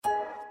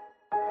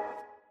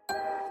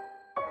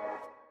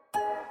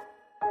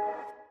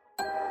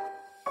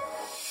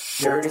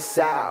Dirty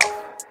South,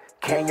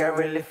 can you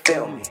really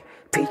feel me?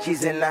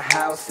 Peachy's in the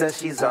house, says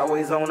she's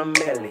always on a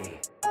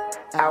milli.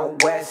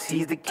 Out west,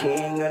 he's the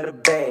king of the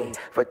bay.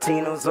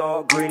 Fatino's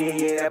all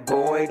gritty, yeah, that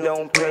boy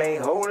don't play.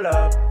 Hold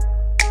up.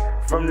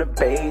 From the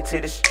bay to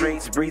the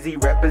streets, Breezy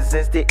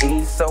represents the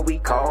east, so we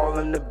call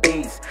him the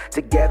beast.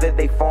 Together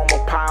they form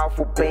a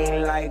powerful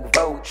being like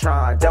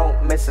Voltron.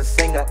 Don't miss a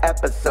single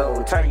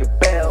episode, turn your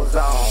bells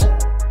on.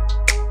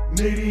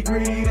 Nitty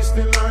gritty, this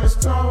the line is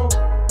tall.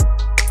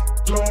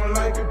 Blowing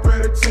like it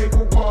better take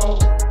a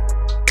walk.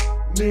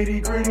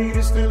 Nitty gritty,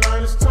 this the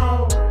line is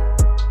tall.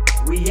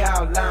 We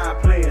outline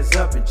players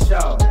up in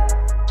chalk.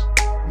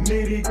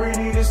 Nitty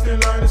gritty, this the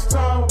line is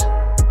tall.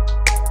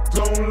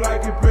 Don't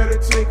like it, better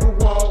take a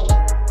walk.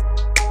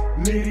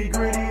 Nitty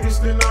gritty, this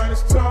the line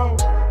is tall.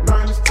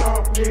 Line is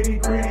tall,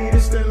 nitty gritty,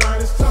 this the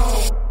line is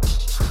tall.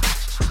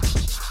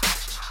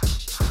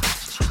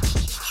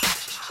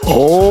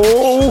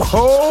 Oh,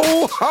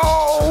 ho,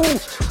 ho!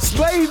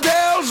 Sleigh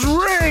bells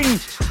ring!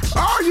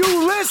 Are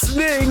you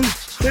listening?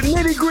 The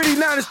Nitty Gritty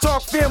Niners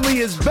Talk family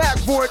is back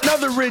for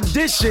another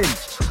rendition.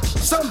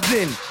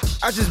 Something.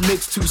 I just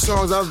mixed two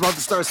songs. I was about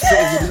to start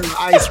spitting with the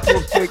ice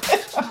real quick.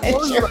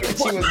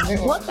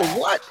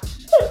 What?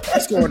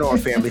 What's going on,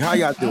 family? How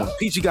y'all doing?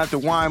 Peachy got the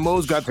wine,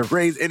 Mo's got the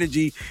Raise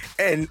energy,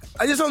 and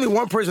there's only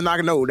one person I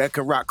know that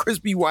can rock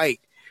crispy white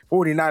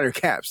 49er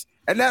caps,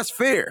 and that's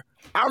fair.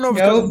 I don't know if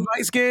it's because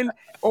light skin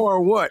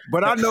or what,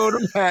 but I know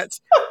them hats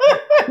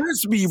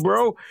crispy,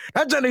 bro.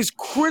 That joint is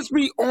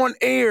crispy on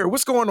air.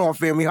 What's going on,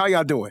 family? How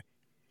y'all doing?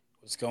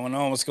 What's going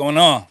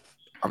on?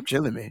 I'm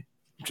chilling, man.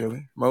 I'm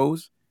chilling.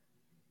 Mose?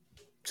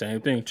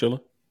 Same thing, chilling.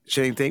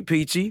 Same thing,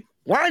 Peachy.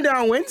 Wind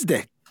Down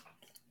Wednesday.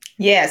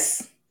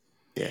 Yes.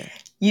 Yeah.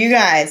 You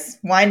guys,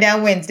 Wind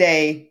Down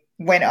Wednesday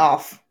went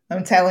off.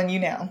 I'm telling you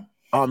now.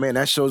 Oh, man,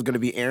 that show's going to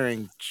be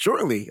airing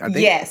shortly. I think.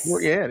 Yes.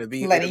 Yeah, it'll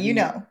be letting you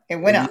know. It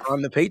went off.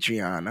 On the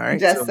Patreon, all right?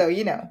 Just so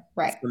you know.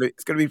 Right.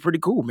 It's going to be pretty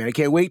cool, man. I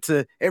can't wait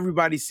to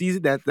everybody sees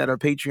it that are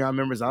Patreon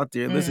members out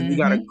there. Listen, we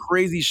got a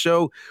crazy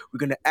show.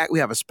 We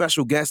have a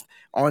special guest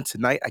on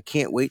tonight. I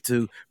can't wait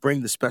to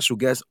bring the special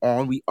guest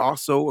on. We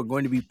also are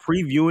going to be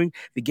previewing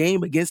the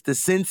game against the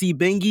Cincy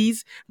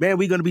Bengies. Man,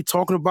 we're going to be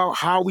talking about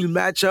how we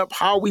match up,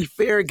 how we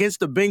fare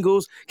against the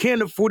Bengals. Can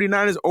the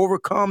 49ers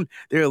overcome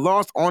their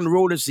loss on the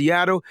road in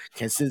Seattle?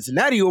 Can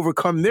Cincinnati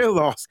overcome their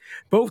loss?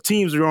 Both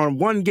teams are on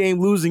one-game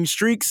losing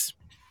streaks.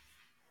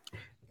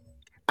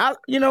 I'm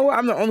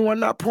the only one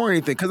not pouring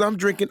anything because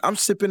I'm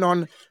sipping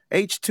on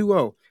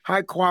H2O,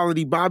 high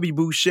quality Bobby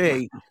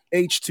Boucher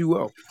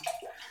H2O.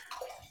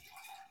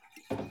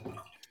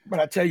 But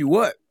I tell you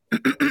what,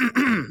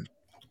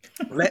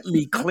 let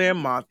me clear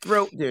my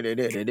throat. Hope you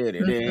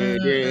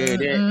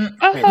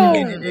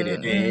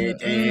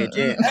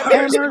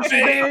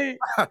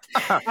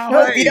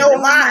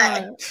don't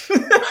mind.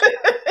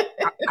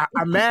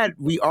 I'm mad.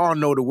 We all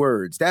know the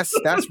words. That's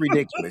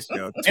ridiculous,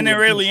 yo. And there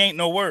really ain't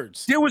no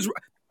words. There really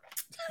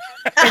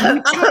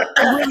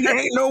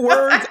ain't no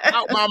words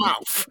out my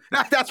mouth.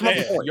 That's my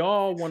point.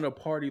 Y'all want to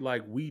party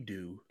like we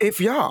do. If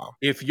y'all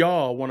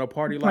want to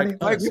party like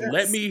us,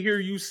 let me hear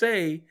you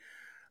say,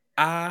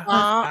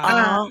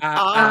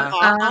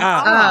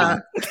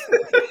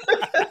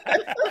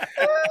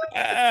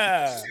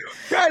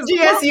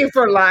 GSU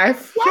for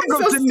life.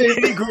 Welcome to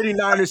Nitty Gritty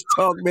Niners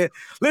Talk, man.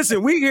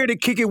 Listen, we're here to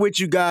kick it with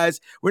you guys.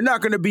 We're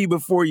not going to be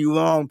before you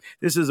long.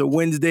 This is a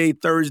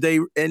Thursday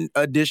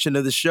edition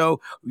of the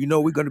show. You know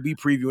we're going to be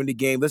previewing the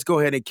game. Let's go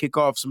ahead and kick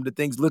off some of the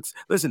things.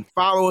 Listen,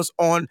 follow us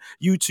on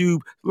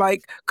YouTube.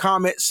 Like,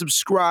 comment,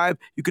 subscribe.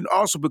 You can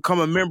also become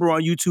a member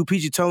on YouTube.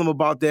 Peachy, tell them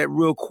about that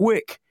real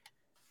quick.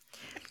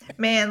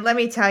 Man, let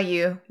me tell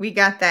you, we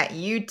got that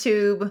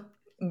YouTube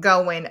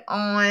going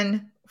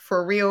on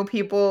for real,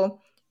 people.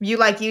 If you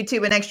like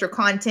YouTube and extra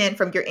content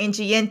from your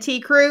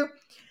NGNT crew,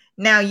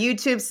 now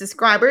YouTube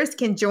subscribers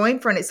can join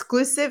for an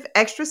exclusive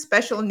extra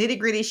special Nitty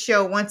Gritty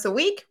show once a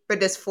week for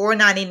just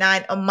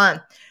 $4.99 a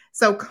month.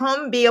 So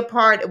come be a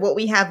part of what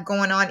we have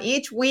going on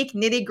each week.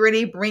 Nitty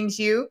Gritty brings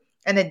you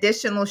an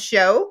additional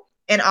show,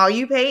 and all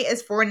you pay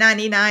is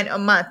 $4.99 a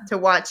month to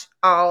watch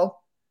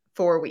all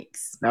 4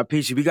 weeks. Now,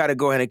 Peachy, we got to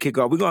go ahead and kick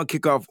off. We're going to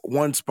kick off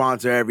one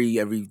sponsor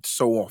every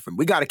so often.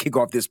 We got to kick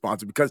off this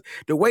sponsor because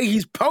the way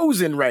he's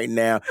posing right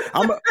now,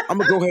 I'm going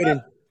to go ahead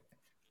and...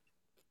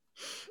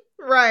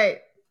 Right.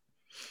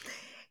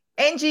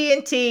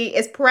 NGNT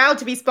is proud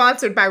to be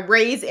sponsored by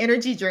Raise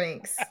Energy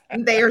Drinks.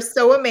 They are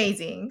so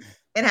amazing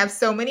and have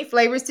so many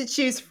flavors to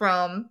choose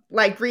from,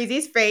 like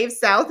Breezy's fave,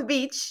 South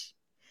Beach,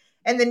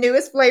 and the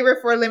newest flavor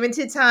for a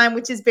limited time,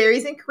 which is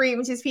Berries and Cream,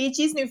 which is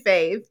Peachy's new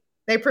fave.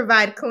 They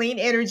provide clean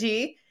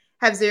energy,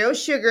 have zero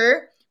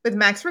sugar, with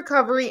max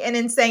recovery and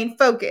insane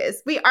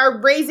focus. We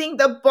are raising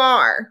the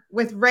bar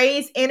with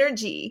Raise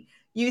Energy.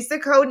 Use the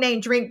code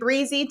name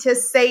DrinkBreezy to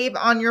save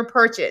on your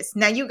purchase.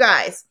 Now, you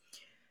guys,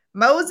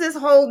 Mose is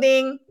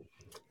holding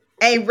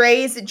a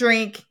Raise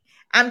drink.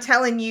 I'm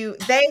telling you,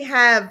 they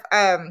have...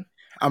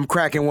 I'm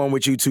cracking one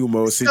with you too,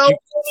 Mose. So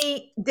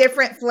many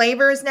different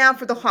flavors now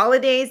for the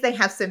holidays. They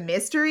have some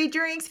mystery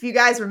drinks. If you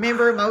guys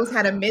remember, Mose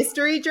had a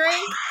mystery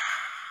drink.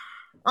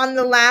 on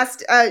the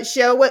last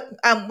show. What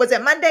was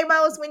it, Monday,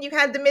 Mose, when you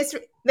had the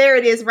mystery? There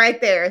it is,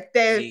 right there.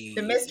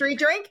 The mystery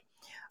drink.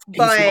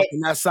 But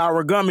he's that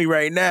sour gummy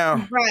right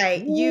now.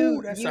 Right,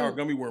 Ooh, that sour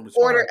gummy worm is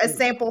order fire, a too.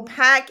 sample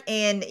pack,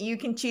 and you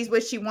can choose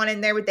what you want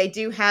in there. But they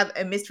do have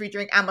a mystery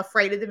drink. I'm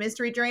afraid of the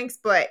mystery drinks,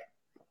 but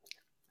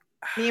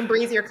me and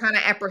Breezy are kind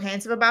of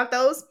apprehensive about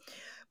those.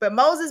 But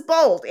Moses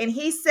bold, and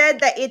he said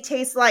that it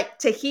tastes like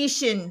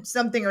Tahitian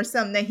something or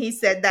something. He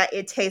said that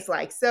it tastes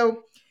like.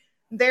 So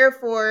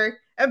therefore,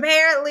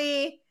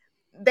 apparently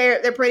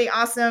they're pretty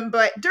awesome.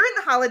 But during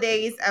the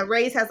holidays,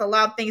 Ray's has a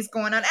lot of things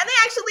going on, and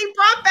they actually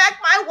brought back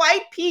my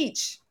white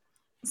peach.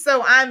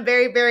 So I'm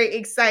very, very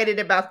excited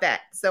about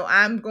that. So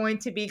I'm going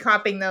to be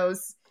copping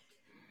those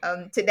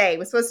today.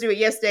 We're supposed to do it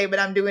yesterday, but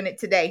I'm doing it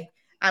today.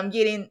 I'm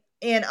getting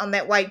in on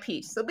that white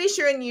peach. So be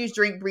sure and use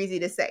Drink Breezy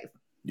to save.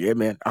 Yeah,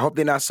 man. I hope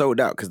they're not sold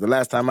out because the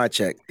last time I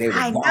checked, they were.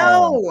 I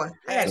know.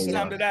 Last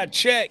time that I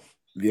checked.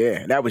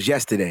 Yeah, that was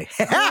yesterday.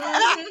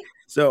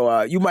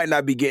 So you might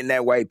not be getting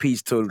that white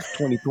peach till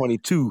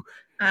 2022.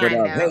 But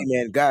hey,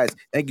 man, guys,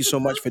 thank you so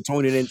much for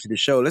tuning into the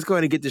show. Let's go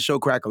ahead and get the show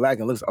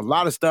crack-a-lackin'. Look, a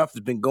lot of stuff has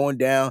been going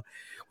down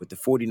with the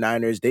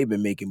 49ers. They've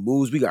been making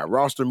moves. We got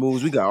roster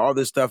moves. We got all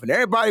this stuff, and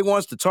everybody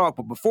wants to talk.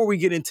 But before we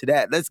get into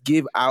that, let's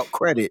give out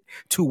credit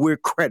to where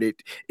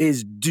credit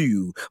is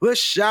due.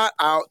 Let's shout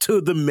out to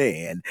the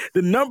man,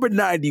 the number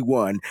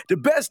 91, the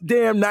best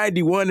damn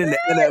 91 in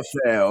the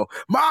NFL,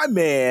 my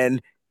man,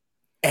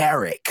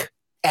 Eric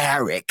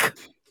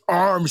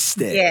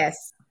Armstead.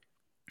 Yes.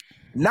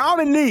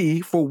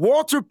 Nominee for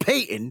Walter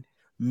Payton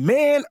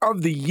Man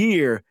of the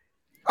Year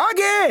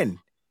again.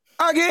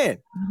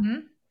 Mm-hmm.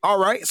 All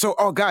right. So,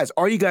 guys,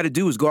 all you got to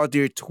do is go out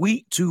there,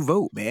 tweet to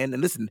vote, man.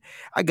 And listen,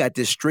 I got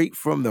this straight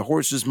from the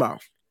horse's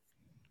mouth.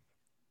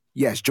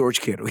 Yes, George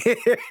Kittle.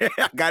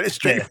 I got it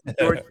straight from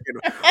George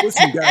Kittle.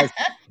 Listen, guys,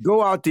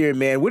 go out there,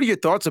 man. What are your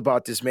thoughts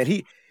about this, man?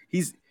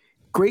 He's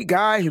great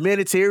guy,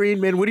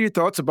 humanitarian, man. What are your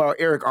thoughts about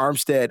Eric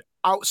Armstead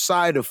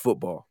outside of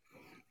football?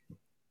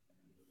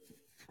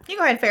 You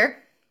go ahead,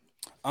 Fair.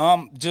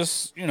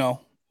 Just,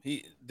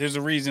 there's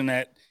a reason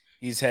that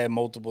he's had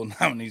multiple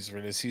nominees for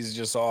this. He's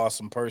just an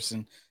awesome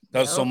person.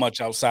 Does so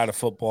much outside of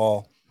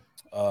football.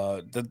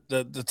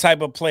 The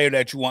type of player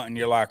that you want in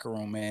your locker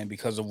room, man,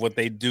 because of what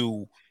they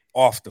do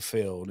off the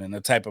field and the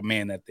type of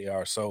man that they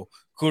are. So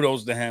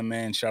kudos to him,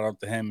 man. Shout out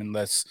to him, and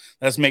let's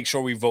make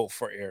sure we vote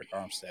for Eric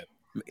Armstead.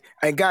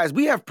 And guys,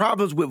 we have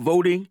problems with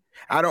voting.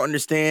 I don't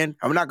understand.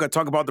 I'm not going to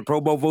talk about the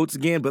Pro Bowl votes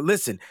again, but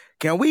listen,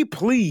 can we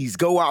please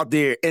go out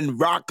there and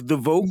rock the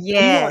vote?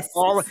 Yes.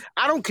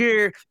 I don't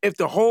care if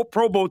the whole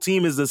Pro Bowl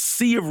team is a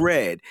sea of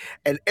red,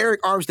 and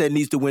Eric Armstead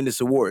needs to win this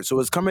award. So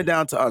it's coming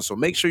down to us. So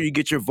make sure you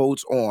get your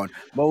votes on.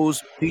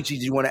 Mose, Peachy,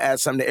 do you want to add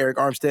something to Eric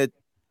Armstead?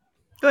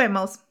 Go ahead,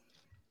 Mose.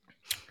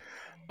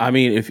 I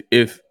mean,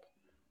 if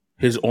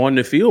his on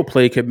the field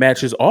play could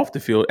match his off the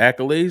field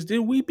accolades,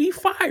 then we'd be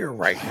fire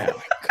right now.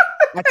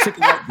 I took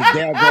it out the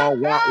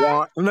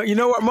daggone want. You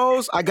know what,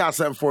 Mose? I got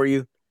something for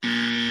you.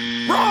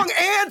 Wrong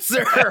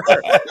answer. Not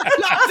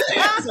the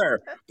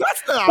answer.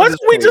 That's not. Wasn't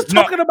we just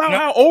talking about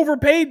how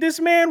overpaid this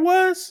man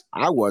was?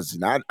 I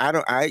wasn't. I'm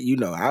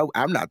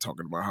not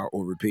talking about how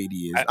overpaid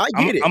he is. I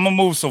get it. I'm gonna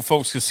move so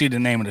folks can see the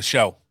name of the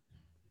show.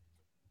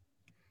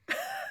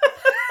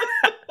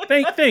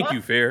 Thank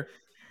you, Fair.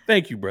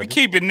 Thank you, brother. We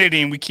keep it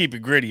nitty and we keep it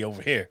gritty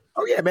over here.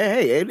 Oh yeah, man.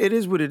 Hey, it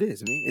is what it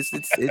is. I mean,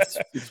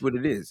 it's what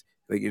it is.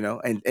 Like,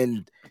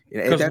 and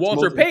because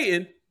Walter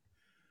Payton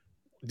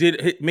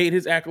made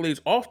his accolades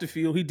off the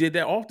field. He did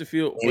that off the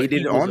field. He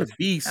did it on the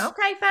beast.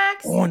 Okay,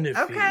 facts. On the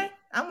field. Okay,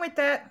 I'm with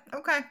that.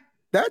 Okay.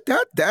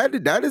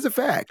 That is a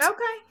fact.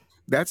 Okay.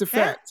 That's a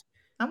fact.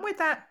 Yeah, I'm with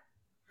that.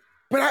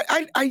 But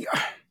I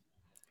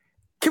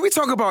can we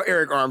talk about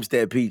Eric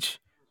Armstead, Peach?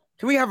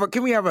 Can we have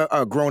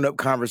a grown up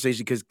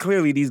conversation? Because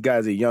clearly these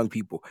guys are young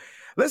people.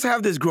 Let's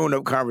have this grown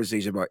up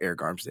conversation about Eric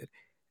Armstead.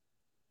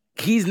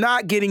 He's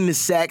not getting the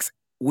sacks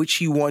which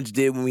he once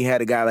did when we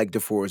had a guy like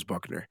DeForest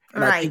Buckner.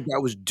 And I think that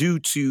was due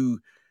to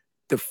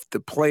the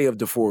play of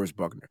DeForest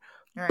Buckner.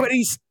 Right. But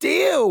he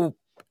still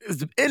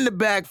is in the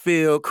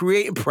backfield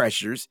creating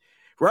pressures,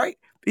 right?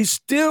 He's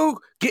still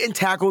getting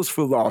tackles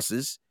for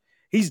losses.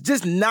 He's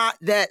just not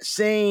that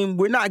same.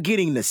 We're not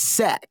getting the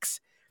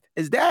sacks.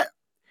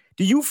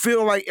 Do you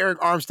feel like Eric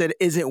Armstead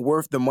isn't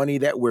worth the money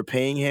that we're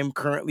paying him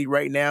currently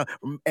right now?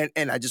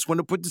 And I just want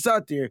to put this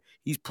out there.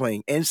 He's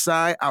playing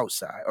inside,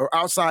 outside, or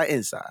outside,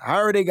 inside.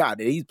 However they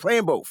got it. He's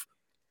playing both.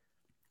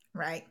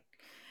 Right.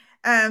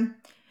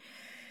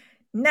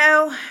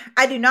 No,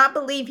 I do not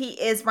believe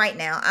he is right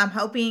now. I'm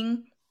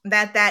hoping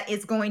that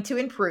is going to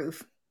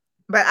improve.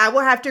 But I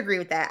will have to agree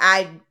with that.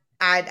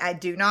 I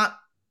do not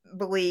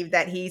believe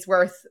that he's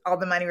worth all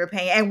the money we're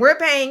paying. And we're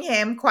paying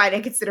him quite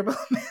a considerable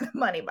amount of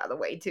money, by the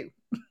way, too.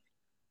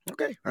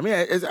 Okay. I mean,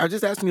 I'm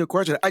just asking you a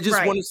question. I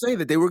just want to say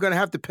that they were going to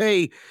have to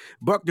pay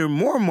Buckner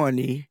more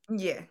money.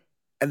 Yeah.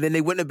 And then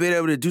they wouldn't have been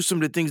able to do some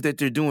of the things that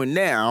they're doing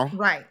now.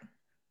 Right.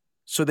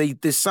 So they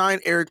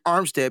signed Eric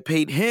Armstead,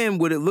 paid him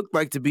what it looked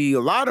like to be a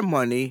lot of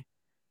money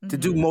to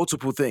do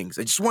multiple things.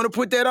 I just want to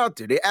put that out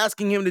there. They're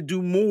asking him to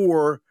do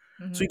more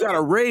So you got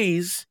to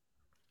raise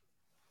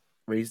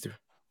the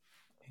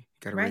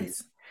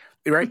raise.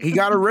 Right? He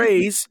got a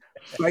raise,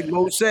 like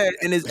Mo said,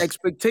 and his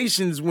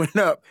expectations went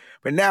up.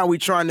 But now we're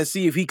trying to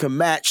see if he can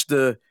match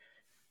the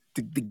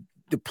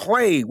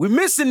play. We're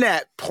missing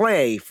that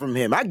play from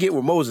him. I get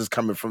where Moses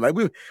coming from. Like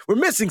we're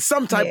missing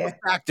some type of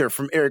factor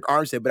from Arik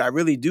Armstead, but I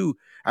really do.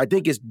 I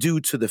think it's due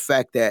to the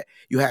fact that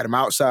you had him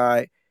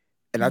outside,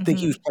 and I think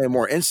he was playing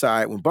more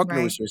inside when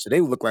Buckner was here, so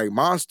they look like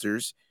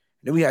monsters.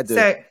 And then we had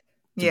to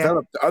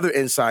develop the other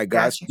inside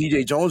guys. Gotcha.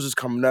 DJ Jones is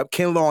coming up.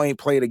 Ken Law ain't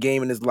played a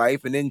game in his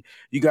life, and then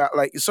you got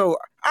so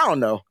I don't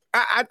know.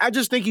 I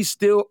just think he's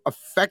still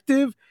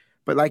effective.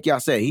 But like y'all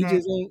said, he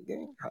just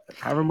ain't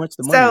however much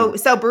the money.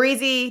 So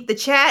Breezy, the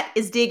chat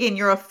is digging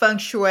your feng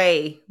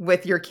shui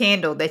with your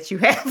candle that you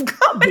have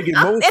going. Digging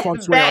most feng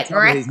shui on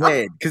top of his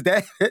head because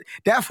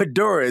that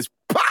fedora is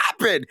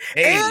popping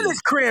and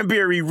it's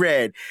cranberry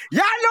red.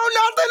 Y'all know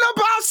nothing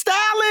about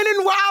styling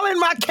and wilding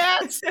my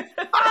cats.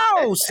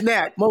 Oh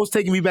snap! Mo's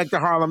taking me back to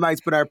Harlem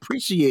Nights, but I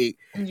appreciate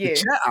the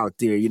chat out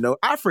there.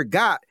 I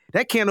forgot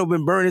that candle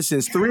been burning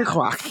since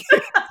 3:00.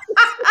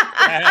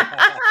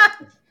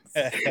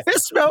 It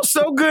smells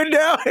so good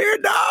down here,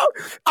 dog.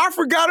 I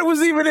forgot it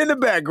was even in the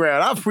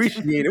background. I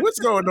appreciate it. What's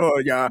going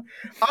on, y'all?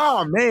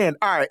 Oh, man.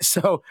 All right.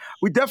 So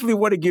we definitely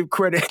want to give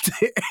credit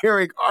to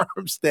Arik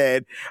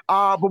Armstead.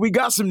 But we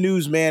got some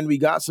news, man. We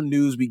got some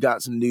news.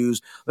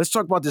 Let's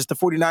talk about this. The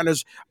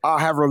 49ers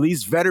have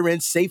released veteran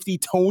safety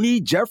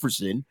Tony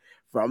Jefferson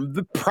from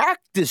the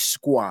practice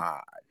squad.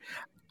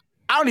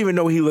 I don't even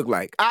know what he looked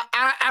like.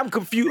 I'm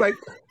confused.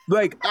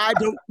 Like I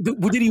don't.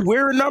 Did he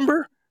wear a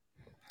number?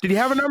 Did he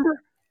have a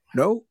number?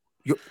 No,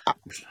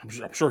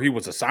 I'm sure he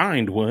was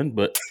assigned one,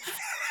 but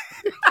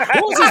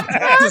what was his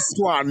practice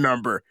squad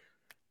number?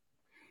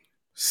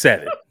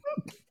 7.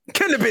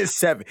 Couldn't have been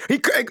 7.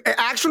 It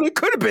actually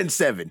could have been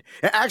 7.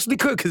 It actually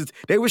could because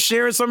they were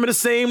sharing some of the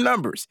same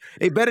numbers.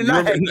 They better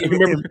not.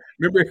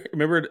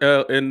 Remember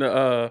in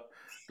the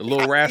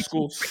Little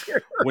Rascals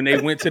when they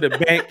went to the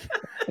bank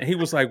and he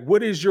was like,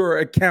 "What is your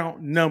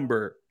account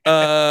number?"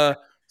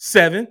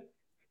 7.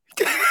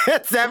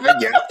 7,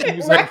 yeah. He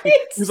was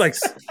like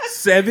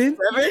 7?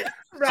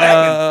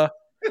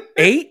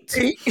 8?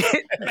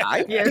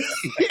 Yes.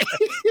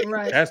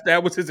 Right.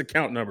 That was his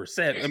account number.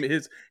 7. I mean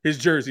his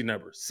jersey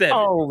number. 7.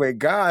 Oh my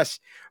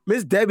gosh.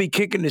 Miss Debbie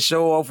kicking the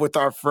show off with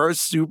our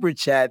first super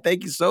chat.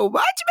 Thank you so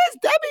much, Miss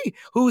Debbie,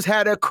 who's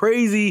had a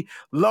crazy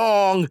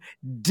long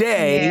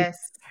day.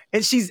 Yes.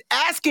 And she's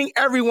asking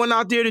everyone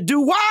out there to do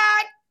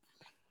what?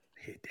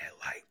 Hit that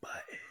like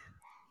button.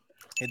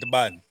 Hit the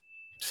button.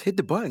 Just hit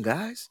the button,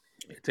 guys.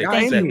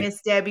 Thank you,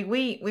 Miss Debbie.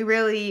 We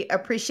really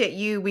appreciate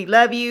you. We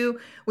love you.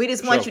 We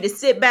just want you to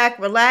sit back,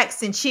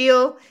 relax, and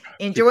chill.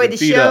 Enjoy the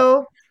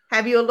show.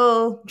 Have you a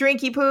little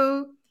drinky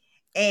poo,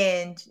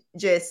 and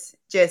just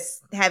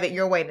have it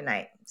your way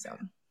tonight. So,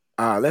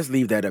 let's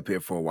leave that up here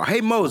for a while.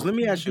 Hey, Mose, let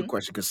me ask you a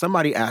question because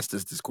somebody asked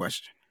us this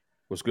question.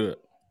 What's good?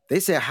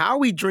 They said, "How are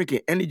we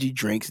drinking energy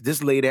drinks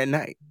this late at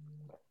night?"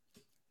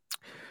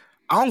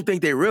 I don't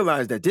think they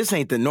realize that this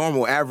ain't the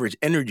normal average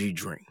energy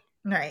drink.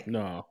 Right?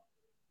 No.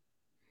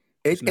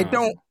 I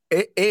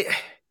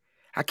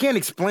can't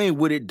explain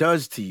what it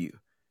does to you,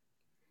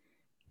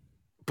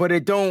 but you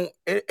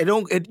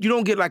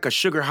don't get like a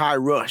sugar high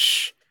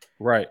rush.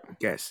 Right. I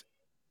guess.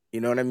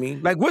 You know what I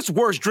mean? Like what's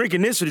worse,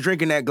 drinking this or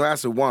drinking that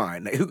glass of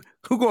wine? Like,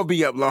 who gonna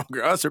be up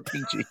longer, us or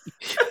Peachy?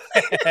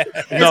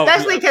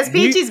 Especially because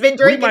Peachy's been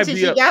drinking till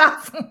she got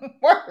off from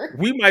work.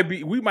 We might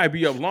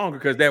be up longer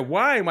because that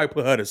wine might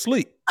put her to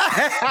sleep.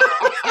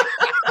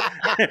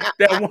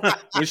 That one,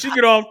 when she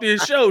get off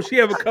this show, she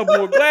have a couple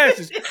more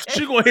glasses.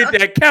 She gonna hit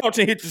that couch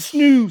and hit the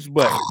snooze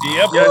button.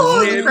 Yep.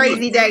 It's a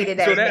crazy day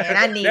today, so man.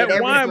 I need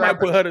that wine might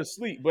put her to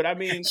sleep, but I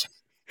mean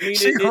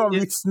she gonna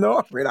be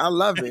snoring. I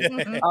love it.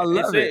 I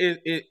love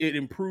it. It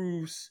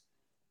improves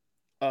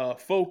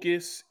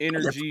focus,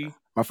 energy.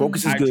 My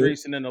focus is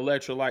hydration, good. and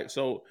electrolyte.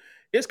 So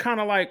it's kind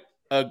of like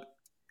a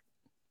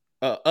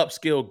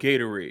upscale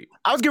Gatorade.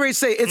 I was getting ready to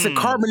say it's a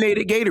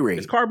carbonated Gatorade.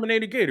 It's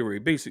carbonated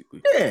Gatorade,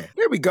 basically. Yeah,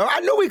 there we go. I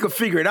knew we could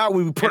figure it out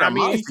when we put our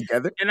minds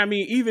together. And I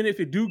mean, even if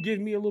it do give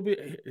me a little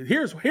bit,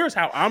 here's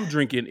how I'm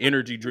drinking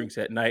energy drinks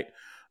at night.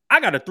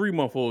 I got a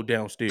 3-month-old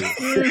downstairs.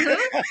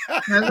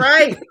 That's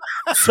right.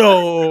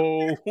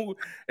 So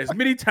as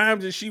many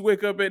times as she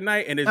wake up at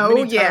night and as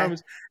many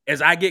times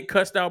as I get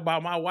cussed out by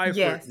my wife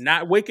for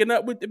not waking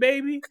up with the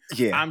baby,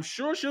 I'm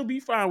sure she'll be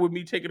fine with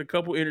me taking a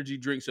couple energy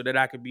drinks so that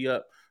I could be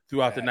up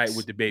throughout the night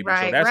with the baby.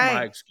 Right, so that's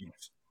my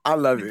excuse. I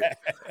love it.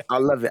 I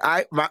love it.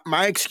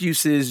 My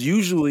excuse is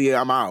usually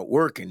I'm out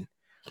working.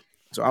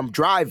 So I'm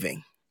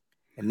driving.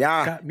 And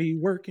now got me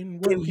working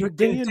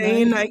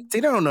day and night. They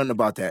don't know nothing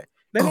about that.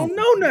 They don't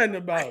know nothing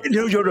about it.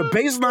 You're the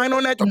bass line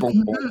on that.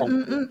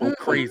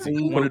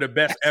 Crazy. One of the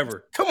best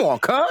ever. Come on,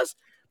 cuz.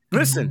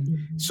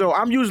 Listen. So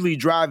I'm usually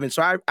driving.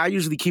 So I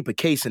usually keep a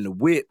case in the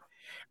whip.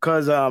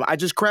 Because I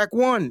just crack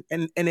one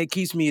and it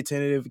keeps me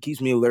attentive, it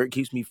keeps me alert,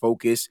 keeps me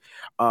focused.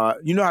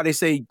 You know how they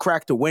say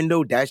crack the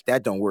window?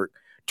 That don't work.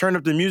 Turn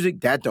up the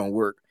music? That don't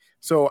work.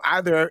 So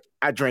either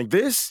I drink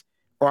this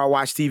or I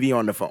watch TV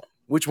on the phone?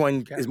 Which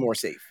one is more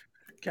safe?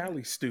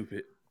 Callie's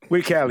stupid.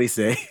 What did Callie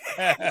say?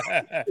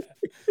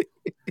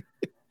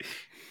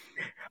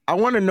 I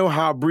want to know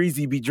how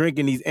Breezy be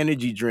drinking these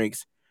energy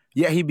drinks,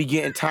 yet he be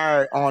getting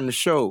tired on the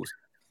shows.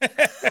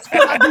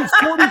 I do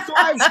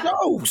 45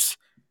 shows.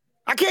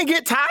 I can't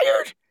get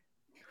tired.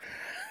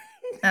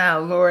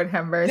 Oh, Lord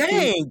have mercy.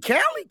 Dang,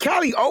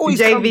 Callie always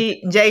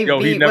JV Yo,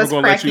 he's never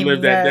going to let you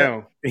live that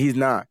down. He's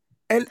not.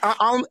 And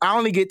I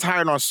only get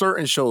tired on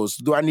certain shows.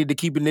 Do I need to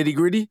keep it nitty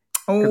gritty?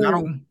 Oh,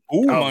 come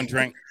on,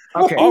 drink.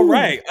 Okay. All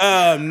right.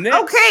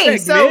 Next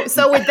segment.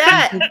 So with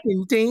that,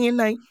 day and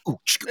night.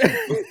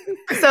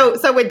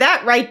 so with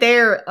that right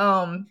there,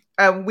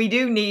 we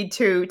do need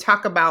to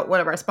talk about one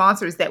of our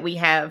sponsors that we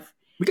have.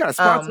 We got a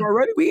sponsor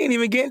already. We ain't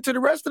even getting to the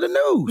rest of the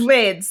news.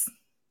 Lids.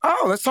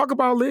 Oh, let's talk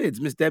about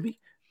Lids, Miss Debbie.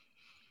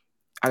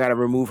 I got to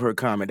remove her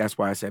comment. That's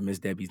why I said Miss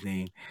Debbie's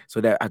name,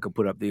 so that I could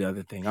put up the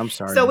other thing. I'm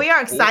sorry. So we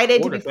are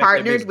excited to be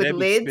partnered with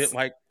Lids. Spent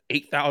like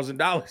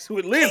 $8,000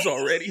 with Lids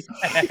already.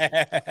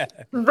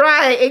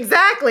 Right,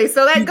 exactly.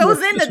 So that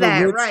goes into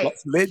that, right?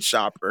 Lid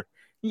shopper.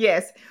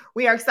 Yes,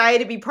 we are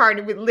excited to be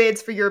partnered with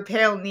Lids for your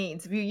apparel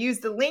needs. If you use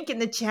the link in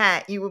the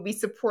chat, you will be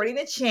supporting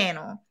the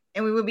channel,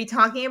 and we will be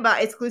talking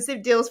about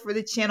exclusive deals for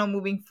the channel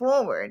moving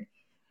forward.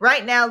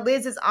 Right now,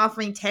 Lids is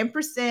offering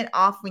 10%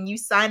 off when you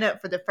sign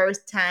up for the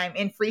first time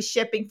and free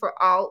shipping for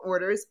all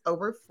orders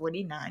over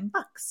 $49.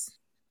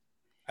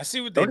 I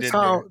see what they did.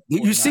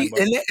 You see,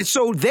 and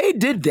so they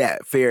did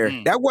that, Fair.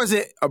 That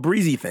wasn't a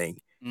Breezy thing.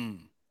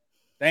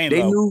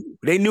 They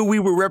knew we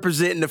were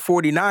representing the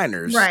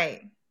 49ers.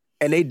 Right.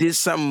 And they did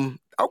something,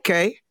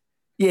 okay.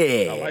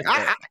 Yeah.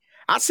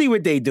 I see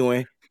what they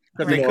doing.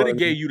 Because they could have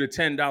gave you the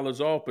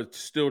 $10 off, but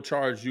still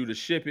charged you the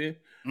shipping.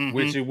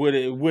 Which it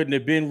wouldn't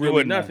have been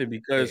really nothing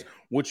because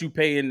what you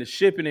pay in the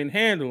shipping and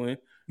handling,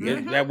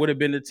 that would have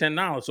been the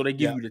 $10. So they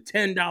give you the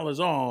 $10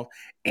 off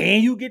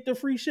and you get the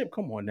free ship.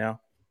 Come on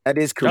now. That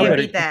is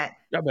correct.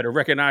 Y'all better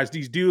recognize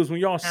these deals when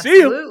y'all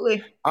see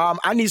them.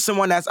 I need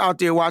someone that's out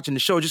there watching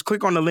the show. Just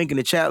click on the link in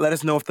the chat. Let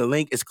us know if the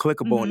link is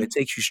clickable and it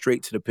takes you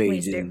straight to the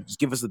page. And just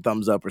give us a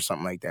thumbs up or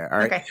something like that. All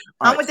right. Okay.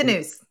 On with the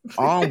news.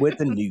 On with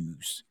the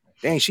news.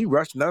 Dang, she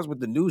rushed us with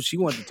the news. She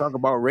wanted to talk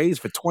about Rays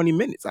for 20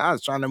 minutes. I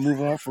was trying to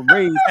move on from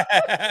Rays.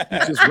 She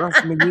just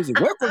rushed the music.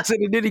 Welcome to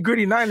the Nitty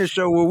Gritty Niners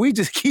show where we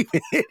just keep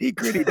it nitty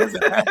gritty.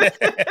 Doesn't matter.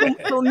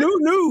 So new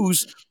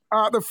news.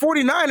 The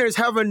 49ers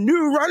have a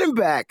new running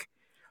back.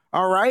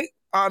 All right.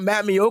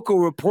 Matt Maiocco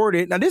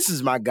reported. Now, this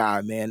is my guy,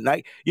 man.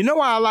 Like, you know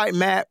why I like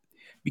Matt?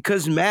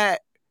 Because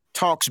Matt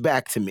talks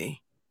back to me.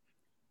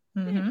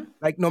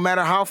 Like, no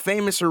matter how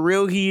famous or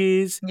real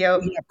he is, we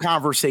have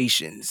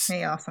conversations.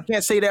 Hey, awesome.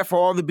 Can't say that for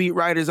all the beat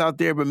writers out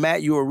there, but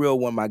Matt, you're a real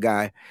one, my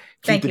guy.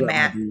 Thank you,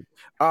 Matt. The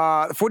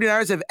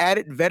 49ers have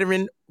added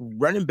veteran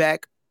running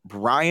back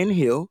Brian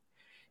Hill.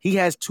 He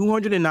has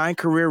 209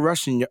 career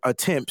rushing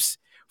attempts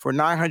for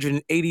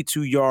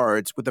 982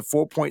 yards with a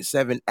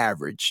 4.7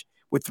 average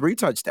with 3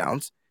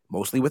 touchdowns,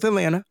 mostly with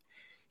Atlanta.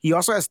 He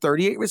also has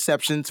 38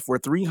 receptions for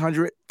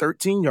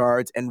 313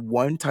 yards and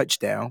 1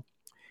 touchdown.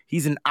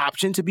 He's an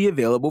option to be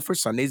available for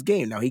Sunday's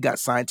game. Now, he got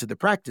signed to the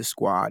practice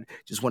squad.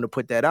 Just want to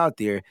put that out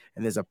there.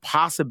 And there's a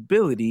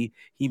possibility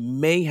he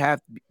may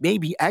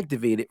be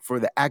activated for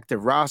the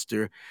active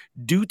roster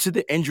due to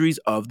the injuries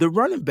of the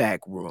running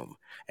back room.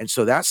 And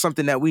so that's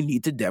something that we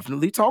need to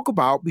definitely talk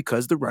about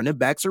because the running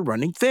backs are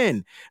running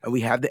thin. And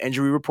we have the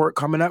injury report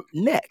coming up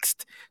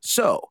next.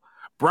 So,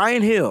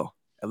 Brian Hill,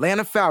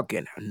 Atlanta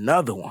Falcon,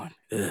 another one.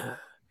 Ugh.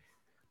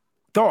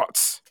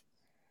 Thoughts?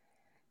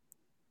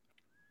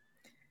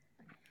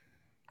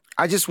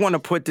 I just want to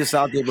put this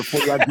out there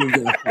before y'all do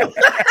this.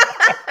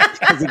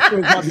 Because it feels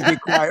about to get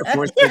quiet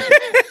for a second.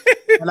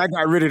 And I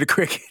got rid of the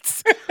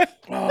crickets.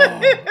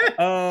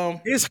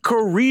 His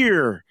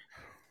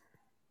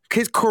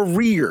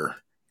career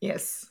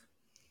yes,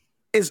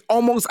 is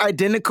almost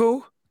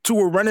identical to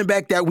a running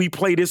back that we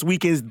play this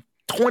weekend's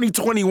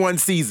 2021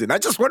 season. I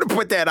just want to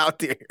put that out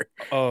there.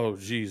 Oh,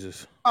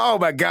 Jesus. Oh,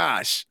 my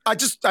gosh. I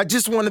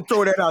just want to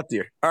throw that out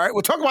there. All right,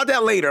 we'll talk about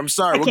that later. I'm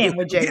sorry.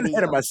 We're getting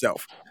ahead of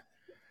myself.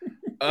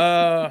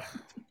 I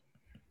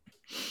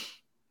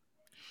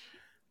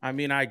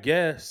mean, I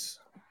guess.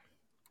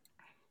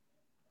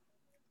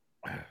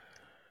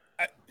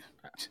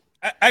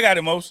 I got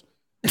it, Mose.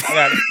 I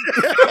got it.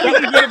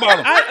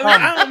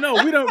 I don't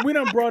know. We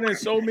done brought in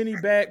so many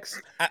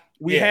backs.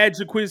 We had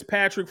Jaquiz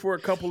Patrick for a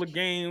couple of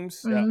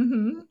games.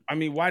 I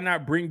mean, why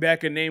not bring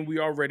back a name we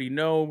already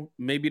know?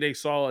 Maybe they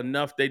saw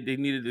enough they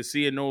needed to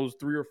see in those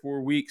 3 or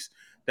 4 weeks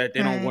that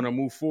they don't want to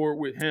move forward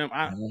with him.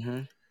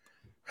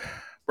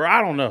 Bro,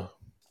 I don't know.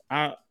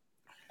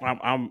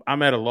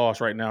 I'm at a loss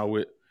right now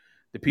with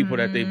the people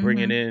that they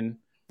bringing in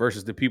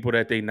versus the people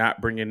that they not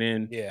bringing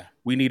in. Yeah,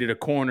 we needed a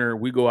corner.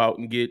 We go out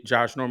and get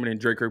Josh Norman and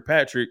Drake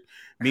Kirkpatrick.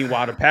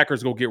 Meanwhile, the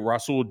Packers go get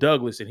Rasul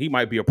Douglas, and he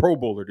might be a Pro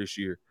Bowler this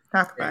year.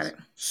 Talk about it.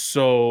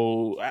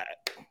 So,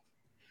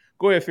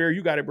 go ahead, Fair.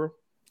 You got it, bro.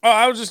 Oh,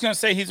 I was just gonna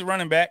say he's a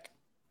running back.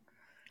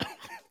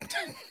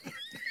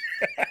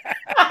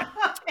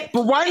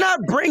 But why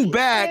not bring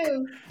back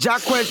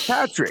Jaquiz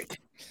Patrick?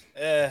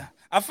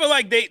 I feel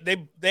like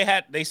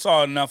they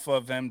saw enough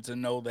of him to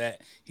know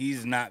that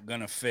he's not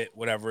gonna fit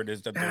whatever it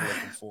is that they're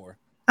looking for.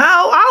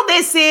 All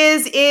this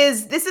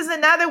is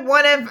another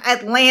one of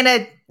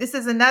Atlanta. This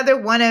is another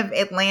one of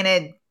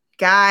Atlanta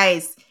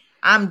guys.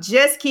 I'm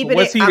just keeping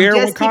it. I'm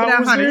just keeping it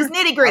 100. It's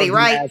nitty gritty,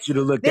 right?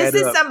 This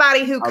is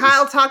somebody who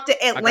Kyle talked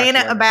to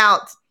Atlanta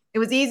about. It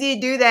was easy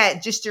to do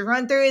that, just to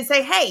run through and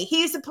say, "Hey,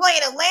 he used to play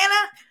in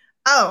Atlanta."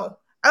 Oh,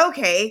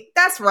 okay,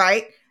 that's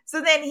right.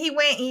 So then he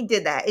went. He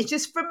did that. It's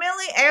just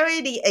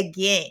familiarity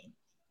again.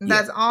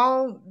 That's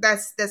all.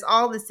 That's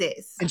all this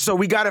is. And so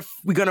we're gonna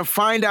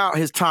find out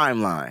his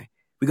timeline.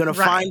 We're gonna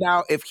find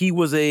out if he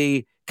was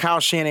a Kyle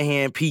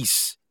Shanahan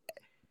piece.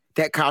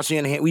 That Kyle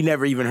Shanahan we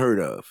never even heard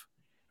of.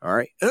 All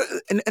right,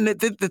 and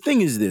the thing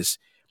is this: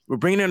 we're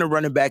bringing in a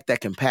running back that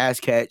can pass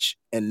catch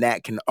and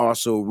that can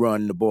also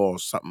run the ball.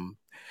 Something.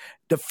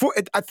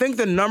 I think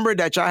the number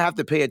that y'all have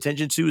to pay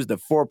attention to is the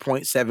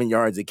 4.7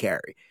 yards a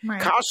carry. Right.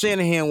 Kyle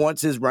Shanahan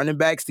wants his running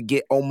backs to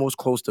get almost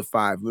close to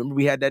 5. Remember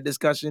we had that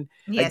discussion?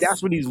 Yes. Like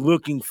that's what he's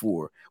looking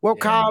for. Well,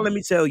 Kyle, let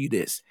me tell you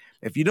this.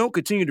 If you don't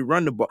continue to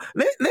run the ball,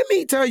 let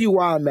me tell you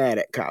why I'm mad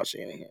at Kyle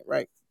Shanahan,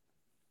 right?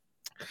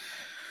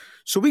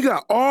 So we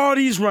got all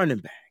these running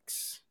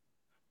backs.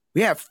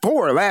 We had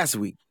 4 last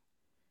week.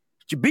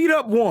 You beat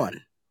up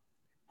one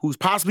who's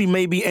possibly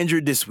maybe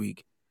injured this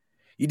week.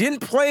 You didn't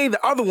play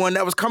the other one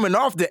that was coming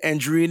off the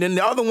injury, and then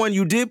the other one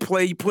you did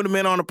play, you put him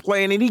in on a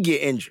play, and then he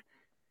get injured.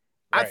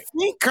 Right. I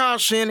think Kyle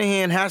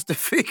Shanahan has to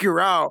figure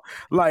out,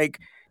 like,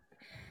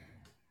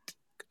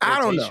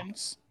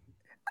 rotations.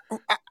 I don't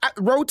know.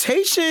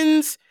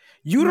 Rotations,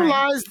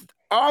 utilize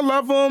all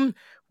of them,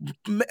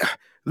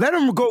 let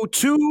them go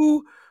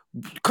 2,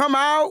 come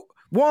out,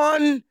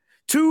 1,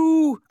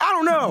 2, I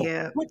don't know.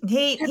 Yeah.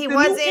 He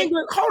wasn't.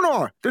 Hold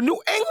on. The New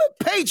England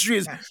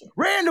Patriots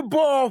ran the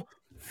ball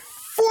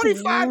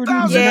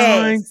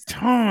 45,000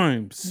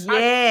 times.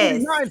 Yes.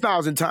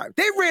 49,000 times.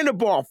 They ran the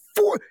ball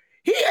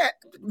He had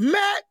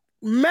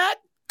Matt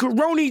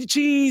Garoni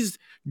Cheese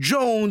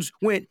Jones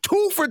went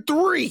 2 for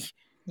 3.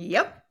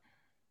 Yep.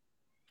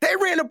 They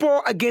ran the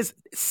ball against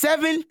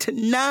 7 to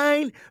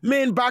 9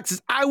 men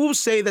boxes. I will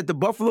say that the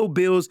Buffalo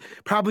Bills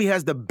probably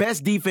has the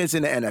best defense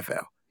in the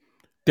NFL.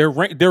 They're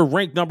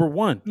ranked number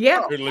 1.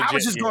 Yeah, I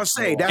was just gonna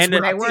say that's and they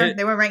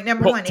were ranked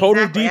number 1.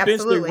 Total defense,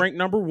 absolutely. They ranked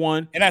number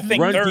 1. And I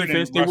think run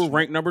defense, they were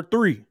ranked number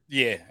 3.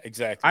 Yeah,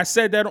 exactly. I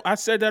said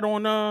that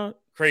on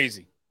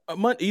crazy.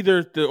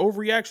 Either the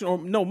Overreaction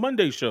or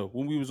Monday show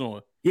when we was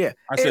on. Yeah,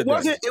 it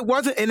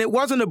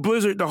wasn't a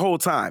blizzard the whole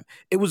time.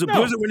 It was a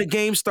blizzard when the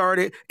game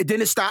started. It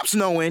didn't stop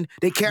snowing.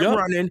 They kept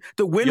running.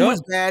 The wind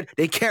was bad.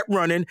 They kept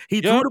running.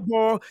 He threw the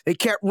ball. They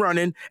kept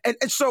running.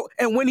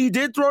 And when he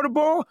did throw the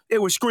ball,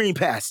 it was screen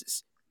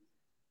passes.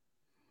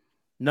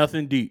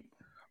 Nothing deep.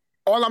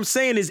 All I'm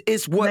saying is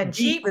it's what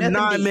deep the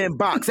 9-man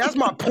box. That's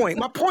my point.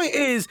 My point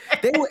is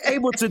they were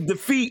able to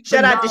defeat.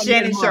 Shout out to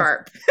Shannon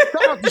Sharp.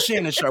 Shout out to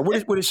Shannon Sharp.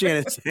 What does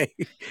Shannon say?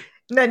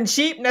 Nothing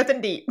cheap,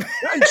 nothing deep.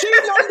 Nothing cheap,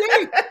 nothing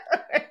deep.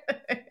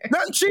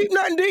 Nothing cheap,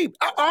 nothing deep.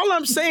 All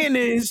I'm saying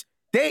is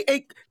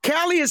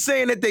Cali is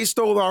saying that they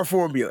stole our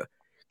formula.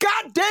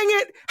 God dang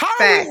it! How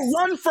do we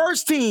run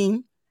first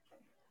team?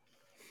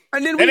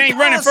 And then we ain't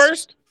running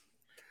first.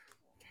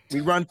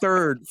 We run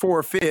 3rd,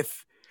 4th,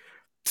 5th.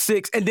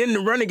 6, and then the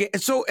run again.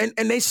 And so, and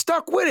they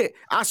stuck with it.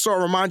 I saw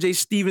Ramondre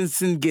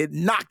Stevenson get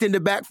knocked in the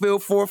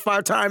backfield 4 or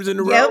 5 times in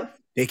a row.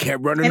 They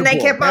kept running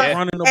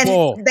the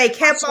ball. They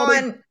kept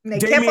on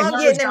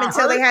getting him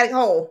until they had a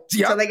hole.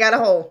 Until they got a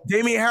hole.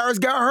 Damian Harris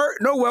got hurt.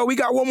 No, well, we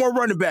got one more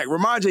running back.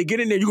 Ramondre, get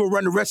in there. You're going to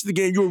run the rest of the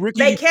game. You and Ricky.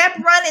 They kept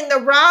running the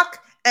rock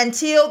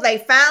until they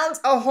found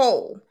a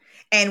hole.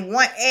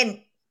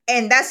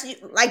 And that's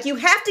like, you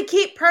have to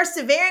keep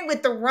persevering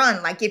with the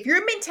run. Like if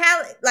your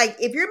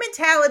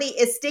mentality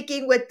is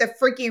sticking with the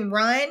freaking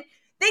run,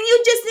 then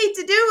you just need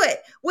to do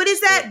it. What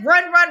is that?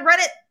 Run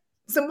it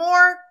some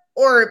more,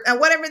 or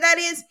whatever that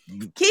is.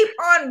 Keep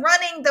on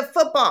running the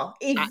football.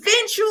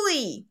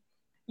 Eventually,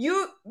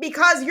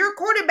 because your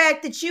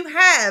quarterback that you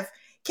have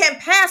can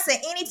pass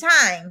at any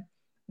time,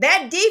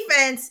 that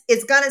defense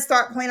is going to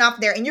start playing off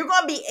there, and you're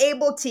going to be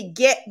able to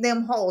get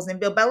them holes. And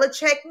Bill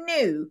Belichick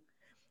knew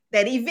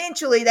that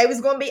eventually they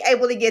was going to be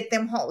able to get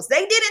them holes.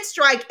 They didn't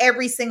strike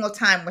every single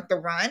time with the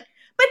run,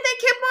 but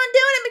they kept on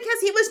doing it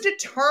because he was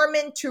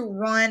determined to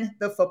run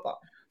the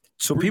football.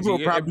 So people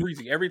are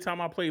probably every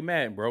time I play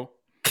Madden, bro,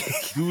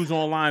 dudes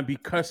online be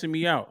cussing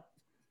me out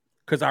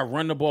because I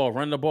run the ball.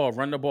 I'm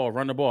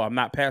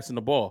not passing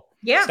the ball.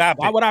 Yeah.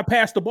 Why would I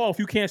pass the ball if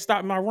you can't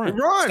stop my run?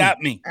 Stop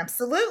me.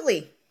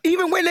 Absolutely.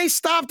 Even when they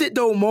stopped it,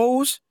 though,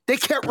 Mose, they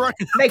kept running.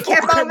 They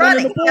kept on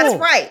running. That's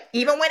right.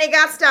 Even when it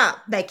got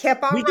stopped, they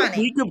kept on running.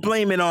 We could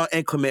blame it on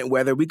inclement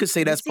weather. We could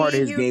say that's part of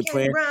his game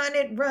plan. Run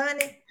it.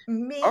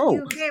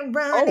 You can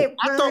run it.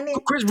 I thought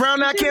Chris Brown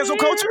not cancel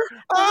culture.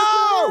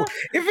 Oh,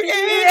 if it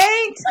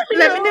ain't,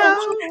 let me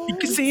know. You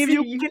can see if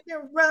you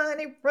can run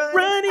it.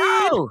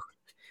 Oh,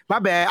 my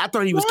bad. I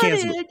thought he was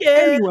canceled.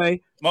 Anyway,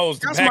 Mose,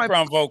 the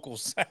background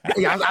vocals.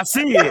 Yeah, I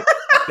see it.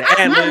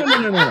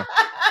 No.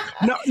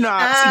 No. All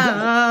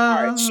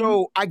right.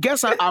 So I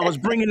guess I was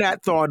bringing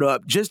that thought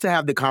up just to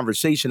have the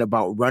conversation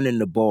about running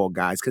the ball,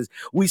 guys, because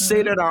we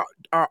say that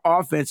our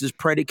offense is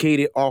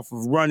predicated off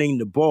of running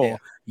the ball.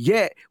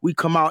 Yet we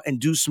come out and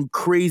do some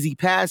crazy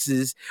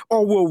passes,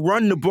 or we'll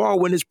run the ball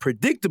when it's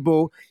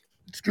predictable.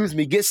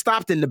 Get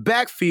stopped in the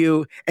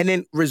backfield and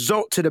then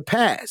result to the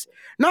pass.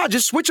 No,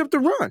 just switch up the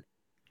run.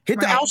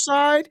 Hit the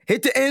outside,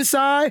 hit the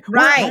inside.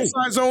 Right.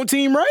 Outside zone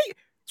team, right?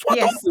 That's what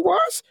I thought it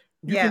was.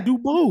 You can do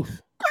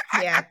both.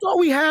 I thought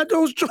we had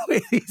those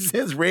joints. He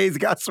says Ray's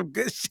got some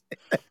good shit.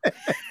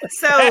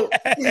 So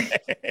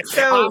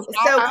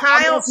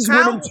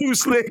Kyle too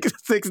slick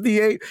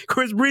 68.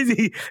 Chris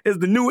Breezy is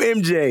the new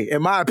MJ,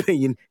 in my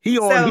opinion.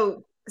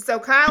 So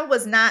Kyle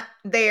was not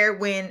there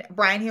when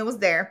Brian Hill was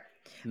there.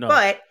 No.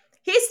 But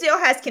he still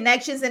has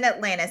connections in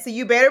Atlanta. So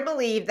you better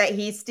believe that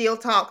he still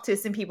talked to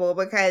some people,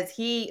 because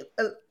he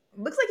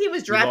looks like he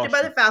was drafted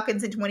by the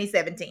Falcons in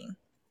 2017.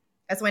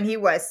 That's when he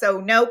was. So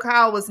no,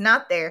 Kyle was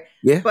not there.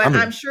 Yeah, but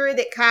I'm sure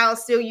that Kyle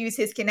still used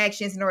his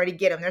connections in order to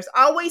get him. There's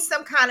always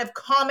some kind of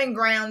common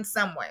ground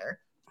somewhere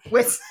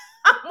with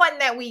someone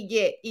that we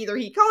get. Either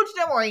he coached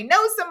him or he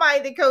knows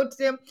somebody that coached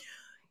him.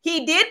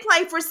 He did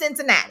play for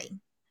Cincinnati.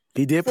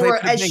 He did play for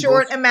a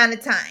short amount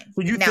of time.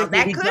 So now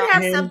that could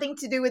have something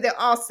to do with it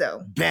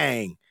also.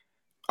 Bang.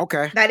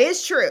 Okay. That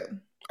is true.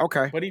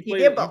 Okay. But he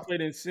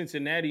played in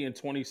Cincinnati in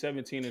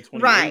 2017 and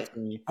 2018. Right.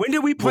 When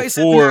did we play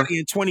Cincinnati?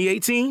 In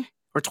 2018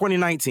 or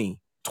 2019?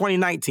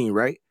 2019,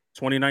 right?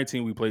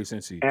 2019 we played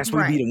Cincy. That's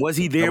when we beat him. Was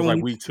he there? That was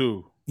like week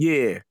 2.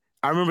 Yeah.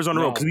 I remember it was on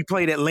the road because we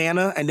played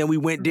Atlanta and then we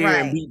went there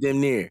and beat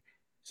them there.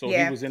 So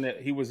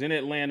he was in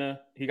Atlanta.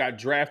 He got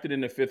drafted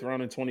in the 5th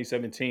round in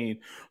 2017.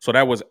 So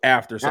that was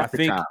after. So after I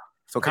think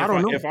I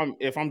don't know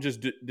if I'm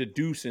just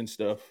deducing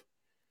stuff.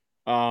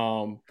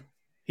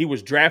 He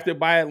was drafted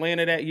by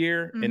Atlanta that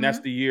year, and that's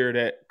the year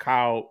that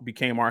Kyle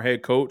became our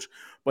head coach.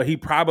 But he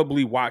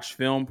probably watched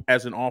film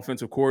as an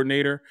offensive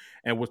coordinator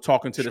and was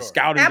talking to the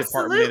scouting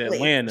department in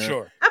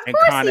Atlanta and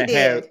kind of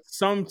had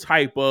some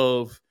type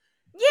of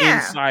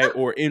insight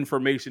or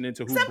information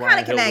into who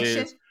Brian Hill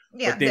is.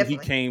 Yeah, but then he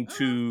came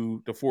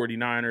to the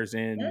 49ers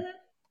and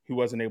he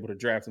wasn't able to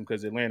draft him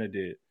because Atlanta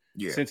did.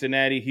 Yeah.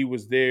 Cincinnati, he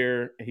was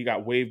there. He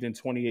got waived in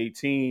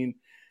 2018.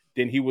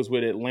 Then he was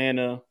with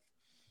Atlanta,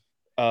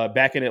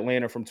 back in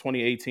Atlanta from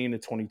 2018 to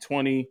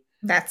 2020.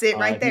 That's it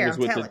right there. He was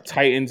with the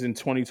Titans in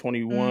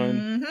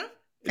 2021.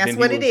 That's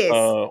what it is.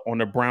 On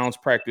the Browns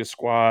practice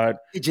squad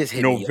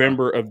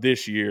November of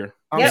this year.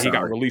 And he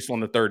got released on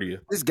the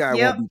 30th. This guy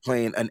won't be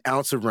playing an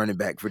ounce of running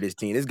back for this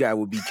team. This guy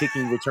will be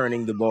kicking,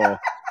 returning the ball.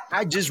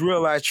 I just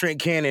realized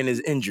Trent Cannon is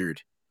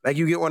injured. Like,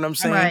 you get what I'm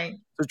saying? Right.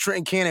 So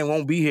Trent Cannon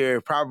won't be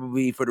here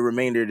probably for the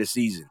remainder of the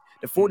season.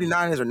 The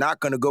 49ers are not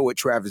going to go with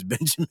Travis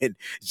Benjamin.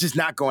 It's just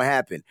not going to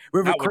happen.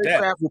 River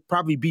Craycraft will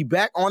probably be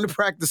back on the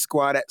practice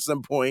squad at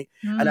some point,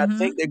 and I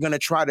think they're going to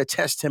try to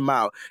test him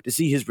out to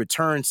see his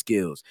return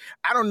skills.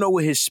 I don't know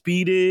what his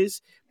speed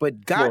is,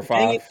 but God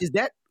dang it, is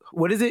that –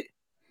 what is it?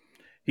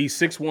 He's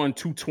 6'1",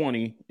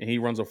 220, and he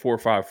runs a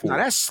 4.54. Now,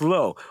 that's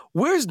slow.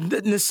 Where's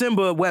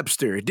Nsimba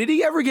Webster? Did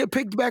he ever get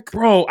picked back?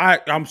 Bro,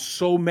 I'm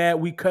so mad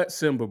we cut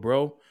Simba,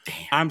 bro. Damn,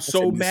 I'm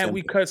so mad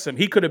we cut him.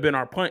 He could have been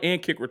our punt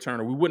and kick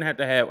returner. We wouldn't have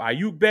to have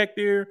Ayuk back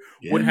there.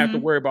 Wouldn't have to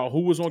worry about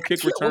who was on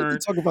kick return.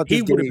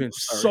 He would have been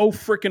so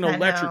freaking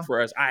electric for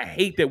us. I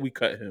hate that we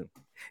cut him.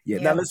 Yeah.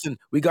 Now, listen,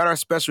 we got our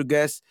special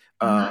guest.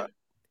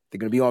 They're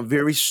going to be on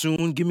very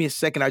soon. Give me a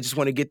second. I just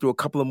want to get through a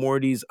couple of more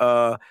of these.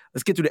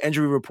 Let's get through the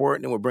injury report,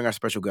 and then we'll bring our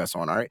special guests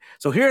on, all right?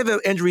 So here are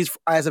the injuries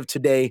as of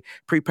today.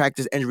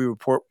 Pre-practice injury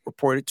report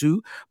reported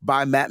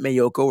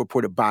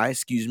by.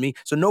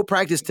 So no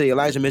practice today.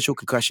 Elijah Mitchell,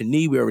 concussion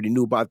knee. We already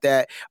knew about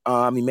that.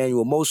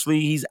 Emmanuel Mosley,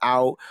 he's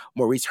out.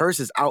 Maurice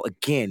Hurst is out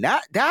again.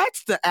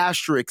 That's the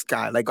asterisk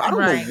guy. Like, I don't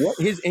know what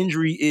his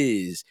injury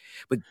is.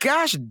 But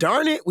gosh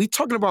darn it, we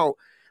talking about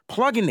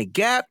plugging the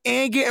gap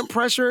and getting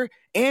pressure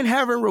and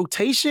having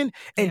rotation,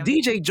 and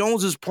DJ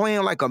Jones is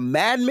playing like a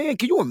madman.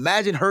 Can you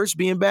imagine Hurst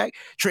being back?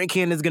 Trent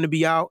Cannon is going to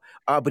be out,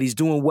 but he's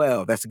doing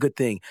well. That's a good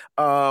thing.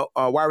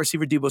 Wide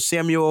receiver Deebo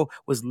Samuel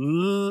was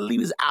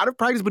out of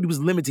practice, but he was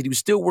limited. He was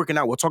still working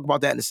out. We'll talk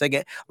about that in a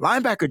second.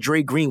 Linebacker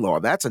Dre Greenlaw,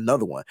 that's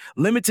another one.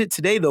 Limited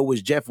today, though,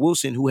 was Jeff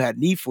Wilson, who had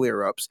knee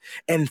flare-ups.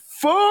 And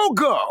full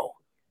go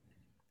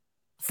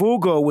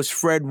was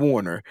Fred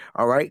Warner,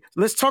 all right?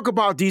 Let's talk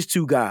about these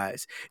two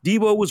guys.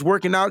 Deebo was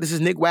working out. This is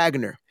Nick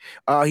Wagner.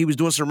 He was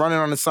doing some running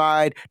on the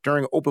side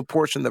during an open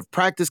portion of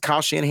practice.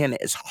 Kyle Shanahan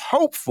is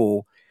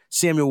hopeful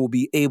Samuel will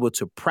be able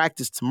to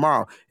practice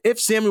tomorrow. If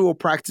Samuel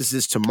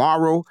practices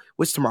tomorrow,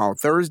 what's tomorrow,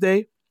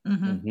 Thursday?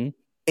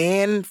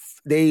 And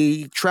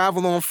they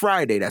travel on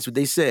Friday. That's what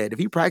they said. If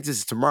he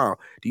practices tomorrow,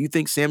 do you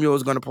think Samuel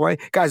is going to play?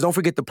 Guys, don't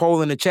forget the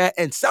poll in the chat.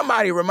 And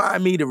somebody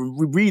remind me to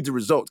read the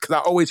results because I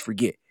always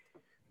forget.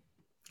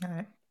 All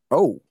right.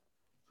 Oh,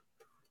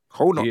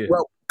 hold on. Yeah.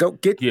 Well, go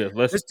get. Yeah,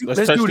 let's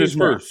touch do this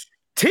first.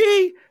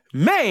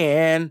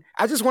 T-Man,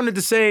 I just wanted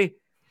to say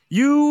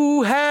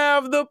you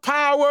have the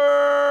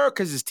power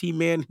because it's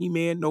T-Man,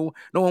 He-Man. No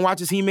one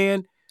watches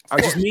He-Man.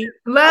 Just me?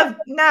 Love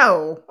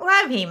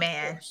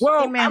He-Man.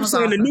 Well, He-Man I'm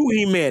saying awesome. The new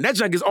He-Man. That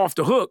junk is off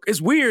the hook.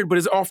 It's weird, but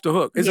it's off the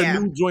hook. It's a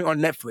new joint on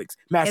Netflix.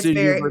 It's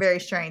very, very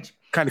strange.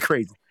 Kind of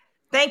crazy.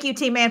 Thank you,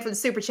 T-Man, for the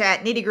super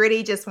chat. Nitty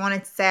Gritty, just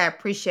wanted to say I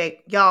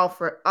appreciate y'all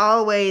for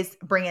always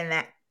bringing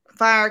that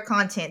fire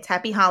content.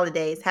 Happy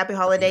holidays. Happy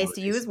holidays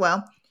to you as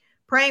well.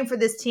 Praying for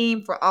this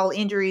team for all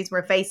injuries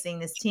we're facing.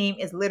 This team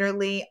is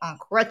literally on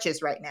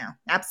crutches right now.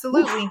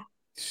 Absolutely.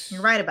 Oof.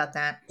 You're right about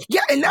that.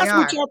 Yeah, and that's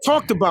what y'all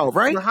talked about,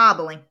 right? We're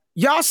hobbling.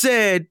 Y'all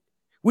said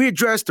we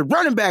addressed the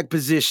running back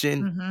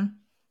position,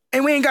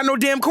 and we ain't got no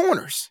damn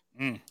corners.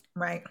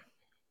 Right.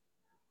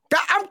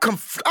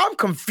 I'm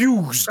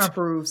confused.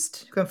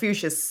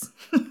 Confucius.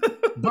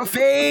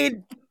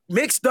 Buffet,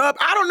 mixed up.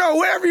 I don't know,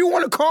 whatever you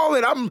want to call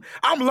it. I'm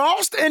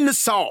lost in the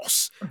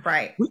sauce.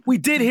 Right. We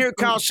did hear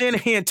Kyle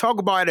Shanahan talk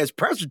about it as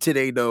presser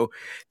today, though,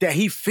 that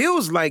he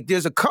feels like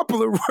there's a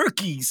couple of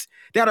rookies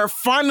that are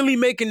finally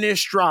making their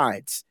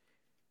strides.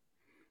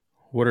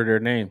 What are their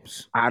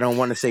names? I don't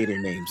want to say their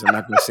names. I'm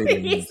not going to say their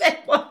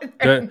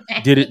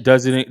names.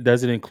 Does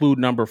it include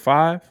number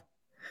 5?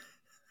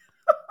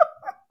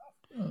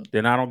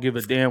 Then I don't give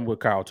a damn what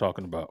Kyle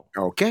talking about.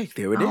 Okay,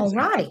 there it is. All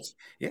right.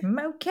 Yeah.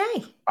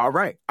 Okay. All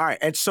right.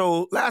 And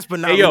so last but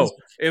not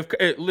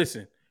least.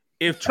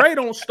 If Trey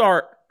don't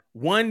start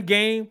one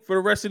game for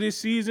the rest of this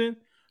season,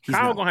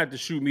 Kyle gonna have to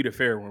shoot me the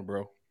fair one,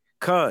 bro.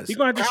 Cause he's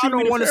gonna have to Kyle shoot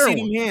me don't want to see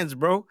them hands,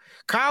 bro.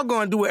 Kyle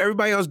gonna do what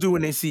everybody else do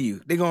when they see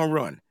you. They gonna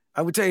run.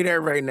 I will tell you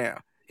that right now.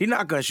 He's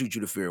not gonna shoot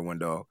you the fair one,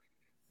 dog.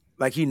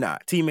 Like he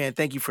not. T-Man,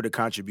 thank you for the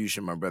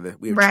contribution, my brother.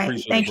 We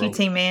appreciate it. Thank you,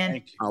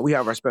 T-Man. We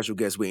have our special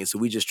guest waiting, so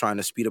we're just trying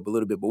to speed up a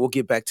little bit, but we'll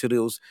get back to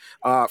those.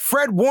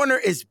 Fred Warner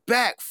is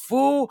back.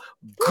 Full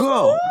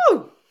go.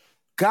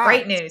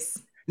 Great news.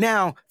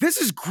 Now, this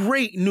is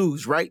great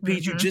news, right,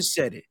 Pete? You just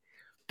said it.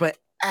 But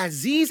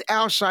Azeez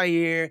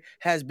Al-Shaair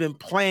has been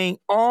playing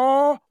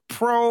all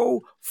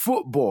pro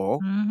football,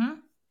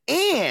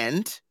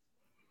 and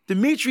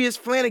Demetrius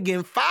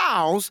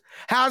Flannigan-Fowles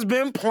has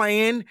been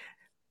playing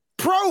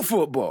pro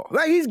football.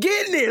 Like he's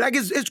getting it. Like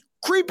it's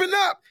creeping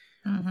up.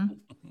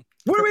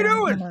 What are we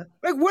doing?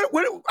 Like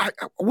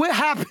what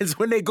happens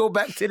when they go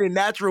back to their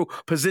natural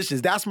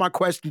positions? That's my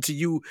question to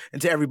you and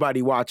to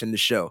everybody watching the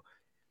show.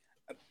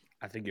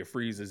 I think it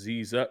frees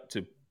Azeez up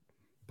to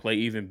play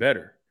even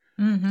better.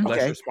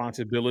 Less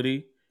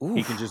responsibility. Oof.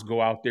 He can just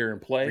go out there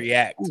and play.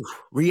 React.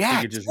 He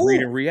can just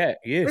read and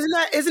react. Yeah.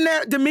 Isn't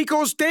that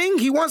DeMeco's thing?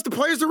 He wants the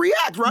players to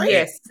react, right?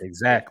 Yes.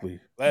 Exactly.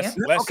 Less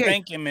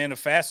thinking, man. The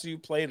faster you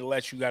play, the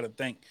less you got to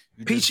think.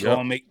 You Peach, just go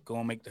and make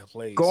the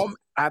plays.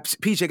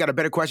 Peach, I got a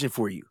better question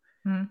for you.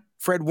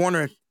 Fred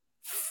Warner,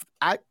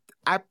 I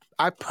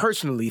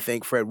personally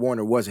think Fred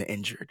Warner wasn't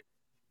injured.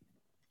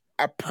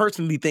 I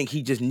personally think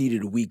he just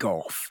needed a week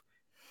off.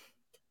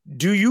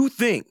 Do you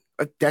think,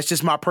 that's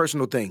just my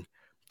personal thing,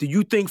 do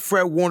you think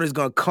Fred Warner's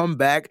going to come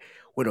back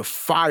with a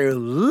fire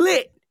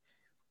lit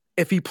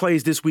if he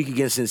plays this week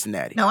against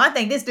Cincinnati? No, I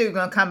think this dude's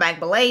going to come back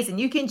blazing.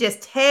 You can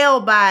just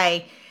tell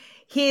by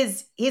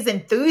his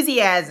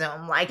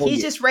enthusiasm. Like,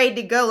 he's just ready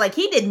to go. Like,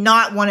 he did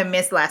not want to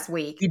miss last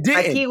week. He did.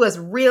 Like, he was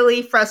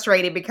really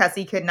frustrated because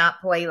he could not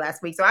play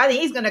last week. So I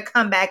think he's going to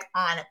come back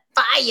on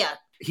fire.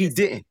 He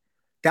didn't.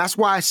 That's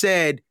why I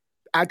said,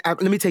 let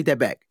me take that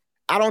back.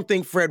 I don't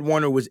think Fred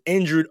Warner was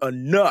injured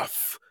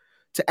enough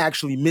to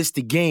actually miss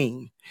the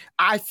game.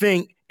 I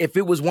think if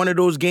it was one of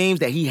those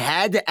games that he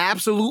had to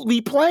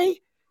absolutely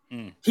play,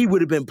 he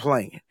would have been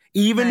playing.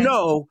 Even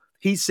though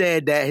he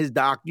said that his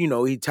doctor, he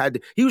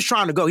was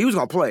trying to go. He was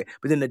going to play.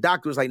 But then the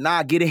doctor was like,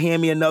 nah, get a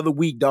hand me another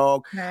week,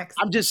 dog. Next.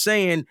 I'm just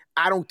saying,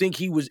 I don't think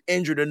he was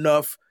injured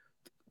enough.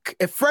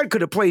 If Fred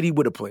could have played, he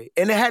would have played.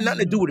 And it had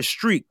nothing to do with a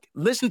streak.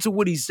 Listen to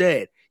what he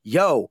said.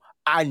 Yo,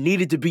 I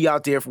needed to be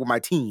out there for my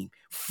team.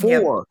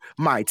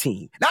 My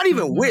team. Not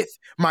even with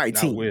my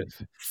team.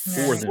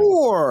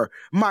 For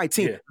my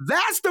team. Yeah.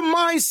 That's the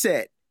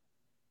mindset.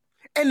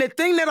 And the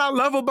thing that I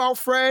love about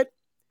Fred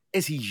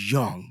is he's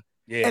young.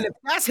 Yeah. And if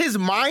that's his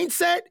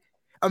mindset,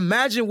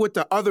 imagine what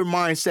the other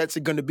mindsets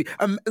are going to be.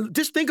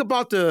 Just think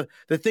about the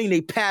thing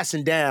they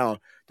passing down,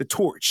 the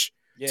torch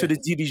to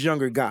these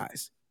younger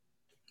guys.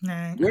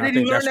 Right. I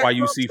think that's why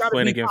you see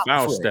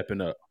Flannigan-Fowles stepping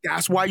up.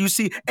 That's why you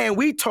see, and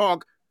we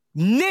talk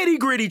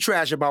nitty-gritty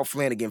trash about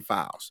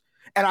Flannigan-Fowles.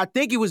 And I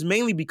think it was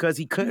mainly because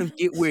he couldn't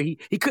get where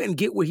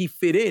he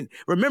fit in.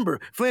 Remember,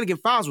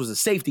 Flannigan-Fowles was a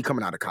safety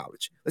coming out of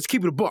college. Let's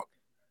keep it a buck.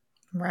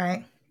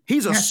 Right.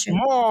 He's a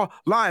small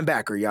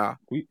linebacker, y'all.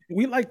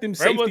 We like them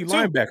safety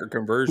linebacker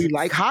conversions. We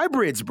like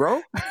hybrids,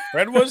 bro.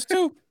 Fred was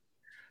too.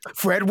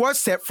 Fred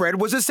was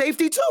a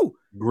safety too.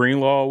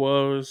 Greenlaw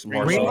was.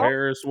 Marcel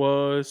Harris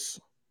was.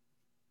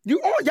 Y'all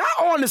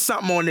on to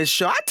something on this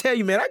show. I tell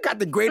you, man, I got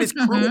the greatest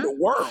crew in the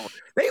world.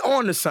 They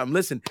on to something.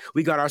 Listen,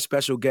 we got our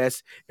special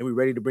guests, and we're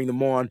ready to bring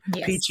them on.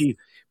 Yes. Peachy,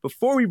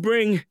 before we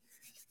bring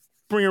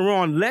her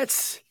on,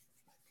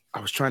 I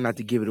was trying not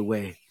to give it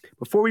away.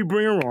 Before we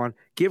bring her on,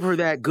 give her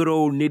that good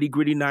old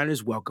nitty-gritty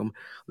Niners welcome.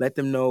 Let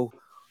them know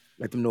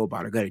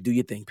about her. Go ahead, do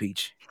your thing,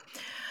 Peach.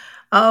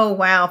 Oh,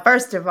 wow.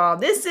 First of all,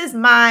 this is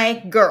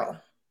my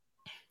girl.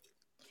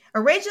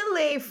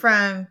 Originally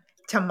from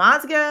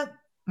Tamazgha,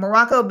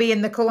 Morocco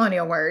being the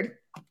colonial word.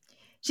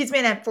 She's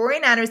been a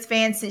 49ers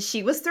fan since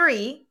she was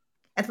 3.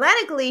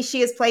 Athletically,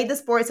 she has played the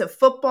sports of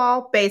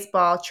football,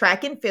 baseball,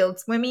 track and field,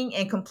 swimming,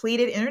 and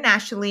competed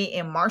internationally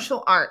in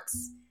martial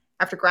arts.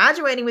 After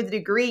graduating with a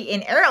degree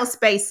in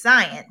aerospace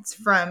science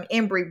from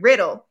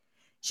Embry-Riddle,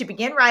 she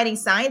began writing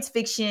science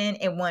fiction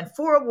and won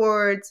 4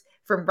 awards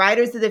from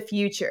Writers of the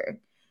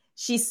Future.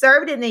 She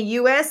served in the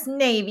U.S.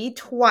 Navy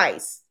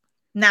twice.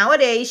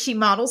 Nowadays, she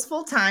models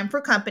full-time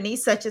for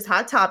companies such as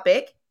Hot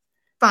Topic,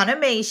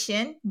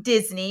 Funimation,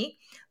 Disney,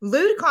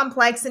 Lewd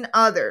Complex, and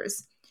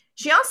others.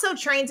 She also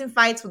trains and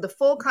fights with the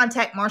Full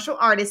Contact Martial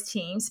Artist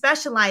team,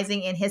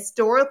 specializing in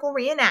historical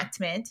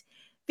reenactment,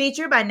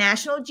 featured by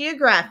National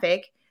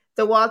Geographic,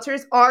 the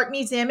Walters Art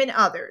Museum, and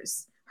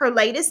others. Her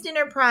latest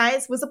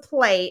enterprise was a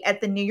play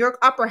at the New York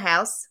Opera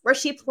House, where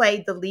she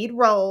played the lead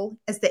role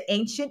as the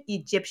ancient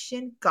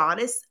Egyptian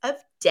goddess of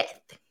death.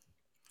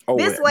 Oh,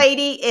 this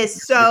lady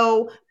is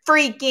so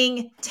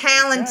freaking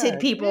talented,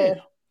 people.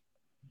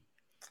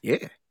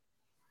 Yeah.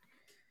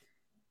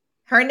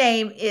 Her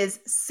name is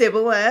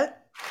Sybilla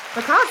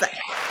Bakaza.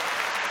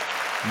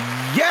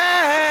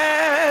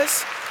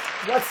 Yes!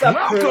 What's up,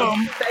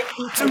 welcome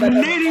to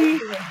Nitty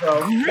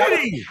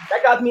Gritty.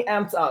 That got me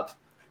amped up.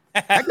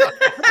 I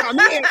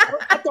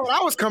thought I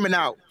was coming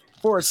out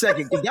for a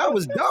second because that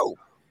was dope.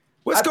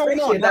 What's going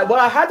on? Well,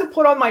 I had to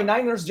put on my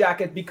Niners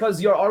jacket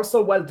because you're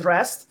also well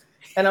dressed.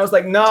 And I was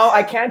like, no,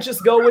 I can't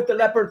just go with the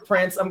leopard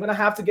prints. I'm going to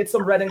have to get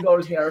some red and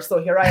gold here.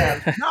 So here I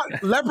am.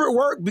 Not leopard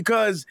work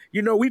because,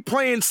 we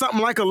playing something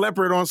like a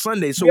leopard on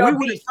Sunday. So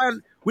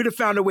we'd have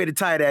found a way to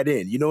tie that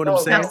in. You know what I'm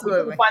saying?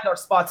 Absolutely. We find our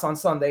spots on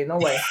Sunday. No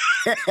way.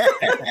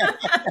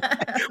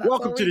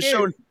 Welcome to the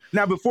show.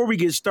 Now, before we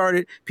get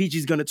started,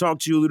 Peachy's going to talk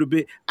to you a little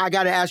bit. I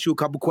got to ask you a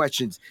couple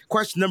questions.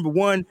 Question number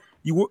 1.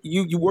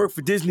 You work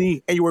for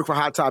Disney and you work for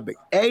Hot Topic.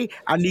 A,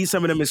 I need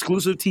some of them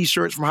exclusive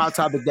T-shirts from Hot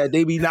Topic that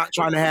they be not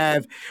trying to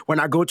have when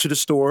I go to the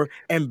store.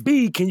 And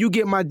B, can you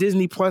get my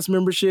Disney Plus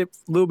membership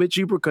a little bit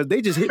cheaper? Because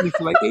they just hit me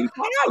for like $85.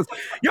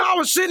 I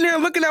was sitting there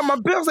looking at my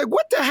bills like,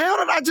 what the hell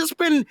did I just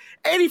spend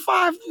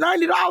 $85,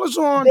 $90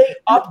 on? They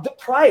upped the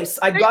price.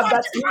 I got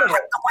that email.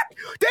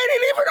 They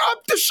didn't even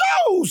up the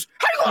shows.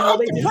 How you gonna up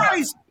the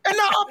price and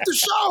not up the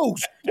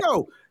shows?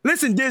 Yo,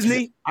 listen,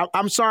 Disney,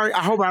 I'm sorry.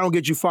 I hope I don't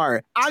get you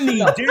fired. I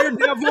need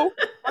Daredevil.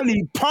 I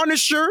need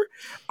Punisher.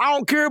 I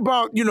don't care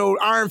about,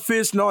 Iron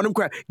Fist and all them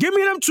crap. Give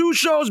me them 2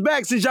 shows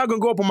back since y'all going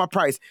to go up on my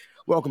price.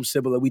 Welcome,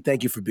 Sybilla. We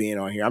thank you for being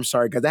on here. I'm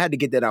sorry because I had to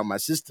get that out of my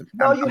system.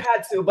 No, you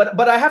had to.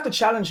 But I have to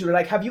challenge you.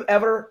 Like, have you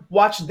ever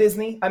watched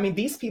Disney? I mean,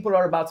 these people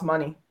are about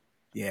money.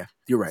 Yeah,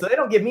 you're right. So they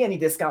don't give me any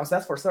discounts.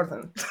 That's for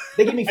certain.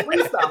 They give me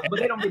free stuff, but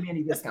they don't give me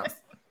any discounts.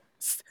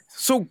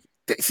 So...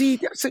 See,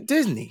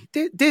 Disney,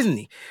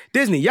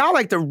 y'all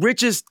like the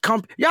richest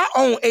company. Y'all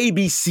own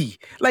ABC.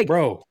 Like,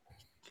 bro,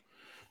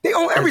 they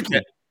own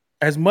everything.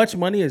 As much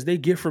money as they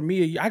get from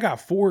me, I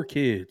got 4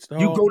 kids.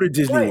 Dog. You go to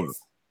Disney World.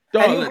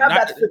 And you have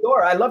that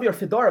fedora. I love your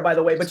fedora, by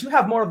the way, but you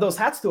have more of those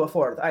hats to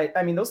afford. I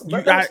mean, those.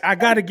 I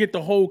got to get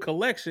the whole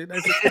collection.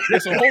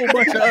 There's a whole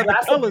bunch of other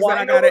colors that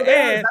I got to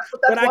add,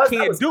 but I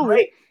can't do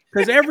it.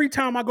 Because every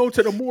time I go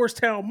to the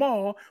Moorestown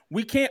Mall,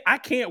 I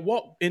can't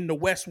walk in the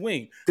West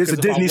Wing. There's a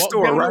Disney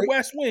store, right? The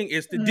West Wing,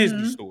 it's the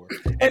Disney store.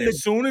 And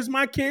as soon as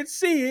my kids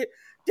see it,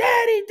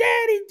 Daddy,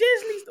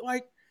 Disney's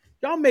like,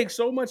 y'all make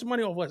so much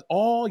money off us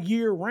all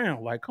year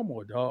round. Like, come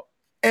on, dog.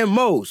 And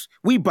Mose,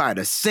 we buy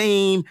the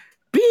same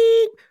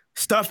beep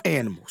stuffed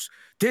animals.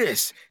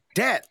 This,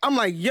 that. I'm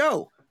like,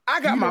 yo, I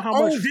got my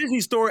own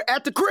Disney store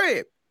at the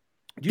crib.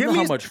 You know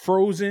how much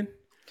Frozen,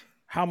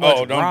 how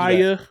much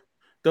Raya,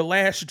 The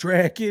Last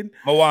Dragon,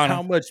 Moana,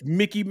 how much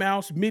Mickey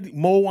Mouse,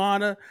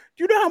 Moana.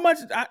 You know how much?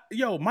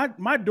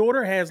 My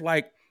daughter has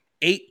like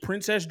 8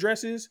 princess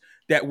dresses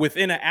that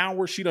within an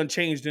hour she done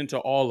changed into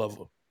all of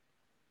them.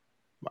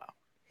 Wow.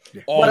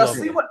 Yeah. But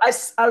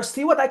I'll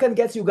see what I can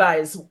get you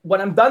guys.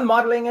 When I'm done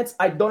modeling it,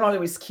 I don't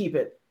always keep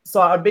it.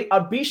 So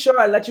I'll be sure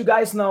I let you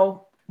guys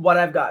know what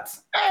I've got.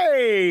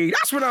 Hey,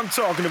 that's what I'm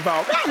talking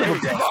about.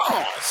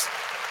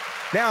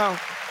 Now,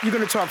 you're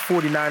going to talk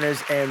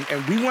 49ers,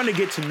 and we want to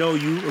get to know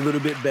you a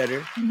little bit better.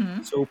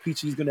 Mm-hmm. So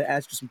Peachy's going to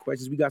ask you some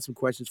questions. We got some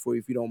questions for you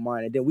if you don't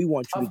mind. And then we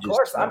want you to just... Of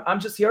course. I'm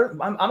just here.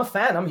 I'm a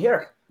fan. I'm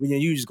here.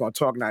 You're just going to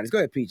talk Niners. Go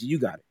ahead, Peachy. You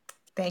got it.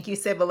 Thank you,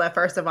 Sybilla,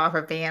 first of all,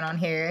 for being on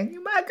here.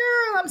 You're my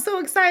girl. I'm so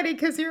excited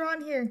because you're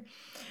on here.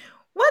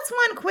 What's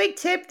one quick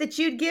tip that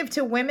you'd give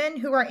to women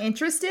who are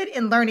interested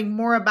in learning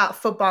more about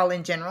football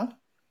in general?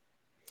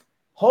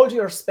 Hold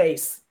your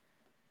space.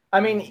 I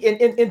mean,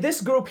 in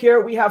this group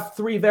here, we have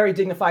 3 very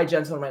dignified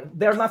gentlemen.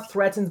 They're not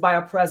threatened by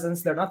our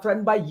presence. They're not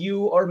threatened by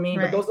you or me,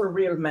 right. But those are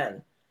real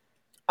men.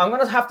 I'm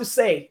going to have to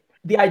say,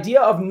 the idea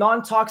of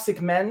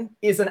non-toxic men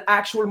is an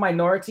actual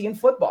minority in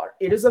football.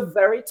 It is a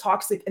very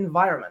toxic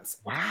environment.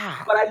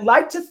 Wow. But I'd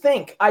like to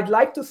think that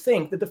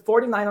the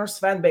 49ers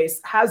fan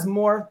base has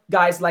more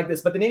guys like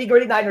this. But the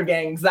nitty-gritty Niner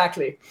gang,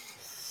 exactly.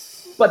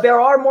 But there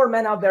are more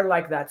men out there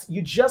like that.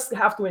 You just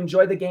have to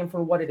enjoy the game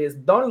for what it is.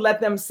 Don't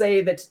let them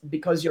say that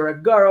because you're a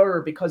girl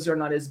or because you're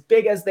not as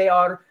big as they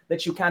are,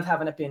 that you can't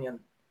have an opinion.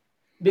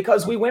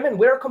 Because we women,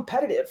 we're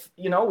competitive.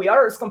 You know, we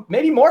are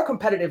maybe more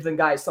competitive than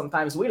guys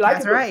sometimes. We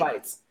like good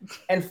fights.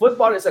 And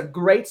football is a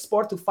great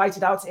sport to fight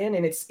it out in.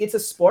 And it's a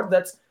sport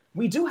that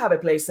we do have a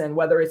place in,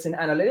 whether it's in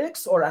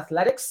analytics or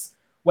athletics,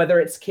 whether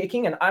it's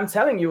kicking. And I'm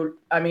telling you,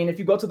 I mean, if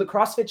you go to the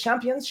CrossFit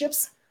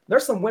Championships,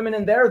 there's some women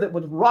in there that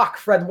would rock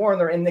Fred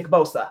Warner and Nick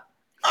Bosa.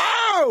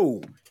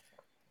 Oh!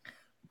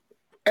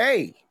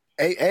 Hey.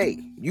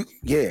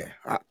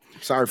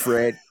 Sorry,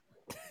 Fred.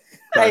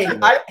 Hey,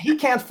 he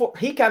can't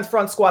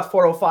front squat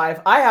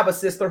 405. I have a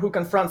sister who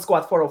can front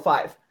squat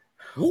 405.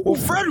 Well,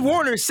 Fred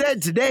Warner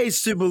said today,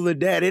 Sibylla,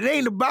 that it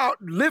ain't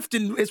about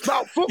lifting, it's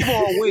about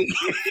football weight.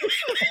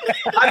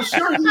 I'm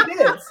sure he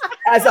did.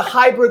 As a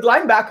hybrid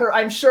linebacker,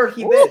 I'm sure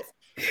he did.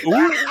 Yo,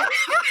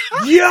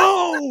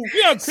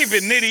 you don't keep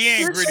it nitty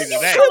and gritty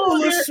today.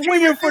 Sibylla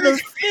swinging for the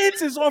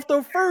fences off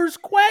the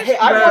first question. Hey,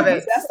 I love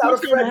it. That's how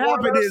Fred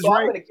Warner is,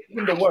 right? I'm going to give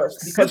him the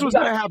worst. That's what's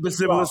going to happen,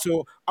 Sibylla.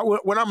 So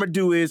what I'm going to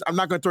do is, I'm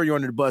not going to throw you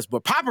under the bus,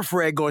 but Papa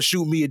Fred going to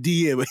shoot me a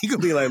DM, and he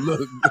going to be like,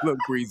 look,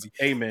 Greasy.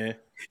 Hey, man.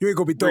 You ain't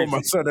going to be throwing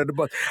my son under the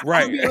bus.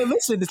 Right. I'm be like,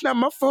 listen, it's not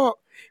my fault.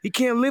 He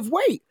can't lift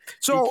weight.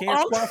 So he can't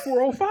squat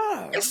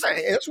 405. That's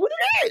what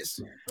it is.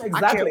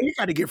 Exactly. We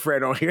got to get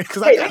Fred on here.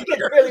 Hey, I get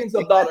billions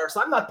of dollars.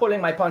 I'm not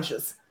pulling my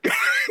punches.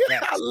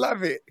 I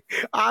love it.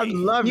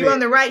 You're on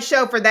the right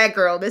show for that,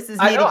 girl. This is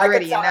nitty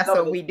gritty, and that's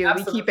what we do.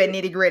 Absolutely. We keep it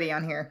nitty gritty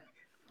on here.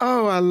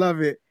 Oh, I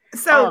love it.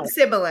 So,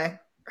 Sibylla,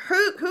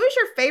 who's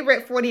your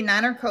favorite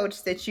 49er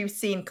coach that you've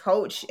seen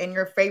coach, and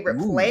your favorite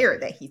player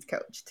that he's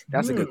coached?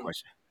 That's a good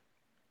question.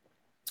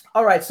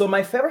 All right, so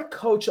my favorite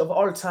coach of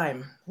all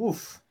time.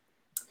 Oof.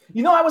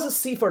 You know, I was a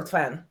Seifert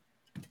fan.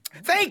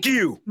 Thank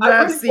you.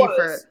 Love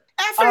Seifert.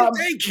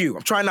 Thank you.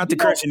 I'm trying not to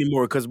curse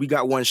anymore because we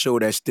got one show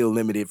that's still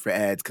limited for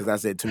ads because I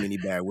said too many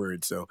bad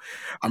words. So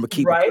I'm gonna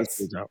keep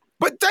it out.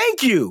 But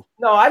thank you.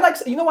 No, I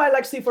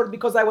like Seifert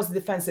because I was a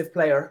defensive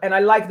player and I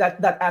like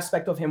that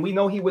aspect of him. We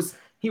know he was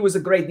a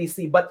great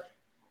DC, but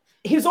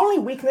his only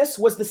weakness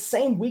was the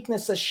same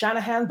weakness as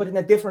Shanahan, but in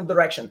a different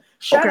direction.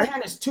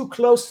 Shanahan is too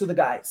close to the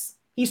guys.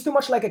 He's too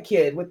much like a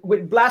kid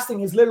with blasting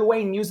his Lil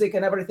Wayne music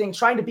and everything,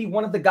 trying to be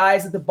one of the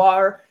guys at the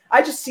bar.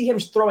 I just see him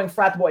throwing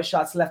frat boy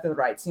shots left and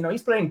right. You know,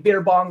 he's playing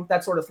beer bong,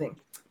 that sort of thing.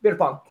 Beer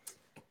pong.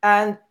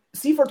 And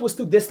Seifert was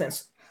too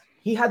distant.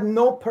 He had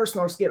no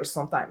personal skills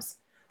sometimes.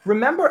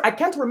 I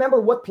can't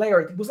remember what player.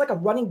 It was like a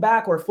running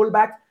back or a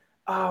fullback.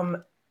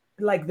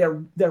 Like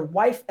their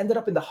wife ended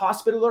up in the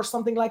hospital or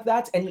something like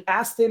that. And he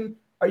asked him,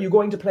 "Are you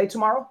going to play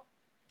tomorrow?"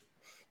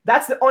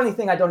 That's the only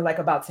thing I don't like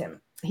about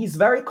him. He's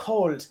very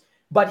cold.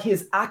 But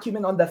his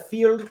acumen on the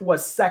field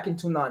was second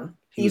to none.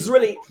 He's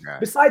really,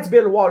 besides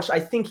Bill Walsh, I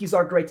think he's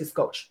our greatest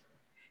coach.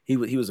 He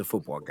was a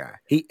football guy.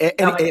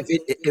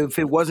 If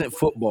it wasn't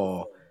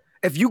football,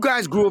 if you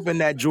guys grew up in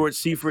that George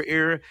Seifert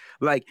era,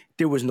 like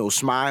there was no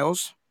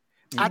smiles.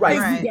 I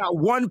think we got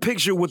one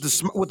picture with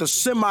a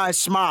semi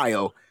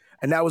smile,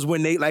 and that was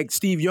when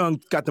Steve Young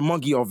got the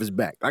monkey off his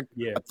back. I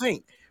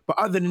think. But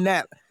other than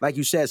that, like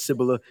you said,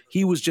 Sibylla,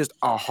 he was just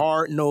a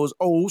hard-nosed,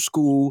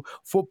 old-school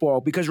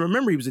football. Because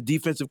remember, he was a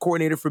defensive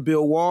coordinator for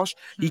Bill Walsh.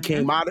 He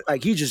came out of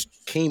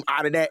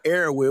that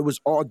era where it was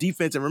all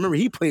defense. And remember,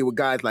 he played with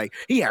guys like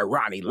he had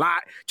Ronnie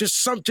Lott,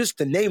 just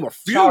to name a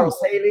few.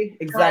 Charles Haley,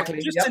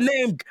 exactly. To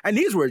name, and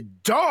these were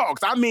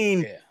dogs. I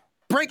mean,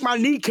 break my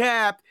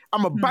kneecap,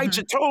 I'm gonna bite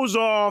your toes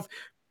off,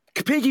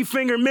 pinky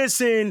finger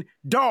missing,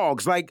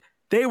 dogs like.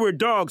 They were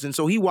dogs, and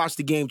so he watched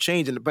the game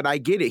change. But I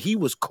get it. He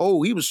was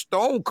cold. He was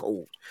stone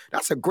cold.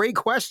 That's a great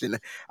question.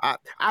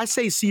 I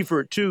say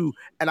Seifert, too,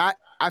 and I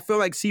feel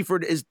like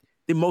Seifert is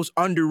the most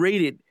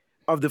underrated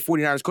of the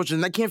 49ers coaches,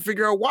 and I can't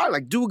figure out why.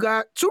 Like, dude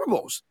got Super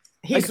Bowls.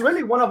 He's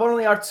really one of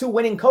only our two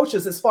winning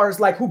coaches as far as,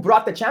 who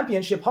brought the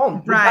championship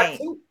home. Right.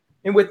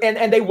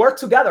 And they worked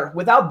together.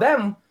 Without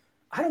them,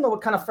 I don't know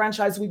what kind of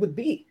franchise we would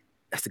be.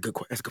 That's a good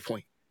point. That's a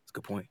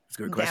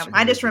good question.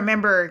 I just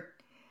remember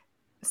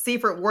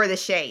Seifert wore the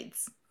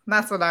shades.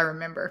 That's what I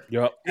remember.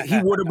 Yep.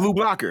 He wore the blue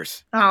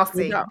blockers. Oh,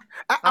 see.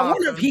 I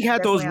wonder if he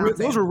had those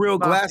were real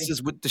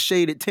glasses with the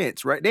shaded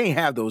tints, right? They ain't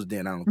have those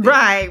then, I don't think.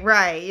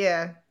 Right,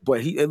 yeah.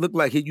 But it looked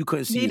like you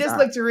couldn't see. He just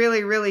looked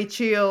really, really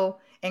chill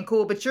and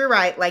cool. But you're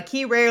right. Like,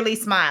 he rarely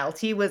smiled.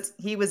 He was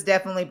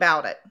definitely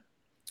about it.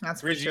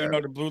 That's Reggie, for sure. you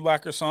know the Blue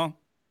Locker song?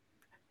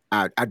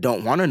 I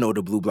don't want to know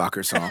the Blue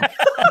Blocker song.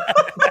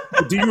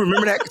 Do you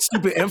remember that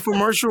stupid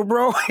infomercial,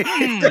 bro?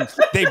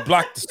 They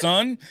blocked the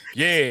sun.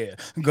 Yeah,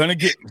 I'm gonna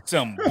get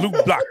some blue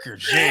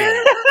blockers.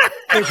 Yeah.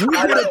 If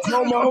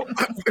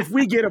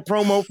we get a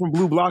promo from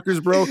Blue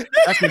Blockers, bro,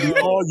 that's gonna be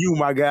all you,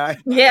 my guy.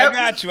 Yeah, I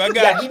got you.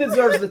 He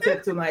deserves the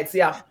tip tonight.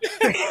 Yeah.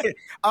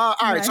 All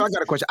right, so I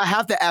got a question. I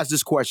have to ask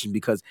this question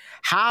because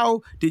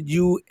how did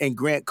you and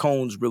Grant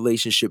Cohn's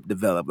relationship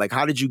develop? Like,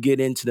 how did you get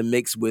into the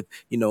mix with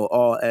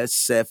all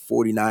SF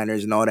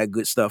 49ers and all that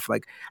good stuff?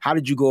 Like, how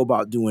did you go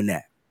about doing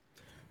that?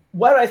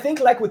 Well, I think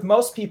like with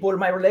most people,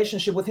 my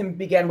relationship with him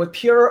began with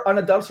pure,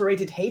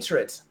 unadulterated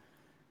hatred.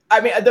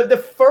 I mean, the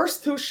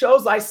first 2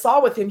 shows I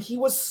saw with him, he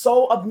was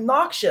so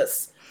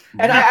obnoxious.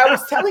 And I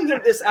was telling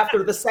him this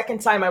after the second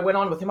time I went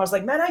on with him. I was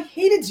like, man, I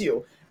hated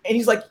you. And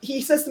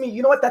he says to me,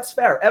 you know what? That's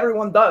fair.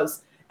 Everyone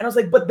does. And I was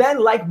like, but then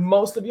like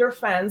most of your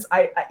fans,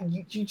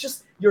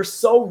 you're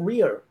so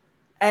real.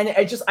 And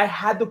I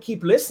had to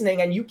keep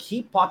listening, and you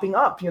keep popping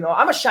up. You know,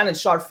 I'm a Shannon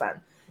Sharpe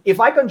fan. If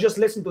I can just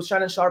listen to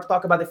Shannon Sharpe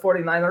talk about the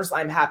 49ers,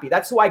 I'm happy.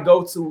 That's who I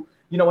go to.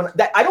 You know,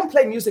 I don't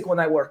play music when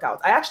I work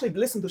out. I actually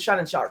listen to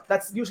Shannon Sharpe.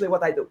 That's usually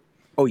what I do.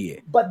 Oh, yeah.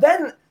 But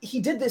then he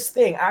did this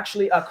thing.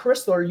 Actually,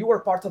 Crystal, you were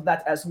part of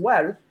that as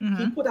well. Mm-hmm.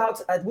 He put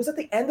out, it was at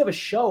the end of a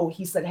show.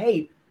 He said,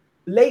 hey,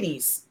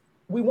 ladies,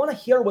 we want to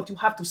hear what you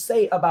have to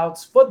say about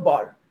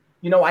football.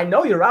 You know, I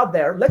know you're out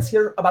there. Let's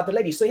hear about the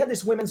ladies. So he had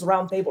this women's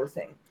roundtable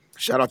thing.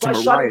 Shout out to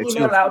Mariah,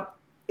 too.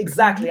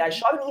 Exactly. I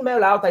shot an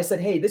email out. I said,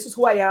 hey, this is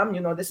who I am.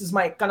 You know, this is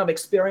my kind of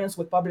experience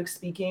with public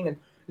speaking and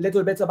a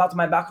little bit about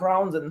my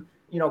background. And,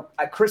 you know,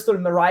 Crystal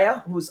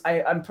Mariah,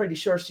 I'm pretty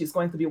sure she's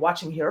going to be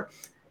watching here.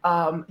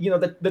 You know,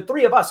 the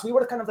 3 of us, we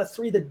were kind of the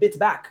 3 that bit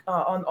back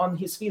on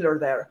his feeler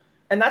there.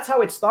 And that's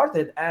how it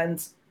started.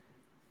 And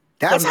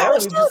that's how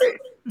it started.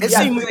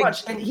 Pretty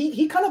much. And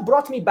he kind of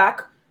brought me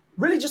back.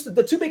 Really just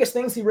the 2 biggest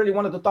things he really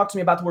wanted to talk to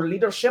me about were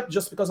leadership,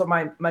 just because of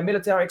my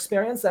military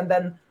experience, and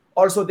then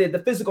also the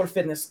physical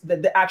fitness,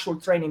 the actual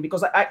training,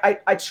 because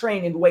I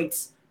train in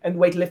weights and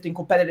weightlifting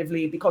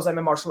competitively because I'm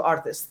a martial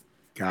artist.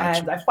 Gotcha.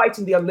 And I fight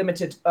in the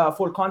unlimited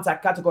full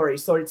contact category.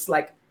 So it's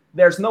like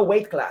there's no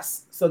weight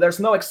class. So there's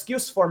no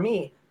excuse for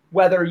me.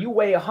 Whether you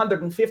weigh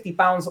 150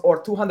 pounds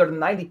or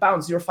 290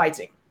 pounds, you're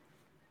fighting.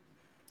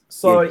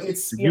 So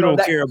it's you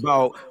don't care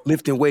about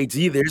lifting weights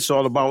either. It's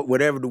all about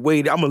whatever the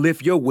weight. I'm gonna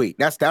lift your weight.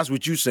 That's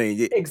what you're saying.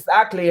 Yeah.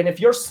 Exactly. And if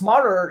you're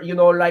smaller, you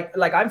know, like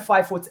I'm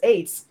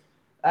 5'8",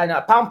 and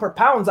pound per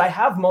pounds, I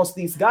have most of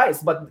these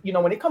guys. But you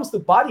know, when it comes to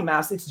body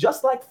mass, it's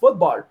just like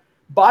football.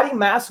 Body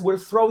mass will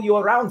throw you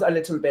around a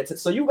little bit.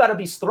 So you got to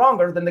be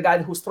stronger than the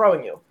guy who's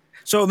throwing you.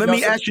 So let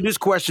me ask you this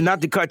question,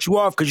 not to cut you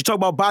off, because you talk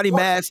about body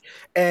mass,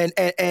 and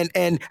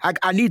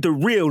I need the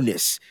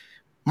realness.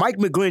 Mike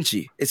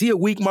McGlinchey, is he a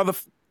weak mother?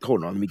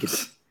 Hold on, let me get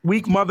this.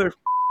 Weak mother.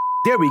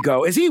 There we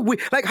go. Is he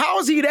like, how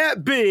is he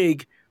that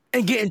big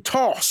and getting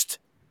tossed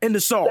in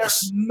the sauce?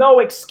 There's no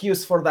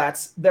excuse for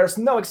that. There's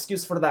no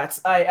excuse for that.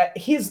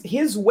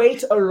 His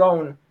weight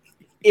alone,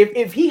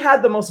 if he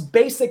had the most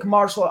basic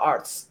martial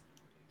arts,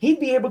 he'd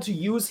be able to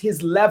use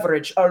his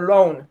leverage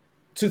alone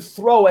to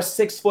throw a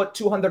 6',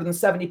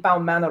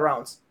 270-pound man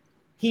around.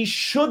 He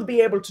should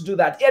be able to do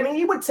that. I mean,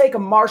 it would take a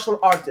martial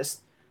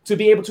artist to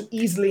be able to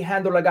easily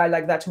handle a guy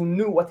like that who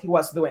knew what he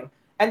was doing.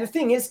 And the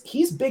thing is,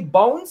 he's big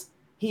bones,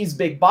 he's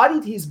big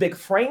bodied, he's big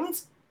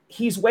framed,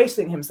 he's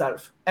wasting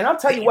himself. And I'll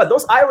tell you what,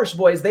 those Irish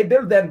boys, they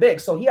build them big,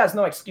 so he has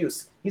no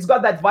excuse. He's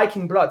got that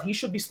Viking blood. He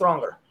should be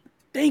stronger.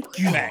 Thank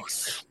you,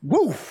 Max.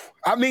 Woo.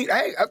 I mean,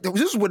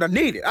 this is what I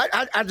needed.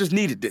 I just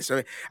needed this.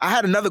 I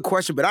had another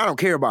question, but I don't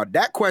care about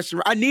that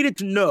question. I needed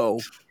to know.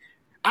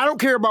 I don't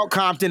care about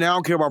Compton, and I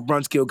don't care about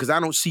Brunskill because I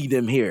don't see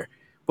them here.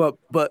 But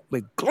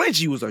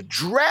McGlinchey was a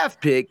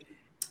draft pick,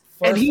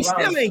 and he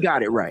still ain't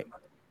got it right.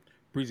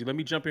 Breezy, let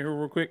me jump in here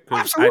real quick.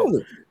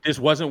 Absolutely. This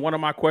wasn't one of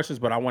my questions,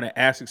 but I want to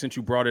ask it since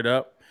you brought it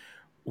up.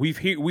 We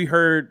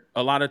heard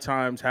a lot of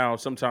times how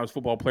sometimes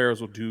football players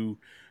will do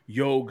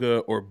yoga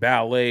or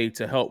ballet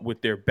to help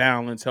with their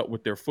balance, help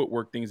with their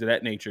footwork, things of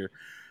that nature.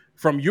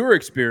 From your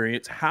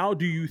experience, how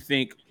do you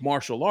think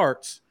martial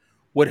arts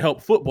would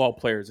help football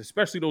players,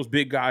 especially those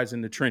big guys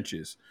in the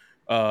trenches,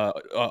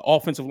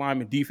 offensive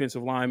linemen,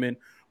 defensive linemen?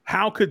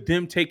 How could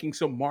them taking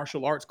some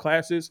martial arts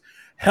classes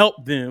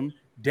help them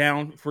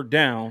down for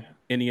down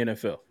in the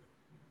NFL?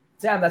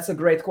 Damn, that's a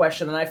great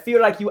question. And I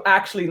feel like you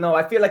actually know.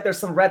 I feel like there's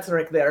some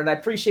rhetoric there, and I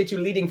appreciate you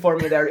leading for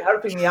me there,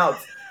 helping me out.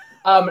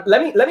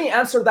 Let me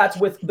answer that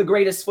with the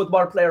greatest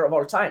football player of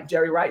all time,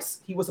 Jerry Rice.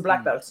 He was a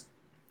black belt.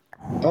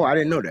 Oh, I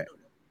didn't know that.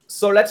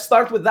 So let's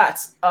start with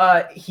that.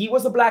 He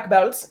was a black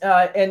belt,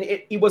 and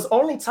it was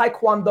only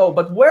Taekwondo,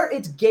 but where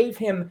it gave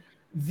him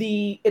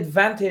the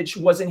advantage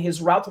was in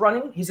his route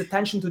running, his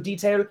attention to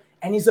detail,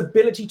 and his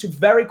ability to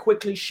very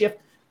quickly shift.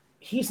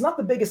 He's not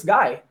the biggest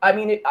guy. I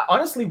mean,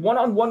 honestly,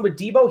 one-on-one with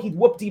Debo, he'd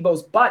whoop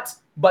Debo's butt,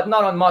 but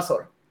not on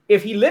muscle.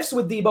 If he lifts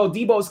with Debo,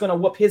 Debo's going to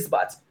whoop his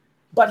butt.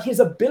 But his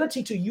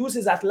ability to use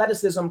his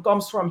athleticism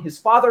comes from his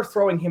father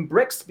throwing him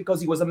bricks because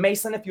he was a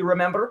mason, if you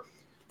remember.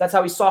 That's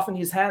how he softened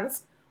his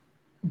hands.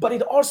 But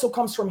it also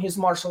comes from his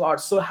martial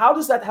arts. So how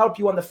does that help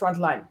you on the front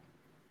line?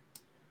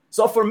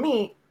 So for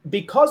me,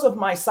 because of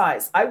my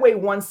size, I weigh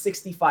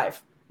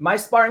 165. My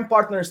sparring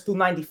partner is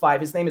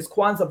 295. His name is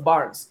Kwanzaa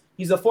Barnes.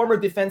 He's a former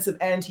defensive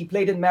end. He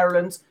played in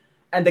Maryland.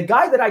 And the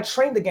guy that I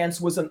trained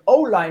against was an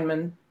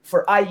O-lineman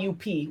for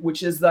IUP,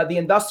 which is the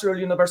Industrial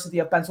University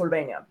of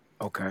Pennsylvania.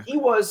 Okay. He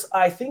was,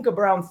 I think,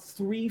 around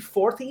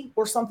 340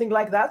 or something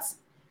like that.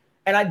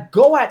 And I'd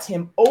go at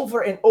him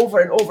over and over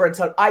and over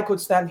until I could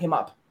stand him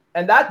up.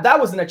 And that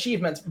was an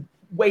achievement,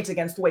 weight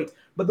against weight.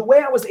 But the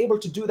way I was able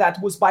to do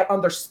that was by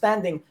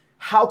understanding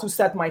how to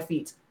set my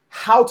feet,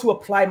 how to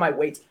apply my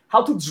weight,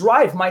 how to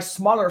drive my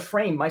smaller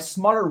frame, my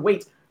smaller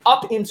weight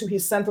up into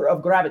his center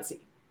of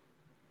gravity.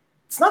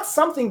 It's not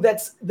something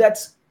that's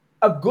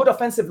a good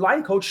offensive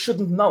line coach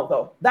shouldn't know,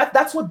 though.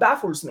 That's what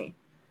baffles me.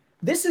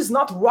 This is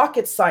not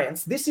rocket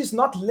science. This is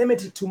not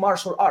limited to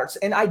martial arts.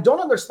 And I don't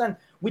understand.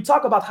 We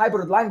talk about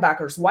hybrid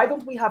linebackers. Why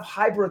don't we have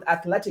hybrid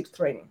athletic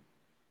training?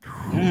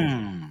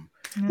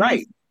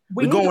 Right.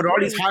 We're going with all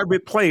these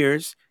hybrid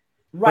players.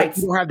 Right.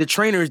 You don't have the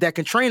trainers that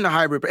can train the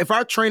hybrid. If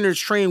our trainers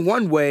train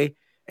one way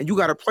and you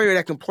got a player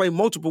that can play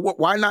multiple,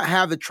 why not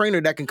have the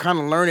trainer that can kind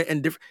of learn it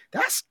in different?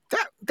 That's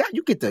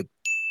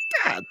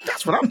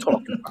what I'm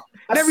talking about.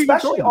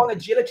 Especially on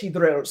agility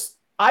drills.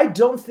 I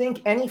don't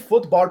think any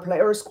football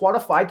player is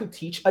qualified to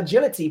teach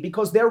agility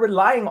because they're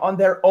relying on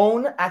their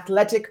own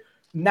athletic,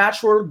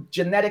 natural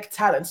genetic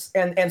talents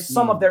and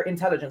some of their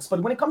intelligence.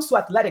 But when it comes to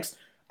athletics,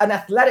 an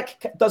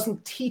athletic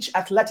doesn't teach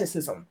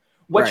athleticism.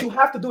 What you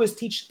have to do is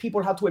teach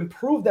people how to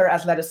improve their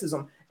athleticism.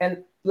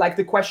 And like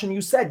the question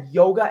you said,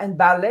 yoga and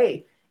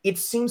ballet, it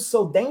seems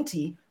so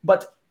dainty,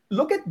 but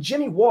look at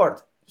Jimmy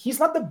Ward. He's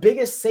not the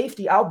biggest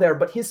safety out there,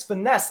 but his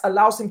finesse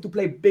allows him to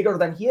play bigger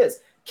than he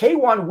is.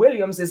 K'Wan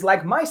Williams is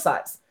like my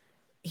size,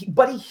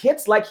 but he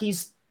hits like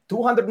he's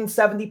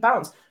 270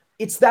 pounds.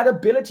 It's that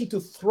ability to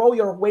throw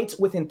your weight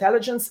with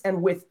intelligence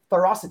and with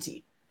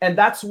ferocity. And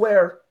that's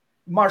where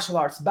martial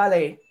arts,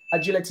 ballet,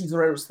 agility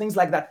drills, things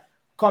like that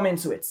come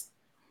into it.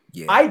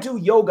 Yeah. I do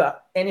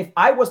yoga, and if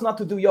I was not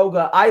to do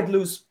yoga, I'd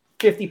lose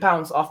 50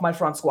 pounds off my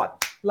front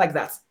squat, like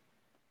that.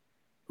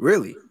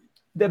 Really?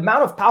 The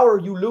amount of power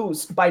you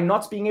lose by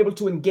not being able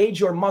to engage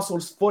your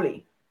muscles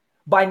fully,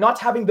 by not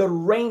having the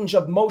range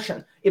of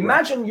motion.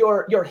 Imagine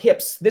your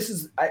hips. This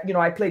is,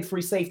 I played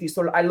free safety,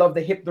 so I love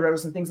the hip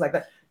drills and things like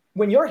that.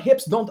 When your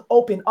hips don't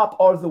open up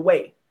all the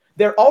way,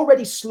 they're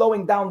already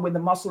slowing down when the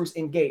muscles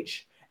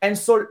engage. And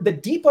so the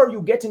deeper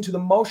you get into the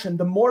motion,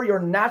 the more your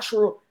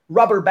natural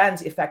rubber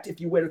band effect,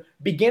 if you will,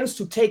 begins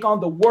to take on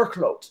the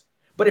workload.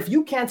 But if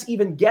you can't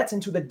even get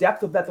into the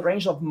depth of that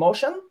range of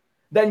motion,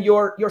 then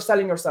you're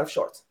selling yourself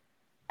short.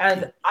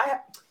 And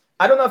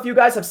I don't know if you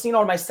guys have seen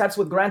all my sets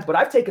with Grant, but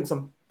I've taken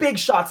some big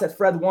shots at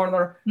Fred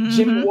Warner,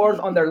 Jimmy Ward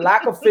on their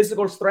lack of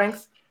physical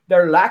strength,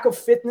 their lack of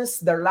fitness,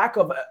 their lack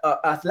of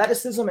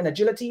athleticism and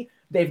agility.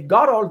 They've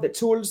got all the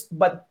tools,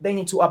 but they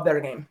need to up their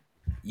game.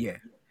 Yeah.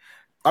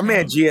 Our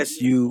man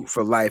GSU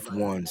for Life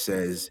 1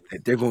 says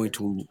that they're going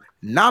to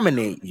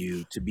nominate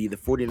you to be the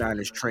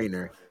 49ers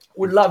trainer.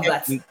 We love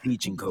that.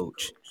 Teaching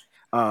coach.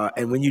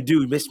 And when you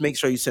do, just make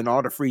sure you send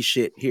all the free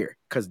shit here.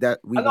 Because I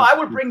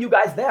will bring you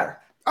guys there.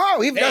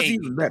 Oh, that's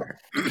even better.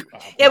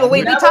 Yeah, but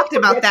we talked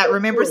about that.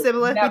 Remember,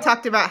 Sibylla? We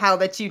talked about how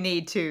that you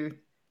need to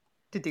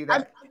do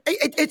that.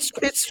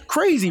 It's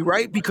crazy,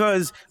 right?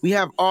 Because we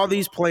have all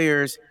these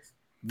players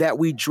that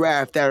we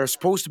draft that are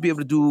supposed to be able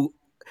to do.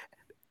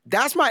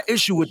 That's my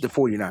issue with the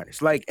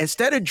 49ers. Like,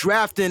 instead of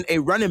drafting a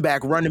running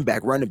back,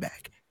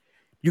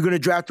 you're going to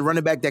draft a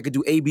running back that could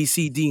do A, B,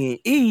 C, D, and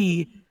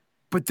E,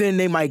 but then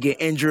they might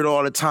get injured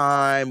all the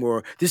time,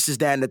 or this is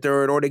that and the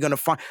third, or they're going to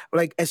find,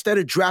 like, instead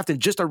of drafting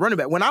just a running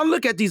back. When I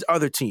look at these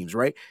other teams,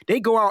 right,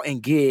 they go out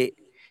and get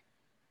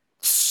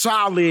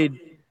solid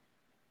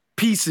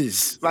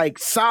pieces, like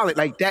solid,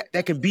 like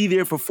that can be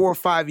there for 4 or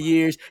 5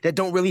 years, that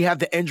don't really have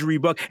the injury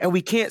bug. And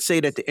we can't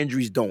say that the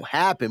injuries don't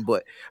happen,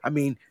 but, I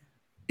mean,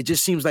 it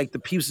just seems like the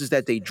pieces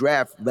that they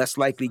draft less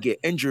likely get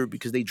injured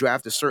because they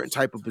draft a certain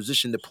type of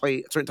position to play,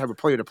 a certain type of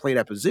player to play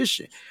that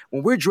position.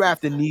 When we're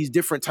drafting these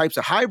different types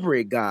of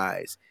hybrid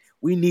guys,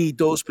 we need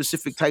those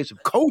specific types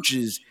of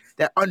coaches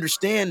that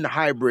understand the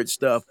hybrid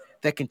stuff,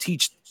 that can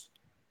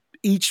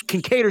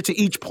can cater to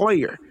each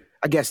player.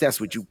 I guess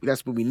that's what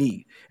we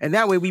need. And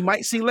that way we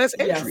might see less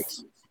injuries.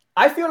 Yes.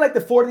 I feel like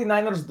the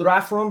 49ers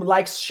draft room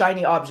likes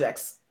shiny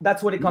objects.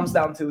 That's what it comes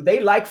down to. They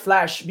like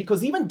flash,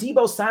 because even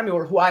Deebo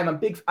Samuel, who I love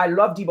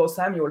Deebo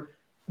Samuel,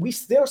 we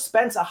still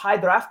spent a high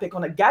draft pick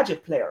on a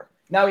gadget player.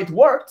 Now it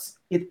worked.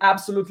 It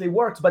absolutely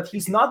worked, but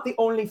he's not the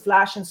only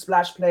flash and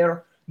splash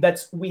player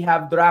that we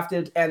have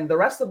drafted. And the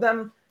rest of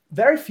them,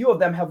 very few of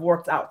them have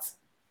worked out.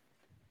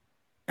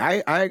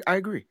 I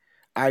agree.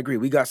 I agree.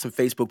 We got some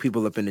Facebook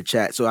people up in the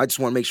chat, so I just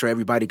want to make sure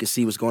everybody can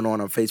see what's going on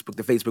Facebook,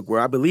 the Facebook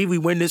where I believe we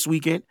win this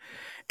weekend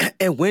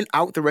and win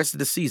out the rest of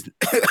the season.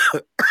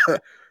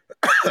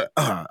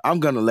 I'm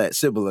going to let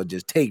Sibylla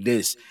just take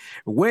this.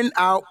 Win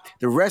out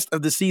the rest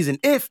of the season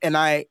if, and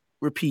I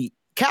repeat,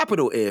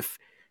 capital if,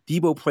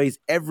 Deebo plays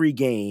every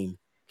game.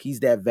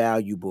 He's that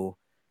valuable.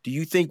 Do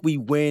you think we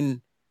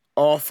win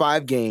all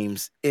 5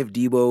 games if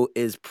Deebo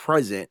is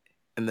present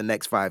in the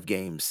next 5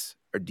 games,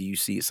 or do you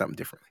see it something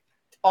differently?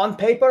 On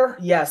paper,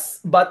 yes,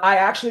 but I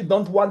actually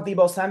don't want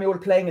Deebo Samuel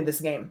playing in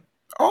this game.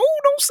 Oh,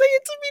 don't say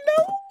it to me,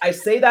 no. I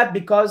say that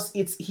because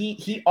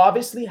he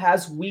obviously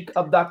has weak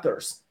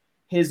abductors.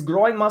 His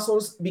groin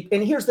muscles,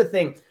 and here's the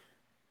thing,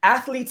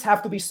 athletes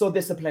have to be so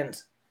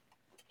disciplined.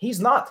 He's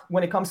not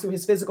when it comes to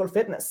his physical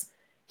fitness.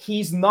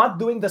 He's not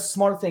doing the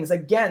smart things.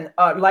 Again,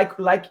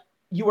 like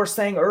you were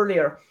saying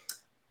earlier,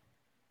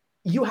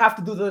 you have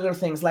to do the little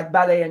things like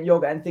ballet and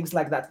yoga and things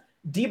like that.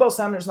 Deebo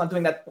Samuel's not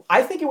doing that.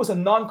 I think it was a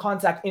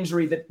non-contact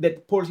injury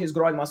that pulled his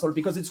groin muscle,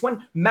 because it's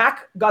when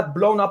Mac got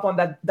blown up on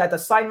that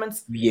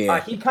assignment.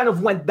 Yeah. He kind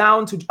of went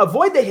down to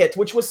avoid the hit,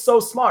 which was so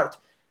smart.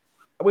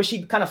 I wish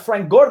he kind of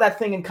Frank Gore that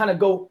thing and kind of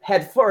go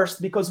head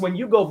first, because when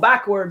you go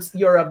backwards,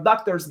 your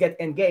abductors get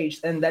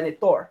engaged and then it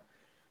tore.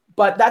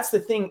 But that's the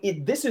thing.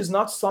 This is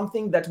not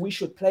something that we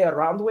should play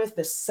around with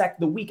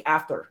the week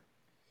after.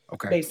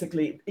 Okay.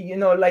 Basically,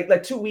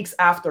 like 2 weeks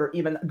after,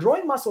 even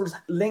groin muscles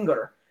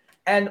linger.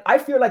 And I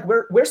feel like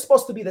we're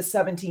supposed to be the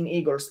 17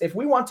 Eagles. If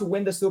we want to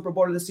win the Super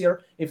Bowl this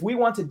year, if we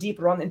want a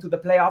deep run into the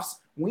playoffs,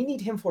 we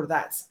need him for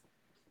that.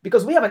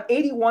 Because we have an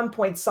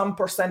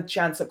 81%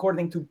 chance,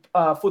 according to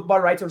Football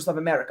Writers of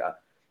America,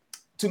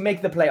 to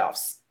make the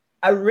playoffs.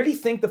 I really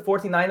think the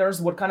 49ers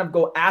would kind of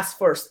go ass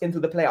first into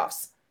the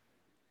playoffs.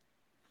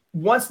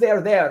 Once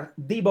they're there,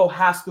 Deebo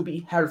has to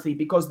be healthy,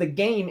 because the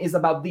game is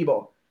about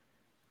Deebo.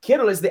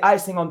 Kittle is the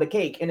icing on the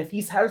cake. And if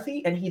he's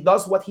healthy and he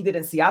does what he did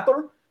in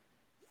Seattle,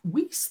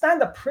 we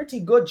stand a pretty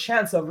good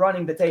chance of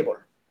running the table.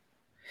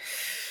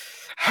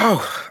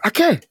 Oh,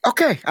 okay.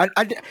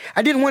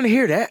 I didn't want to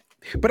hear that,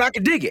 but I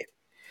could dig it.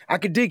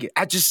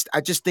 I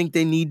just think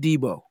they need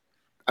Deebo.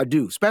 I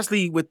do,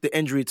 especially with the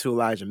injury to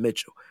Elijah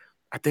Mitchell.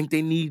 I think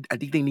they need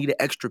an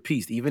extra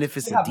piece, even if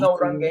it's a no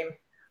run game.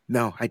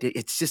 No, I did.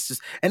 It's just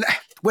and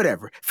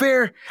whatever.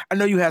 Fair. I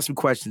know you have some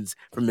questions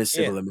for Miss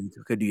Civil.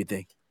 What do you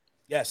think?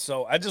 Yes.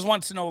 So I just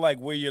want to know, like,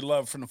 where your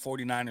love from the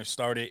 49ers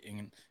started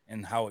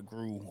and how it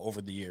grew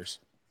over the years.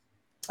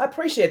 I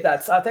appreciate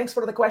that. Thanks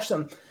for the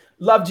question.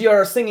 Loved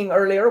your singing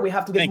earlier. We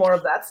have to get more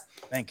of that.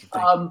 Thank you.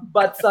 So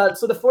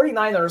the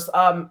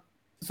 49ers,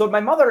 so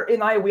my mother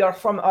and I, we are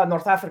from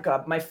North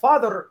Africa. My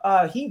father,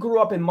 he grew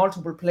up in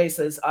multiple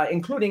places,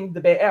 including the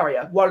Bay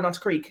Area,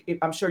 Walnut Creek.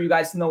 I'm sure you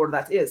guys know where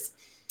that is.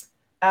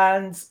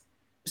 And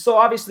so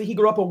obviously he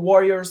grew up a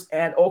Warriors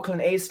and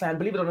Oakland A's fan,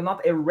 believe it or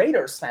not, a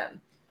Raiders fan.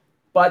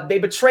 But they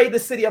betrayed the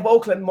city of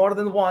Oakland more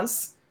than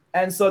once.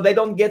 And so they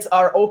don't get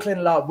our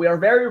Oakland love. We are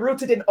very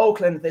rooted in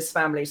Oakland, this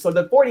family. So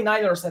the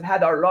 49ers have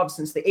had our love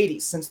since the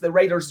 80s, since the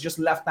Raiders just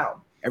left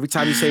town. Every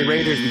time you say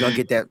Raiders, we're going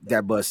to get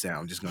that buzz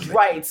sound. Just gonna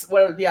right.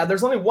 Well, yeah,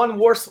 there's only one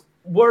worse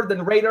word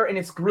than Raider, and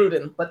it's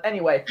Gruden. But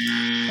anyway.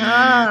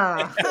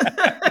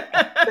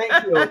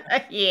 Thank you.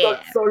 Yeah.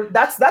 So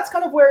that's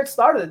kind of where it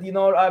started.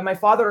 My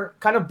father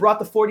kind of brought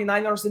the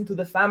 49ers into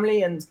the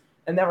family and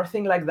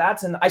everything like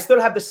that. And I still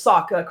have the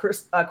sock,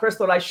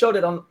 Crystal. I showed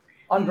it on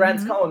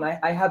Grant's Cone.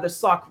 I had the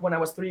sock when I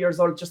was 3 years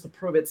old just to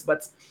prove it.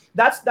 But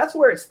that's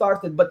where it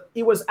started. But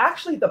it was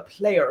actually the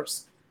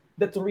players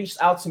that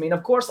reached out to me. And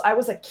of course, I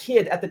was a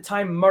kid at the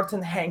time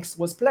Merton Hanks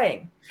was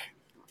playing.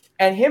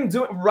 And him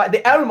doing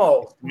the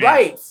Elmo,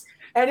 right?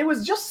 And it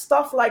was just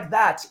stuff like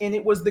that. And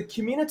it was the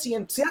community.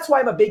 And see, that's why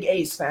I'm a big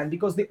A's fan,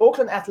 because the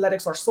Oakland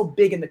Athletics are so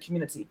big in the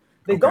community.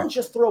 They don't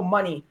just throw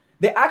money.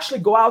 They actually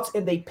go out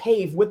and they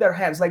pave with their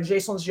hands, like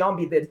Jason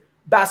Giambi did,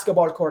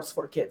 basketball courts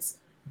for kids,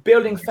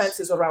 building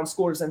fences around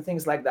schools and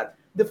things like that.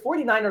 The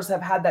 49ers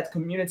have had that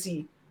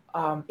community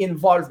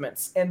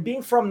involvement. And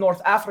being from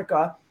North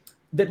Africa,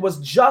 that was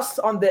just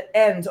on the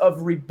end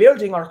of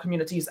rebuilding our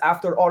communities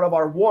after all of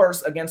our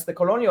wars against the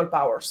colonial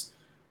powers.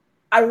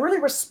 I really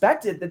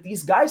respected that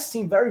these guys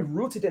seem very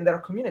rooted in their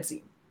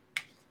community.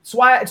 It's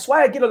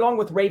why I get along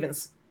with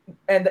Ravens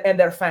and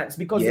their fans,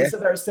 because it's a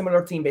very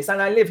similar team base.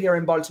 And I live here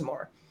in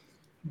Baltimore.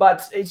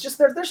 But it's just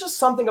there's just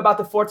something about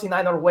the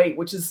 49er way,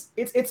 which is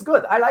it's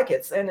good. I like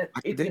it. And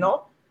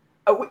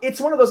it's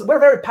one of those, we're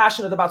very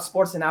passionate about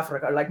sports in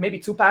Africa, like maybe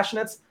too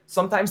passionate,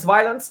 sometimes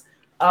violence.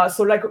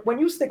 So like when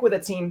you stick with a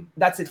team,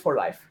 that's it for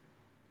life.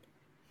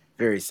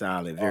 Very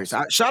solid. Very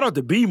solid. Shout out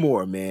to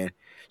B-More, man.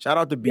 Shout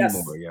out to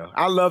B-More, yo.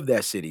 I love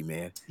that city,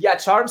 man. Yeah,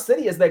 Charm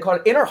City, as they call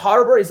it. Inner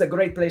Harbor is a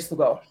great place to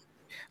go.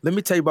 Let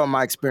me tell you about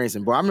my experience.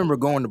 And boy, I remember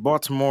going to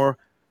Baltimore,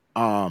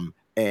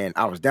 and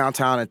I was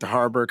downtown at the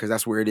harbor because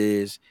that's where it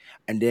is.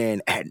 And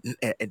then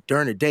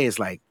during the day, it's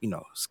like,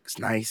 it's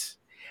nice.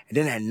 And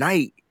then at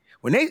night,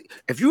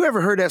 if you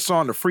ever heard that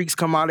song, The Freaks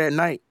Come Out at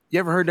Night, you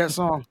ever heard that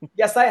song?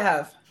 Yes, I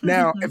have.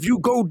 Now, if you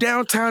go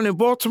downtown in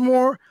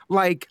Baltimore,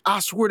 like, I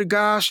swear to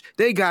gosh,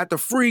 they got the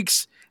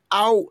freaks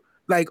out,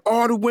 like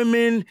all the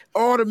women,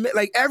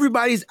 like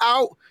everybody's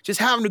out just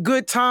having a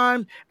good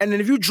time. And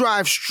then if you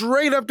drive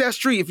straight up that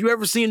street, if you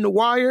ever seen The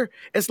Wire,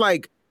 it's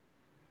like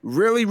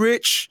really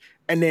rich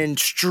and then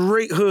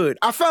straight hood.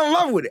 I fell in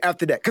love with it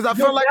after that because I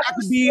felt like I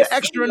could be an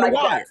extra in The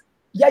Wire.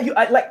 Yeah,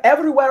 like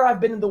everywhere I've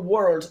been in the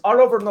world, all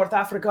over North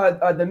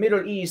Africa, the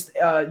Middle East,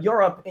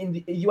 Europe, in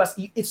the US,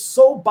 it's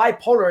so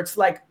bipolar. It's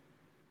like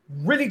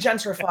really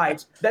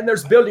gentrified. Then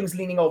there's buildings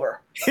leaning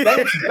over.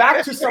 Then it's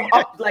back to some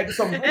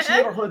rich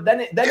neighborhood.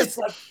 Then it's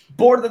like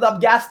boarded up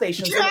gas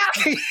stations.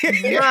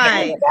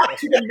 Right. Back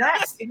to the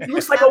next. It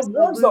looks like a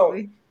war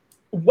zone.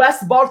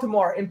 West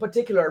Baltimore in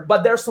particular,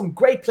 but there's some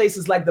great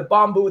places like the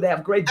Bamboo. They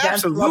have great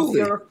dance clubs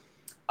here.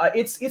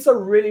 It's a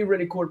really,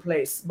 really cool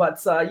place.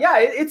 But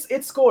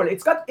it's cool.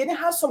 It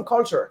has some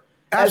culture.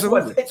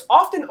 Absolutely. It's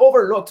often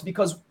overlooked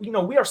because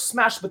we are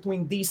smashed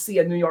between DC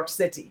and New York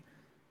City.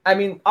 I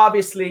mean,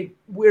 obviously,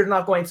 we're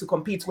not going to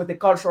compete with the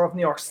culture of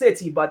New York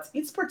City, but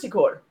it's pretty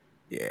cool.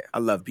 Yeah, I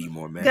love Be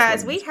More, man.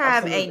 Guys, we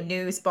have a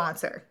new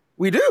sponsor.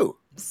 We do.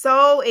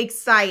 So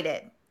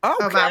excited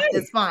about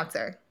the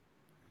sponsor.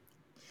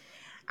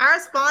 Our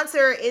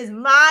sponsor is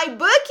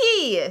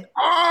MyBookie.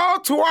 Oh,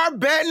 to our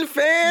betting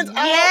fans.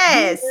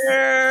 Yes.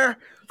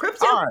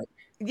 Crypto. Right.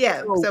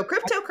 Yeah. So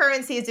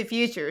cryptocurrency is the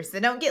future. So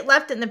don't get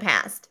left in the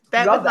past.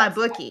 Bet with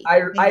MyBookie.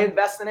 I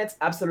invest in it.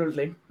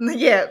 Absolutely.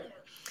 Yeah.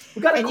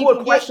 We got a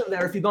cool question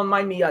there, if you don't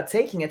mind me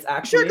taking it,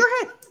 actually. Sure, go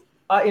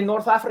ahead. In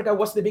North Africa,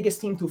 what's the biggest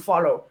team to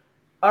follow?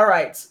 All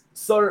right.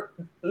 So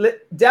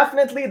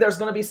definitely there's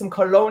going to be some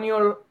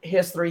colonial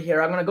history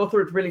here. I'm going to go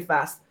through it really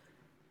fast.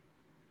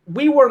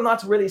 We were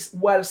not really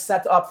well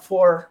set up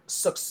for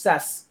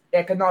success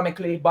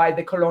economically by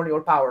the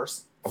colonial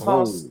powers.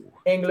 France,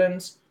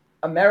 England,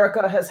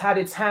 America has had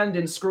its hand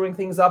in screwing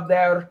things up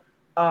there,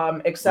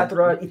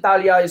 etc.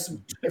 Italia is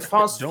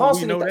France and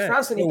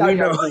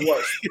Italia are the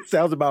worst. It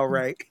sounds about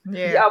right.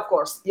 Yeah, of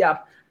course. Yeah.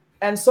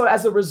 And so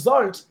as a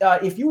result,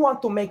 if you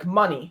want to make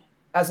money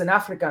as an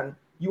African,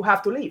 you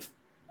have to leave.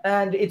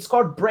 And it's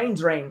called brain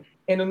drain.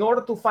 And in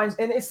order to find,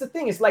 and it's the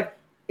thing, it's like,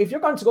 if you're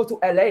going to go to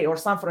LA or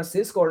San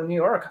Francisco or New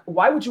York,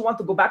 why would you want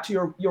to go back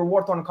to your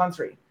war-torn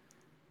country?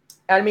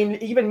 I mean,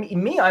 even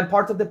me, I'm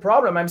part of the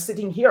problem. I'm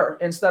sitting here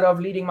instead of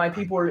leading my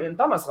people in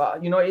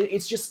Tamasra. You know,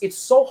 it's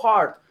so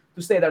hard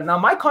to stay there. Now,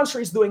 my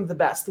country is doing the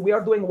best. We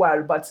are doing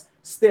well, but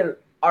still,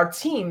 our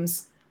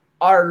teams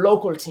are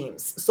local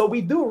teams. So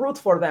we do root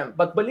for them.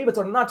 But believe it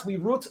or not, we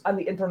root on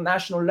the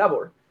international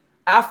level.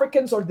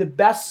 Africans are the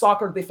best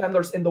soccer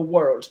defenders in the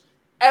world.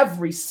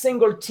 Every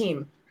single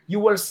team, you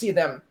will see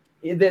them.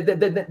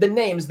 The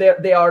names, they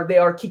are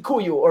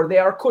Kikuyu, or they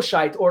are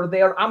Kushite, or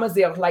they are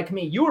Amazigh like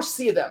me. You'll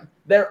see them.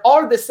 They're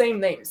all the same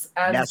names.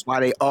 And that's why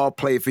they all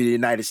play for the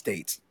United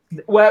States.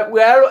 Well,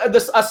 the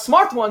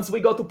smart ones, we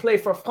go to play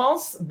for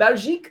France,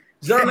 Belgique,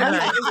 Germany,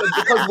 and England,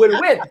 because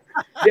we'll win.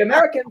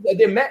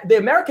 The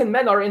American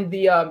men are in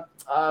the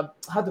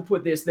how to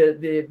put this,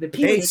 the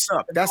they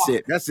suck. That's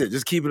it.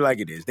 Just keep it like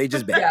it is. They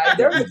just bad.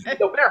 Yeah,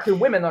 the American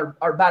women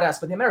are badass,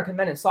 but the American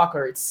men in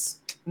soccer,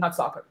 it's not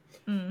soccer.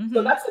 Mm-hmm.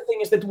 So that's the thing,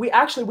 is that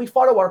we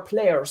follow our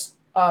players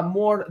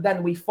more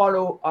than we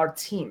follow our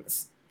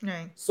teams.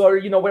 Right. So,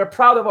 you know, we're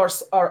proud of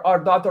our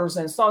daughters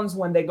and sons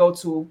when they go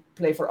to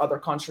play for other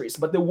countries.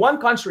 But the one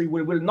country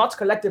we will not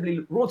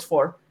collectively root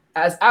for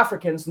as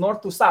Africans,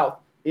 north to south,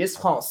 is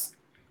France.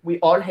 We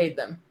all hate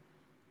them.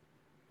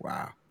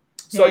 Wow.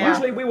 So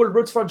usually we will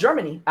root for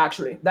Germany,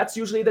 actually. That's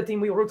usually the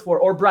team we root for,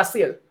 or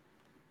Brazil.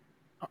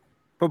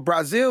 But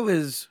Brazil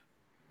is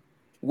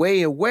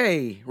way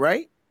away,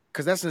 right?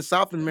 Because that's in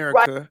South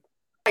America.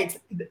 Right.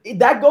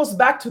 That goes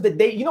back to the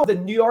day, you know, the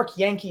New York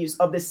Yankees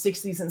of the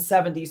 60s and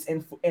 70s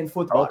in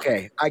football.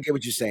 Okay, I get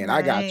what you're saying. Right.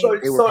 I got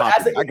you. So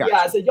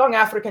as a young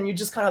African, you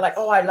just kind of like,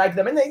 oh, I like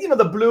them. And then, you know,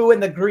 the blue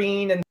and the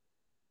green, and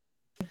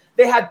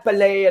they had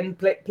Pelé and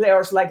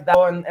players like that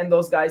and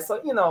those guys.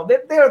 So, you know,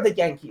 they're the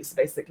Yankees,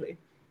 basically.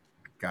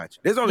 Gotcha.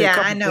 There's only a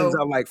couple things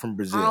I like from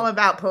Brazil. All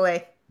about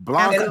Pelé.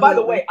 And by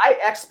the way, I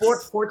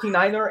export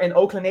 49er and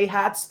Oakland A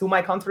hats to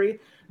my country,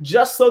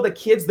 just so the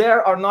kids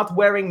there are not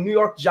wearing New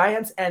York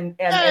Giants and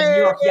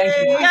New York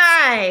Yankees.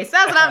 Nice.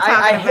 That's what I'm talking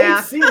about. I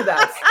hate seeing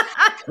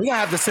that. We gotta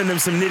have to send them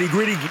some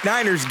nitty-gritty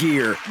Niners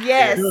gear.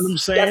 Yes. You know what I'm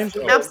saying?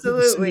 Yes,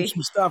 absolutely.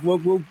 Some stuff.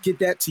 We'll get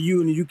that to you,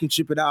 and you can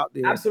ship it out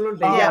there. Absolutely.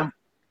 Yeah.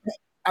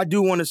 I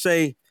do want to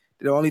say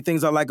the only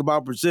things I like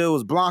about Brazil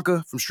is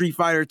Blanca from Street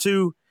Fighter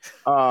 2.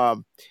 I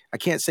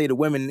can't say the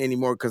women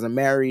anymore because I'm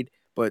married,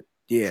 but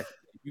yeah,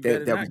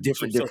 that was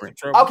different.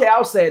 Okay,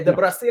 I'll say the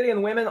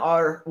Brazilian women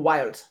are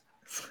wild.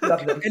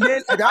 Love them. And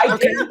then I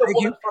dated the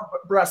woman from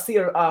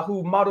Brazil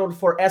who modeled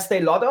for Estee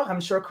Lauder. I'm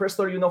sure,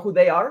 Crystal, you know who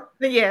they are.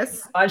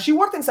 Yes. And she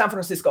worked in San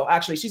Francisco,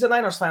 actually. She's a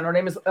Niners fan. Her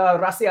name is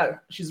Raciel.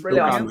 She's really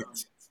awesome.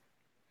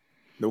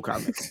 No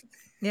comments.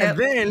 Yep. And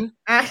then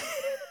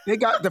they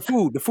got the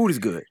food. The food is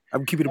good.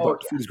 I'm keeping it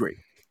buck. The food is great.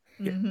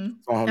 Yeah.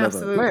 Mm-hmm.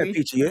 Absolutely. Go ahead,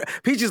 Peachy.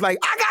 Peachy's like,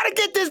 I gotta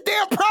get this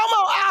damn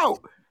promo out.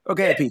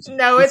 Okay, Peachy.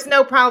 No, it's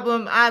no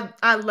problem.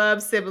 I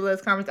love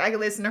Sibylla's comments. I can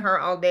listen to her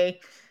all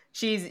day.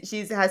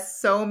 She's has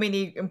so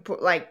many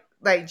like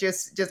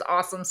just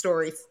awesome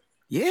stories.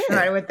 Yeah,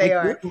 right, what they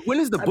are. When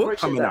is the book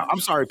coming out? I'm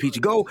sorry, Peachy.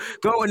 Go,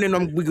 and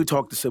then we can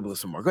talk to Sibylla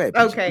some more. Go ahead,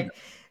 Peachy. Okay,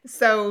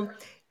 so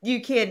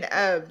you can.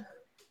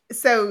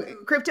 So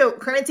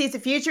cryptocurrency is the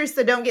future,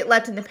 so don't get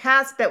left in the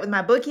past. Bet with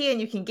MyBookie,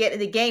 and you can get in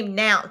the game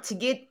now.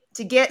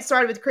 To get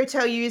started with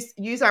crypto,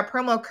 use our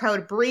promo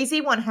code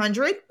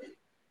Breezy100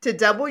 to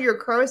double your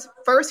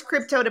first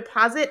crypto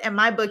deposit and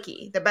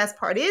MyBookie. The best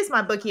part is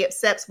MyBookie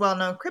accepts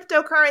well-known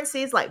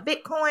cryptocurrencies like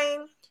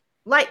Bitcoin,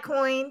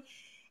 Litecoin,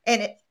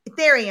 and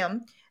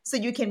Ethereum, so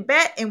you can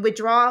bet and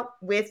withdraw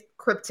with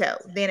crypto.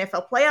 The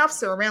NFL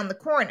playoffs are around the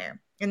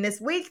corner. And this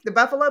week, the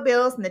Buffalo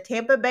Bills and the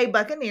Tampa Bay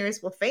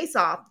Buccaneers will face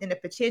off in a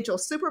potential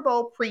Super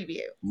Bowl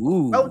preview.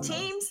 Ooh. Both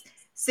teams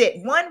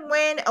sit one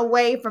win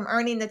away from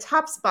earning the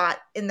top spot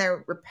in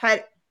their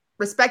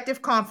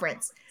respective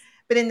conference.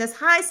 But in this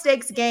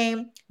high-stakes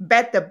game,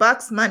 bet the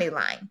Bucs money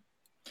line.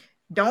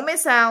 Don't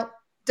miss out.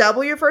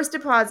 Double your first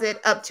deposit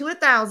up to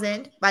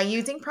 $1,000 by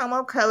using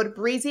promo code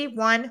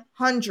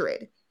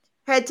Breezy100.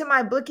 Head to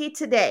MyBookie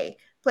today.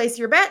 Place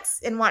your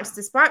bets and watch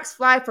the sparks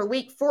fly for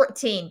week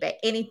 14. Bet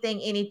anything,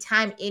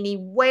 anytime,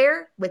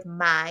 anywhere with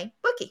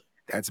MyBookie.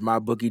 That's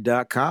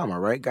mybookie.com. All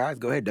right, guys,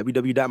 go ahead.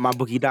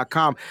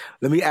 www.mybookie.com.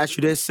 Let me ask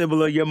you this,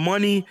 Cibilla. Your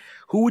money,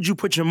 who would you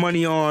put your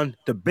money on?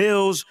 The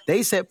Bills,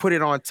 they said put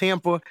it on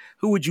Tampa.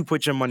 Who would you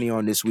put your money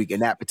on this week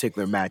in that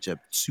particular matchup?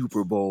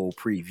 Super Bowl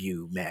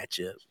preview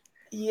matchup.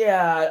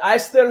 Yeah, I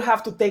still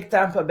have to take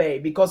Tampa Bay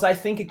because I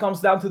think it comes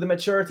down to the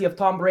maturity of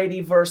Tom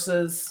Brady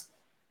versus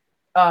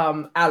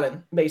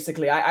Allen,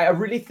 basically. I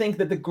really think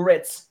that the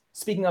grits,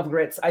 speaking of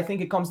grits, I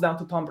think it comes down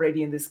to Tom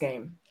Brady in this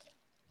game.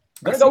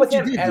 I'm going to go with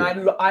him,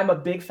 and I'm a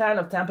big fan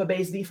of Tampa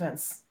Bay's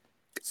defense.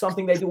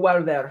 Something they do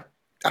well there.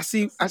 I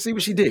see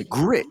what she did.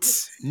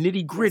 Grits,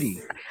 nitty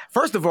gritty.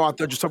 First of all, I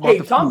thought you were talking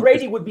about Tom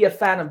Brady would be a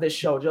fan of this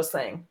show, just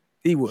saying.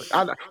 He would.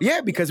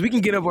 Yeah, because we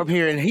can get up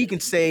here and he can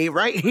say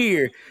right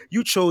here,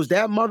 you chose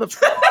that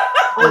motherfucker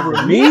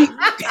over me.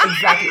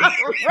 Exactly.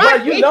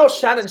 Well, you know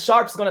Shannon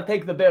Sharp's going to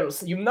take the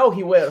Bills. You know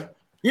he will.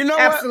 You know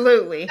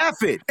Absolutely. What?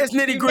 F it. It's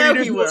nitty gritty.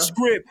 There's no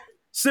script.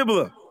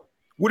 Cibilla,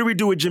 what do we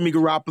do with Jimmy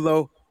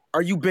Garoppolo?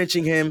 Are you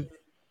benching him?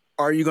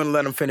 Or are you going to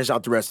let him finish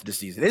out the rest of the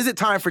season? Is it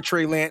time for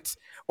Trey Lance?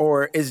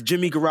 Or is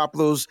Jimmy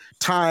Garoppolo's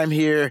time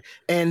here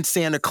in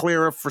Santa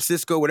Clara,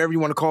 Francisco, whatever you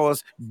want to call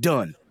us,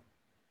 done?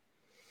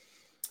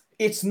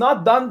 It's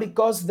not done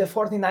because the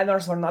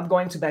 49ers are not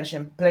going to bench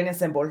him. Plain and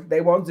simple.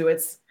 They won't do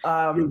it.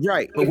 You're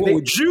right. But what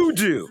would you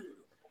do?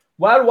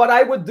 Well, what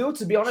I would do,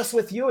 to be honest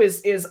with you,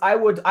 is I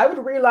would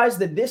realize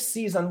that this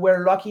season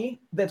we're lucky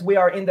that we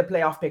are in the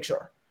playoff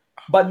picture.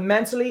 But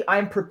mentally,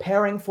 I'm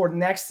preparing for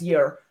next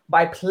year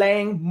by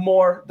playing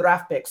more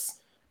draft picks.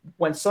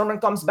 When Sermon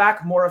comes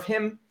back, more of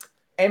him.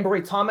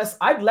 Ambry Thomas,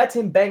 I'd let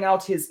him bang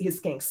out his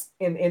kinks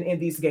in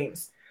these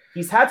games.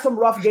 He's had some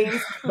rough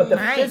games, but the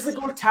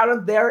physical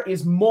talent there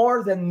is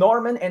more than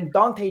Norman and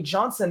Dante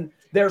Johnson.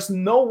 There's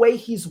no way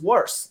he's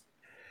worse.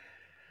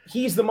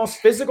 He's the most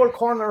physical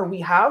corner we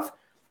have.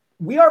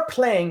 We are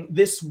playing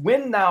this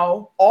win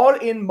now,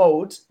 all-in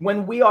mode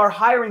when we are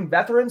hiring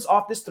veterans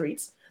off the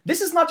streets.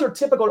 This is not your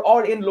typical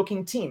all-in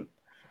looking team.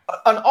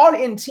 An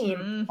all-in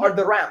team are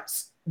the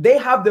Rams. They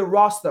have the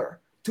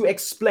roster to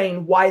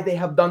explain why they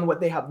have done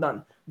what they have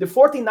done. The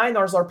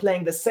 49ers are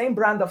playing the same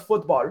brand of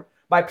football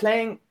by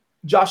playing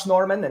Josh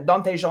Norman and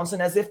Dante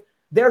Johnson as if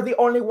they're the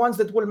only ones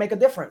that will make a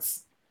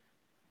difference.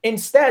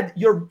 Instead,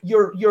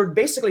 you're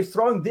basically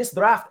throwing this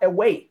draft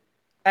away.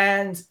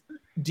 And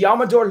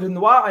Diamador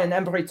Lenoir and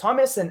Ambry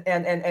Thomas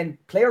and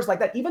players like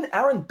that, even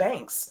Aaron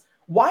Banks.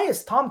 Why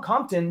is Tom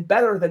Compton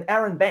better than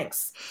Aaron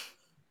Banks?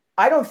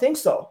 I don't think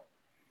so.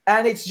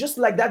 And it's just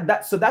like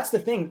that. So that's the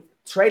thing.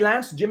 Trey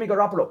Lance, Jimmy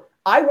Garoppolo.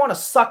 I want to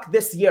suck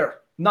this year,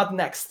 not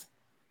next.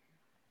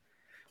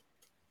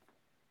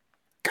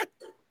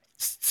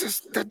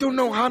 I don't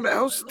know how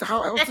else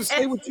to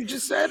say what you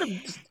just said.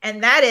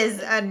 And that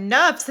is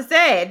enough to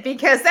say it,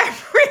 because that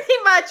pretty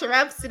much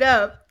wraps it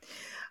up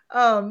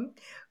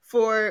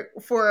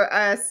for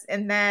us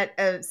and that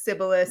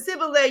Cibilla.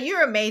 Cibilla,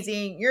 you're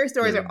amazing. Your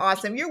stories are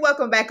awesome. You're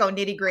welcome back on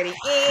Nitty Gritty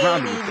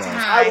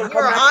anytime.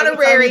 You're an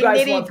honorary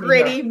Nitty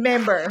Gritty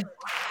member.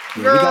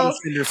 Girl,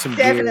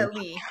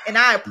 definitely. And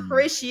I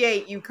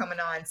appreciate you coming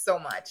on so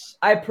much.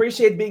 I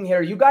appreciate being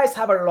here. You guys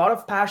have a lot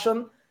of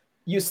passion.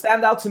 You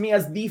stand out to me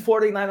as the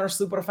 49ers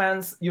super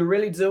fans. You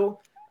really do.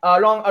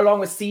 Along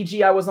with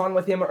CG, I was on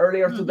with him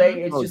earlier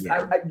today. It's just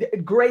a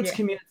great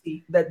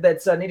community that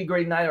Nitty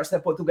Gritty Niners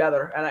have put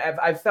together. And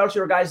I've felt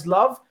your guys'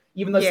 love,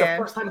 even though it's the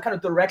first time kind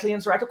of directly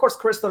interact. Of course,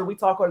 Crystal, we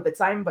talk all the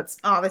time, but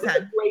all the time.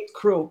 It's a great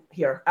crew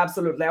here.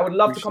 Absolutely. I would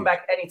love to come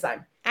back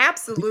anytime.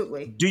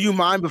 Absolutely. Do you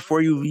mind,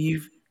 before you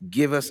leave,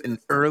 give us an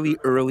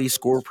early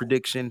score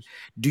prediction?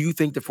 Do you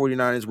think the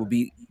 49ers will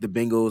beat the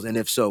Bengals? And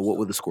if so, what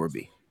will the score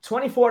be?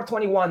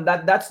 24-21.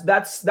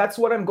 That's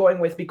what I'm going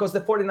with, because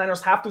the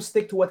 49ers have to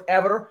stick to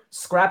whatever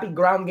scrappy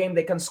ground game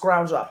they can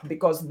scrounge up,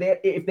 because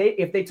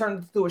if they turn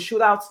it to a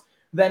shootout,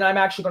 then I'm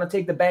actually going to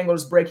take the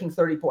Bengals breaking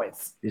 30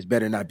 points. This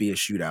better not be a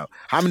shootout.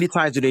 How many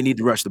times do they need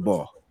to rush the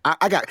ball?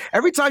 I got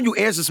every time you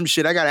answer some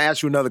shit, I got to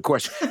ask you another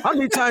question. How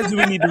many times do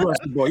we need to rush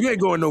the ball? You ain't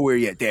going nowhere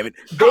yet, damn it.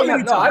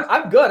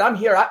 I'm good. I'm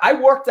here. I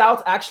worked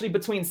out actually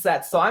between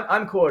sets, so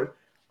I'm cool.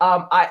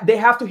 They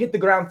have to hit the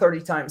ground 30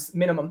 times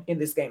minimum in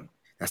this game.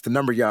 That's the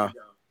number, y'all.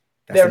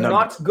 They're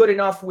not good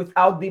enough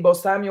without Deebo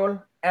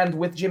Samuel and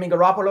with Jimmy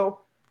Garoppolo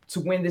to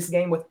win this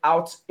game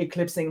without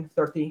eclipsing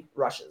 30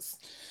 rushes.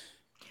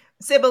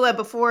 Cibilla,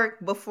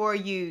 before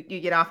you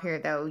get off here,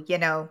 though, you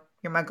know,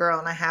 you're my girl,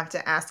 and I have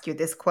to ask you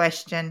this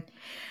question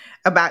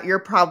about your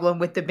problem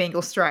with the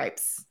Bengal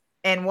stripes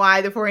and why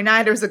the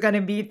 49ers are going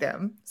to beat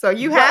them. So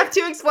you have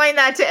to explain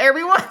that to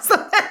everyone so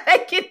that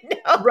they can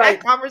know what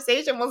that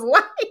conversation was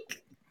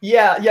like.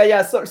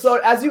 Yeah. So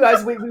as you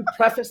guys, we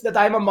preface that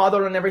I'm a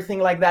mother and everything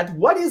like that.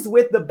 What is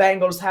with the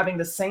Bengals having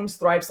the same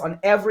stripes on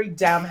every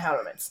damn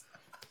helmet?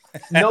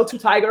 No two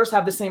tigers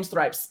have the same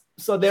stripes.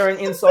 So they're an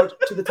insult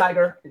to the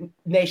Tiger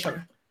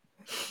Nation.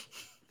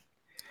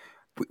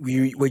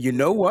 Well, you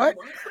know what?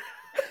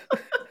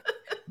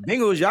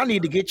 Bengals, y'all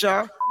need to get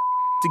y'all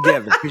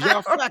together because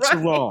y'all facts are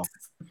wrong.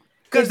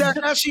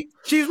 Because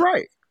she's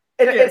right.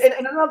 And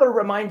another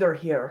reminder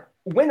here: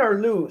 win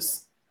or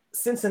lose,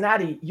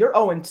 Cincinnati, you're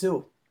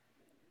 0-2.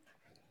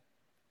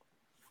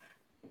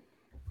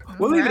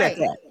 We'll leave it at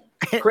that.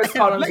 Chris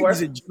Collinsworth.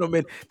 Ladies and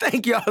gentlemen,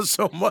 thank y'all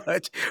so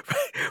much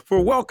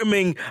for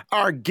welcoming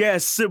our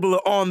guest, Sybilla,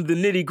 on the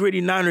Nitty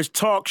Gritty Niners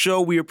Talk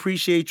Show. We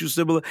appreciate you,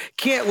 Sybilla.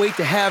 Can't wait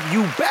to have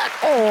you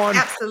back on.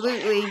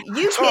 Absolutely.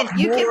 You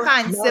can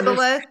find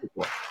Sybilla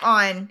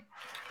on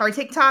her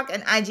TikTok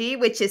and IG,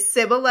 which is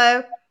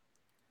Sybilla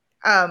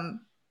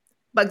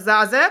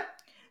Bagzaza.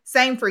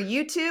 Same for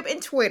YouTube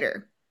and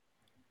Twitter.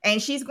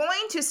 And she's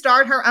going to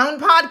start her own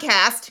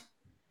podcast,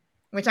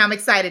 which I'm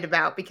excited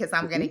about because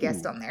I'm going to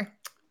guest on there.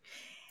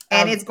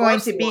 And it's going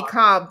to be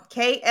called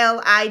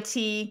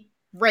KLIT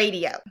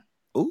Radio.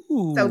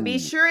 Ooh. So be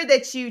sure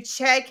that you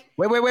check.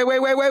 Wait. You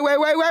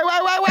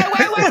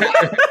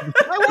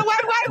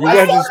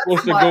wasn't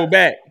supposed to go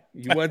back.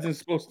 You wasn't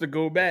supposed to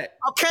go back.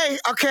 Okay.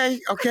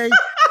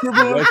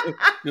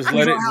 Just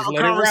let it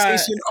ride.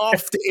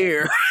 Off the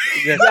air.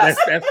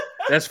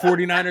 That's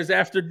 49ers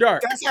After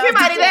Dark. We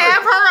might even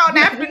have her on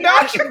After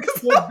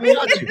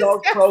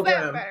Dark.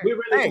 Program. We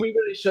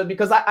really should,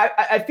 because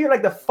I feel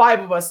like the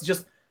five of us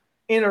just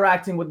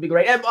interacting would be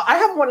great. And I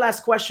have one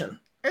last question.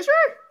 Sure.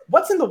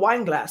 What's in the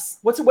wine glass?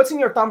 What's in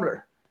your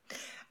tumbler?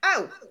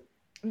 Oh,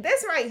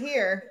 this right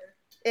here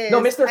is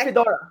Mr.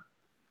 Fedora.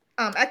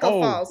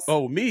 Echo Falls.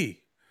 Oh,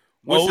 me.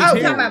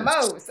 Talking about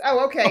Moe's.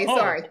 Oh, okay.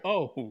 Sorry.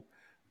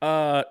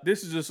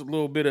 This is just a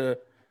little bit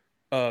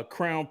of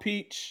Crown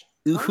Peach.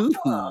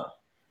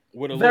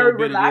 With a very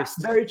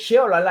relaxed, very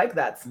chill. I like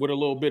that. With a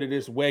little bit of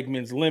this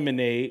Wegmans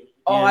lemonade.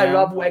 Oh, I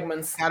love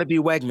Wegmans. Gotta be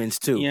Wegmans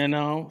too. You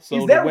know, so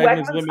is there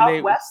Wegmans lemonade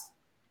out west?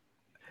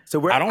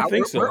 So I don't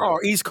think so. We're all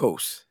East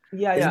Coast.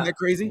 Yeah, Isn't that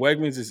crazy?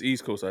 Wegmans is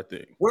East Coast, I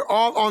think. We're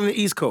all on the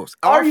East Coast.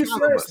 Are you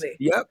seriously?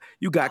 Yep.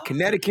 You got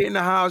Connecticut in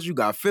the house. You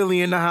got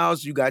Philly in the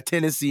house. You got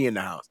Tennessee in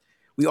the house.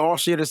 We all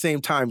share the same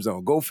time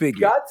zone. Go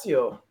figure. Got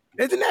you.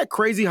 Isn't that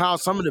crazy how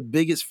some of the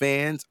biggest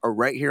fans are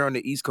right here on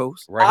the East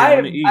Coast? Right here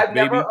on the East, I've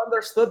never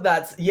understood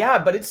that. Yeah,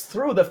 but it's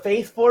true. The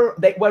faithful,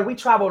 we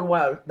travel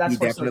well. That's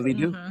we definitely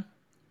do. Mm-hmm.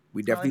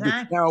 We definitely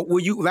do. Now,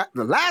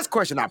 the last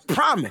question, I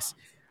promise,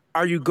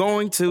 are you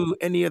going to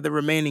any of the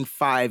remaining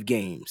 5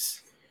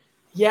 games?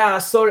 Yeah,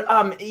 so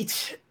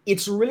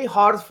it's really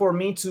hard for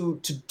me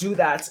to do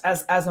that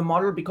as a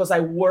model because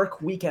I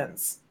work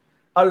weekends.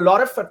 A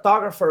lot of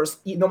photographers,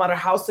 no matter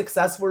how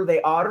successful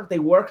they are, they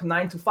work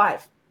 9 to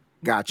 5.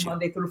 Gotcha.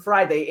 Monday through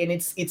Friday, and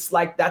it's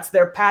like that's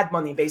their pad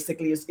money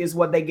basically is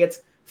what they get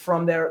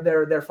from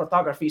their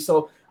photography.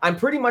 So I'm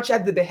pretty much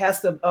at the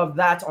behest of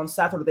that on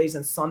Saturdays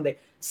and Sunday.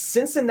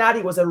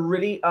 Cincinnati was a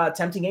really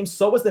tempting game.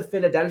 So was the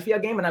Philadelphia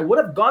game, and I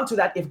would have gone to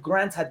that if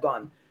Grant had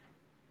gone.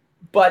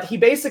 But he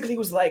basically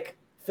was like,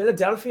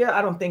 Philadelphia?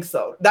 I don't think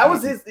so. That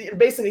was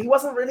basically, he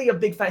wasn't really a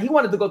big fan. He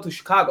wanted to go to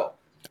Chicago.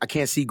 I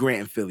can't see Grant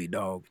in Philly,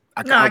 dog.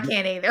 I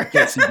can't either. I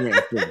can't see Grant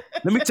in Philly.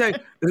 Let me tell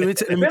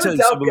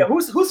you.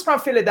 Who's from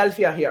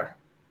Philadelphia here?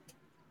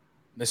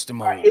 Mr.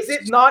 Moe. Is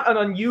it not an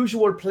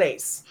unusual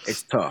place?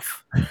 It's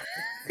tough.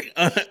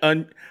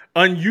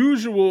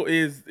 Unusual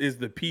is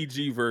the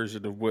PG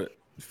version of what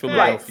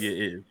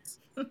Philadelphia is.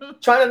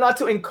 Trying not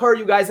to incur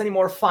you guys any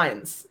more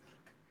fines.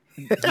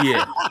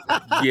 Yeah.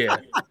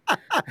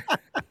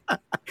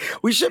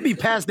 We should be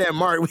past that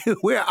mark.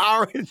 We're an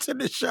hour into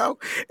the show.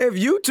 If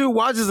YouTube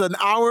watches an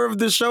hour of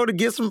the show to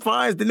get some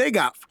fines, then they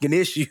got fucking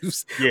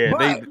issues.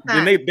 Yeah,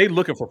 they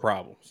looking for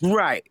problems.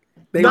 Right.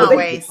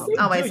 Always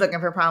looking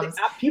for problems.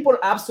 People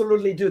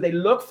absolutely do. They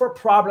look for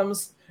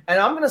problems. And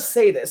I'm going to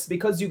say this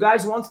because you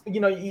guys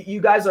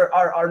you guys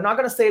are not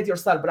going to say it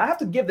yourself, but I have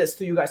to give this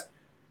to you guys.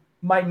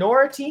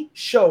 Minority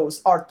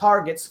shows are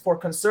targets for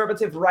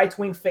conservative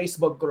right-wing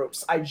Facebook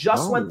groups. I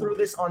just went through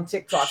this on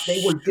TikTok.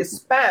 They will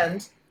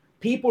disband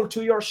people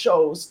to your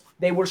shows.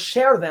 They will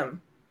share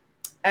them,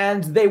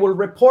 and they will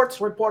report.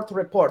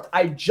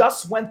 I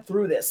just went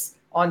through this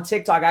on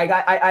TikTok.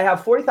 I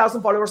have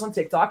 40,000 followers on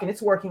TikTok, and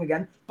it's working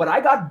again. But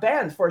I got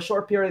banned for a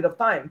short period of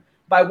time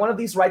by one of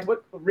these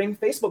right-wing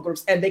Facebook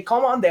groups, and they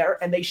come on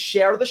there and they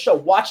share the show.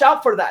 Watch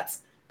out for that.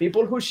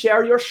 People who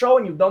share your show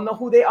and you don't know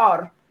who they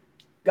are,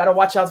 gotta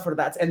watch out for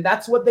that. And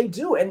that's what they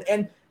do.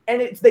 And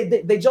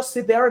they just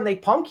sit there and they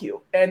punk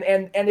you. And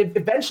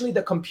eventually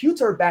the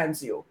computer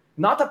bans you,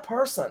 not a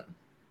person.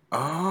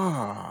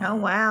 Oh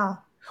wow.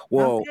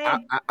 Well, okay.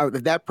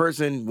 If that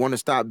person want to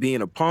stop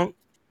being a punk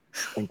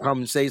and come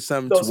and say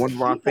something to one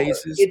of our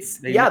faces,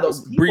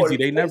 those people, Breezy,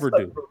 they never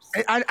do.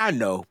 I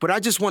know, but I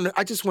just want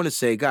to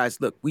say, guys,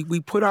 look, we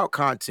put out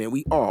content.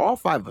 We all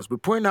 5 of us, we're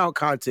putting out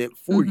content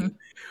for you.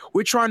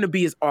 We're trying to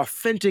be as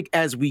authentic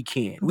as we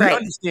can. We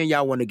understand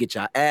y'all want to get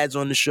y'all ads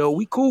on the show.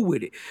 We cool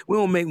with it. We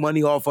don't make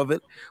money off of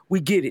it. We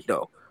get it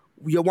though.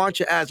 we want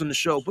your ads on the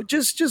show, but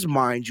just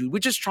mind you, we're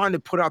just trying to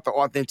put out the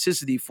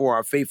authenticity for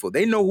our faithful.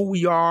 They know who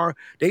we are.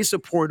 They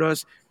support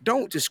us.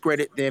 Don't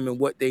discredit them and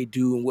what they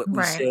do and what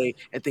we say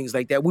and things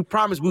like that. We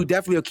promise we'll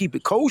definitely keep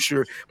it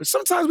kosher, but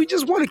sometimes we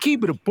just want to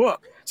keep it a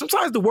buck.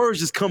 Sometimes the words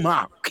just come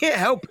out. Can't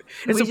help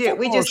it.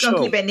 We just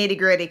gonna keep it nitty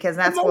gritty because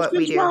that's what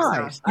we do.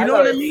 So. You know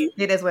what I mean?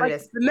 It is what it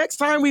is. The next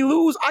time we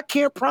lose, I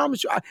can't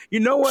promise you. You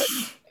know what?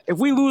 If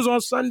we lose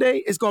on Sunday,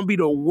 it's going to be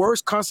the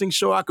worst cussing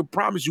show. I could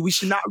promise you. We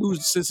should not lose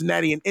to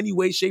Cincinnati in any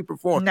way, shape, or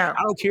form. No.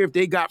 I don't care if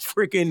they got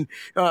freaking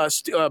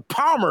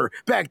Palmer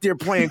back there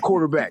playing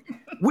quarterback.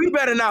 We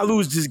better not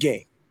lose this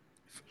game.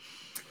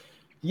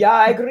 Yeah,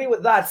 I agree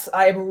with that.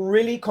 I'm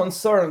really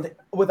concerned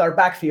with our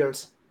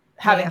backfields,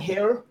 having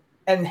Hill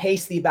and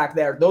Hasty back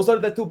there. Those are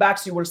the two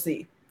backs you will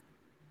see.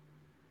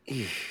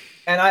 And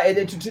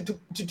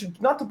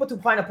not to put too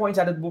fine a point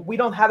at it, but we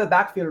don't have a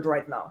backfield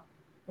right now.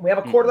 We have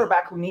a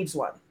quarterback who needs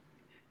one.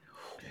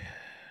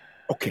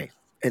 Okay,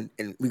 and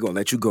we're gonna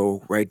let you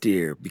go right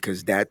there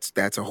because that's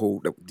a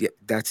whole.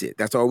 That's it.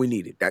 That's all we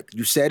needed. That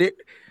you said it.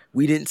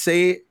 We didn't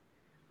say it.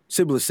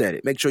 Sibla said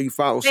it. Make sure you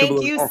follow Sibla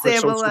on her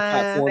social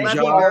platforms. Thank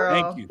you,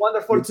 girl. Thank you.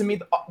 Wonderful to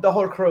meet the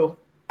whole crew.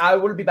 I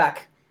will be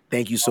back.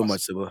 Thank you so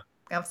much, Sibla.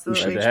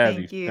 Absolutely.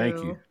 Thank you. Thank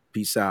you.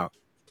 Peace out.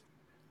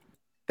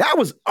 That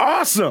was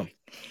awesome.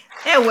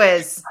 It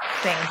was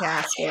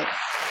fantastic.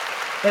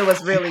 It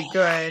was really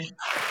good.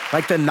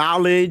 Like the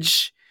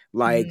knowledge,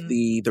 like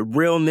the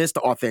realness,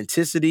 the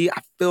authenticity. I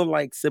feel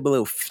like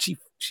Sibla, she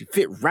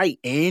fit right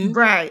in.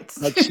 Right.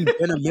 Like she's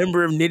been a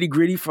member of Nitty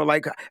Gritty for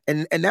like,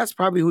 and that's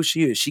probably who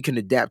she is. She can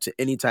adapt to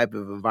any type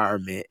of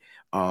environment.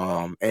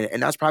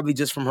 And that's probably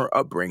just from her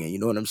upbringing. You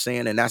know what I'm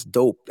saying? And that's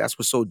dope. That's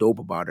what's so dope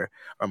about her.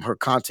 Her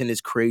content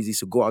is crazy.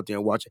 So go out there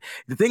and watch it.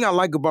 The thing I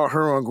like about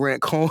her on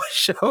Grant Cohen's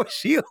show,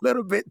 she a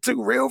little bit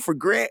too real for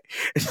Grant.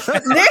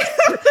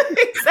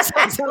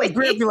 Exactly.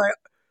 Grant be like,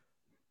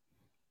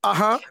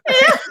 and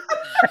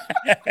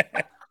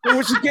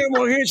when she came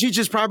on here, she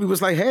just probably was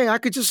like, hey, I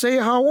could just say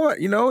it how I want.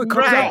 You know, it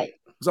comes out.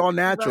 It's all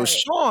natural. Right.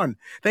 Sean,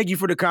 thank you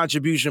for the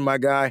contribution, my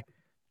guy.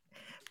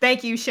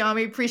 Thank you, Sean.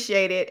 We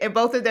appreciate it. And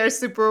both of their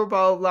Super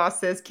Bowl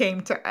losses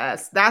came to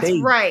us. That's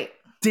right.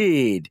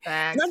 Did.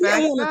 Facts,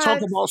 I want to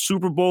talk about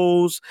Super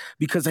Bowls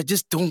because I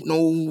just don't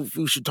know if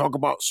we should talk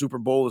about Super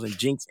Bowls and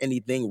jinx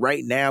anything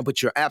right now,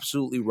 but you're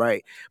absolutely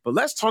right. But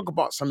let's talk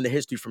about some of the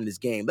history from this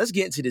game. Let's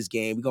get into this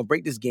game. We're going to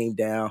break this game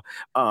down.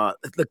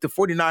 Look, the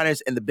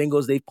 49ers and the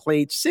Bengals, they've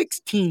played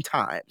 16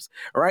 times,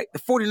 all right? The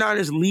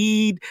 49ers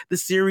lead the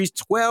series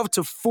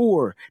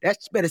 12-4.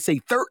 That's better say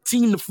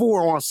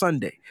 13-4 on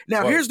Sunday.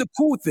 Now, here's the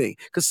cool thing,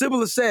 because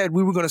Sibla said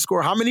we were going to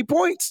score how many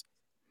points?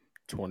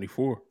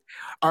 24.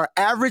 Our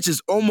average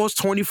is almost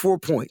 24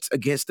 points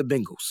against the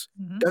Bengals.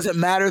 Doesn't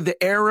matter the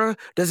era,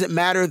 doesn't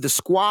matter the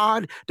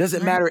squad,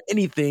 doesn't matter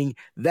anything.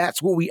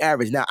 That's what we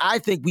average. Now, I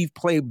think we've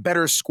played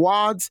better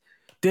squads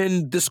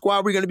than the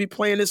squad we're going to be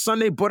playing this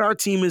Sunday, but our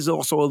team is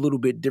also a little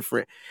bit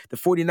different. The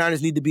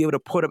 49ers need to be able to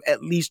put up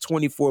at least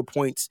 24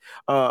 points,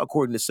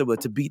 according to Sibla,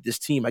 to beat this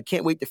team. I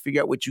can't wait to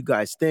figure out what you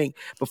guys think.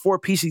 Before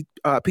Peachy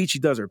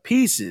does her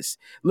pieces,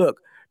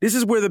 look, this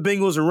is where the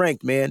Bengals are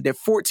ranked, man. They're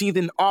 14th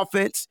in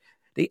offense.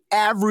 They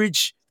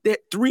average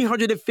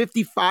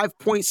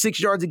 355.6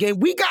 yards a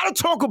game. We got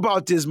to talk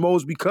about this,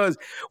 Mose, because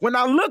when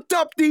I looked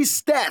up these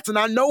stats, and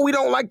I know we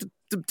don't like to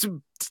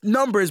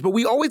numbers, but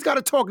we always got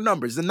to talk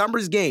numbers. The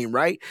numbers game,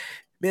 right?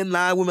 Men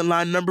line, women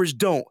line, numbers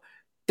don't.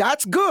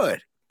 That's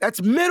good.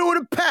 That's middle of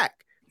the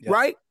pack,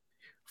 right?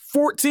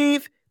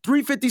 14th,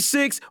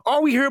 356.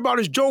 All we hear about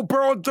is Joe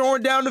Burrow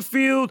throwing down the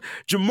field,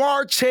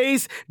 Jamar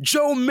Chase,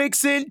 Joe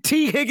Mixon,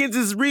 T. Higgins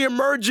is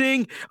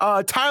reemerging,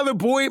 Tyler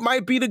Boyd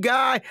might be the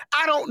guy.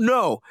 I don't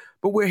know,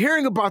 but we're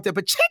hearing about that.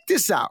 But check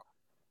this out.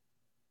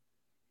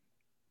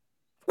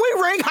 We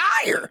rank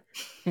higher.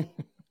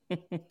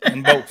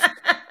 In both.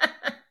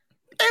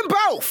 In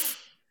both.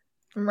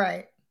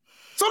 Right.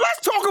 So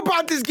let's talk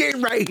about this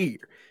game right here.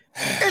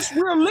 It's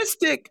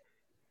realistic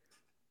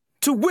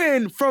to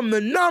win from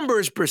the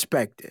numbers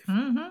perspective.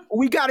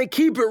 We got to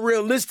keep it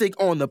realistic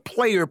on the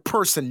player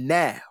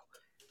personnel.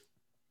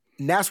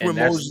 And that's where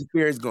Moses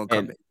Fear is going to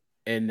come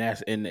in.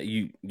 And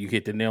you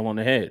hit the nail on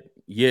the head.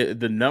 Yeah,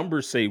 the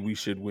numbers say we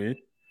should win,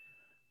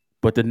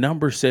 but the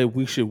numbers said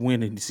we should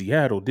win in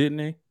Seattle, didn't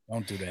they?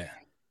 Don't do that.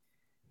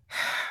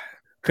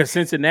 Because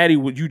Cincinnati,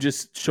 you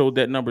just showed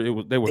that number.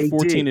 They were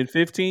 14 and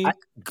 15.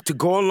 To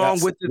go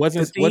along with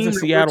wasn't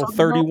Seattle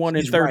 31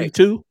 and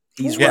 32? Right.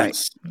 He's right.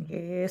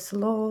 Yes,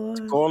 Lord.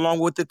 To go along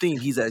with the theme,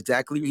 he's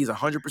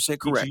 100%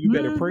 correct. You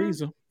better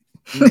praise him.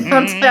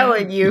 I'm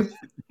telling you.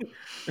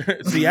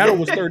 Seattle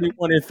was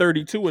 31 and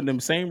 32 in them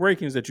same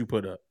rankings that you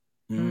put up.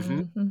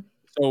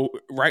 So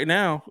right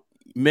now,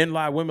 men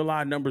lie, women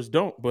lie, numbers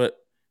don't, but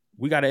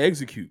we got to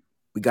execute.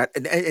 We got,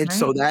 and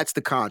so that's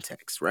the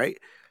context, right?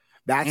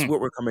 That's what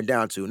we're coming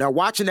down to. Now,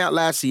 watching that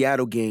last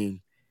Seattle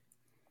game,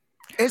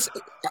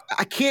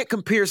 I can't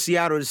compare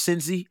Seattle to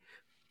Cincy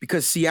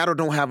because Seattle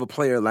don't have a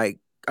player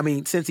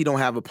Cincy don't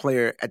have a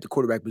player at the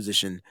quarterback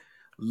position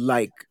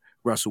like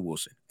Russell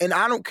Wilson. And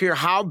I don't care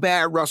how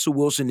bad Russell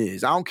Wilson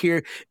is. I don't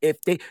care if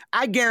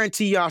I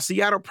guarantee y'all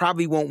Seattle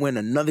probably won't win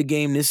another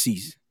game this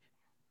season.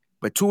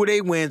 But 2 of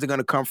their wins are going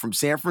to come from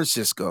San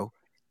Francisco.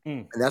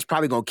 And that's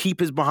probably going to keep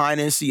his behind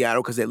in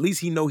Seattle because at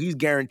least he know he's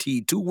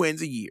guaranteed 2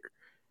 wins a year.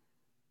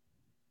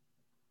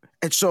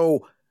 And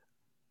so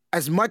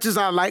as much as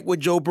I like what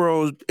Joe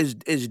Burrow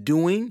is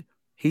doing,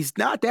 he's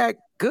not that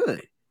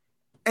good.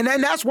 And then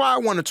that's why I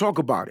want to talk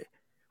about it,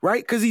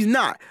 right? Because he's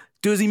not.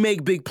 Does he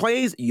make big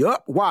plays?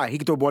 Yup. Why? He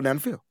can throw a ball down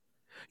the field.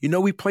 You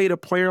know, we played a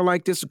player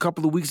like this a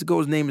couple of weeks ago.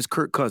 His name is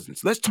Kirk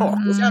Cousins. Let's talk.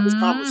 Let's have this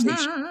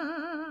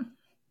conversation.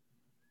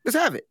 Let's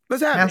have it.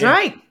 That's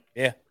right.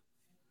 Yeah.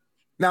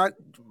 Now,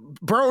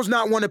 Burrow's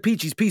not one of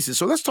Peachy's pieces.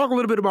 So let's talk a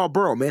little bit about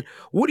Burrow, man.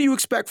 What do you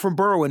expect from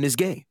Burrow in this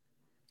game?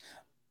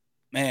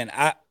 Man,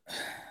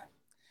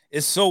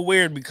 it's so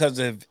weird because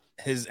of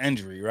his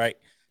injury, right?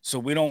 So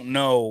we don't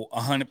know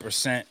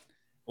 100%.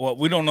 Well,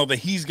 we don't know that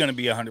he's going to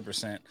be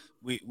 100%.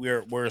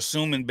 We're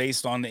assuming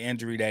based on the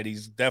injury that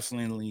he's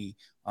definitely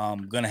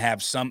going to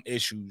have some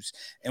issues.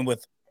 And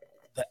with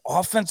the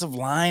offensive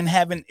line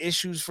having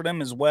issues for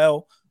them as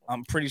well,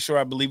 I'm pretty sure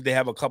I believe they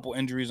have a couple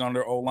injuries on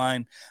their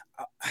O-line.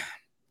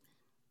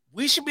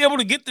 We should be able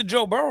to get to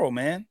Joe Burrow,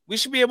 man. We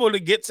should be able to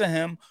get to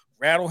him,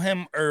 rattle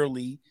him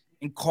early,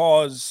 and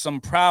cause some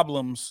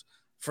problems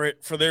for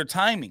their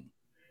timing.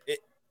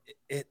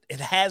 It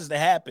has to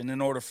happen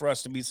in order for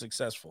us to be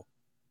successful.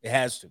 It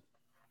has to.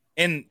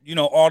 And, you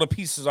know, all the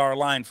pieces are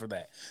aligned for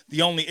that.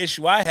 The only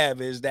issue I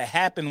have is that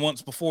happened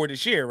once before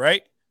this year,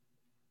 right?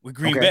 With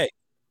Green Bay.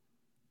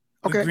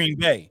 With Green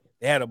Bay.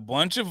 They had a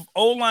bunch of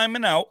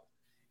O-linemen out,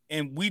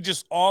 and we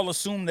just all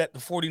assumed that the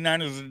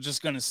 49ers were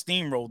just going to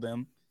steamroll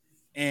them,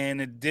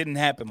 and it didn't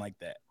happen like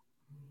that.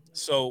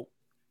 So,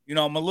 you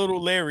know, I'm a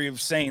little leery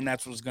of saying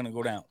that's what's going to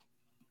go down.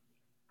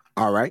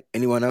 All right.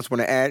 Anyone else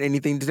want to add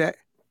anything to that?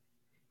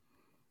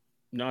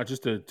 No,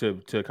 just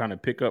to kind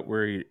of pick up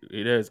where it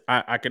is.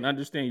 I can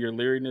understand your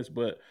leeriness,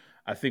 but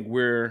I think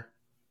where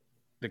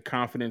the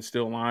confidence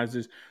still lies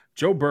is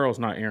Joe Burrow's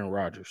not Aaron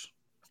Rodgers.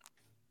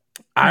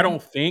 I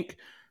don't think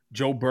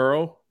Joe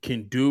Burrow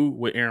can do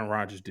what Aaron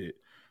Rodgers did.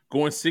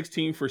 Going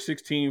 16 for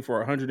 16 for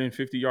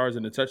 150 yards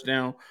and a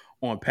touchdown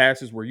on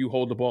passes where you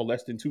hold the ball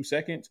less than 2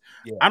 seconds.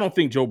 Yeah. I don't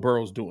think Joe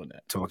Burrow's doing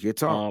that. Talk your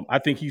talk. I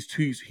think he's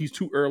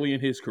too early in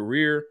his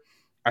career.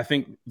 I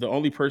think the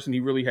only person he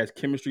really has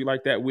chemistry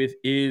like that with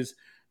is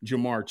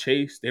Jamar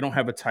Chase. They don't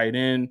have a tight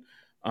end.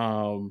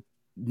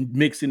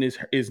 Mixon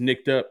is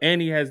nicked up,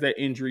 and he has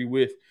that injury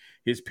with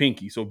his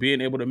pinky. So being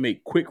able to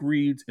make quick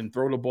reads and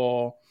throw the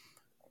ball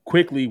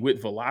quickly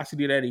with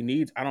velocity that he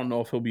needs, I don't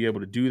know if he'll be able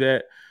to do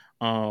that.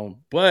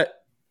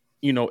 But,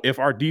 you know, if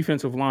our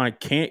defensive line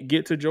can't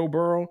get to Joe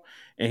Burrow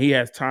and he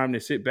has time to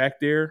sit back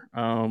there,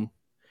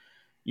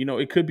 you know,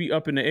 it could be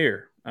up in the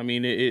air. I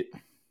mean,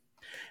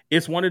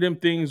 it's one of them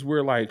things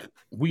where, like,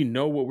 we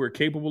know what we're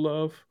capable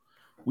of.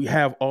 We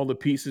have all the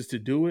pieces to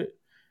do it.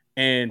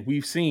 And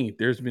we've seen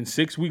there's been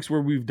 6 weeks where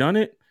we've done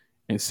it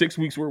and 6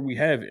 weeks where we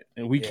haven't.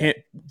 And we can't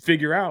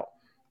figure out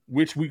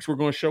which weeks we're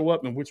going to show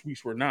up and which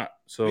weeks we're not.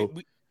 So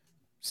we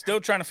still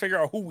trying to figure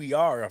out who we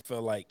are, I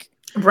feel like.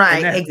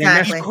 Right,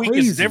 exactly. Each week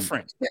is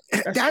different.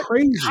 That's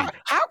crazy.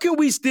 How can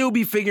we still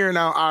be figuring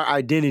out our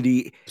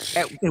identity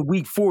in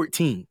week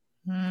 14?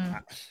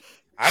 I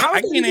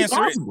can't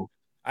answer it.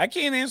 I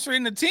can't answer it,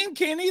 and the team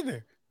can't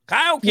either.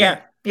 Kyle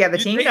can't. Yeah, the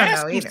team don't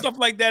know either. Stuff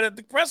like that at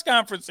the press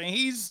conference, and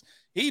he's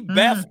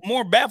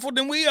more baffled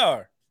than we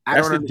are.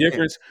 That's the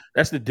difference.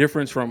 That's the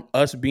difference from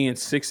us being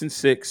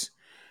 6-6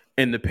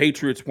 and the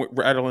Patriots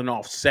rattling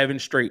off 7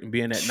 straight and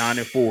being at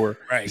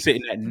 9-4,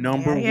 sitting at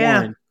number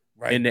 1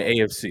 in the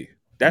AFC.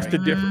 That's the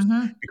difference.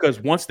 Because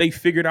once they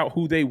figured out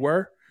who they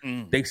were,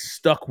 they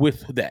stuck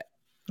with that.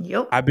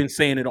 Yep. I've been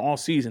saying it all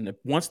season.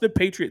 Once the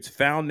Patriots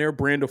found their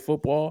brand of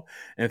football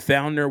and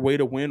found their way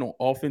to win on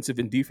offensive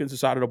and defensive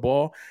side of the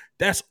ball,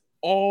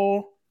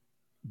 all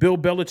Bill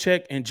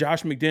Belichick and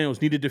Josh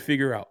McDaniels needed to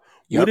figure out.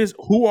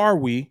 Who are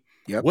we?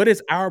 What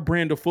is our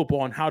brand of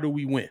football and how do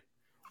we win?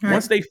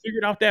 Once they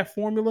figured out that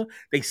formula,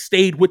 they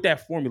stayed with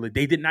that formula.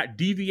 They did not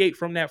deviate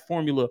from that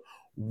formula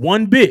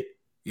one bit.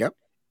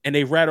 And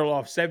they rattled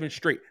off 7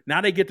 straight. Now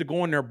they get to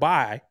go on their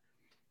bye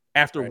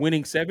after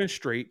winning 7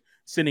 straight,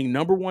 sitting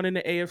number 1 in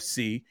the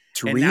AFC,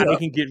 and now they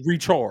can get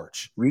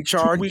recharged.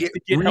 2 weeks to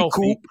get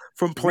healthy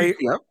from play.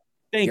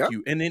 Thank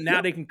you. And then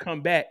now they can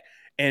come back,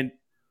 and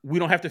we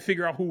don't have to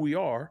figure out who we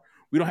are.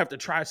 We don't have to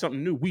try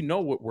something new. We know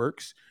what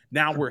works.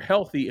 Now we're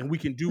healthy, and we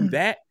can do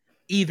that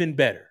even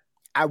better.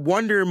 I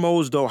wonder,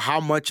 Mose, though, how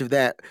much of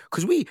that,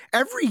 because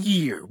every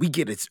year we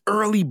get its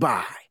early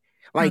bye.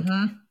 Like,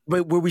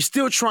 but we're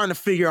still trying to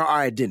figure out our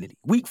identity.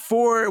 Week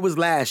 4, it was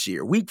last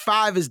year. Week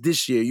 5 is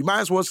this year. You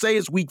might as well say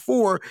it's week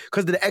 4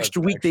 because of the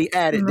extra week they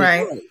added.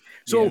 Right.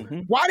 So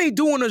why are they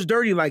doing us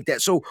dirty like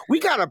that? So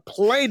we got to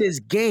play this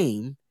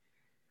game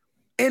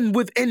and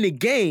within the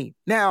game.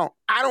 Now,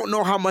 I don't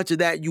know how much of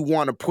that you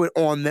want to put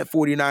on that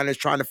 49ers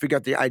trying to figure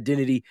out their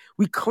identity.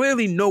 We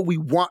clearly know we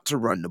want to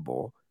run the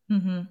ball.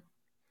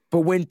 But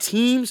when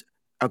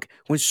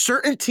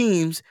certain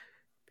teams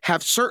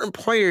have certain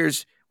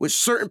players with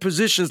certain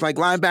positions like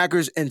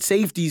linebackers and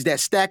safeties that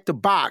stack the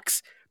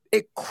box,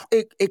 it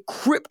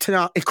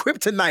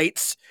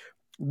kryptonites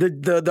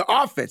the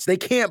offense. They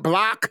can't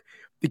block.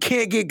 They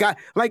can't get guys.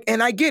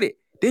 And I get it.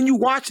 Then you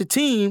watch a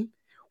team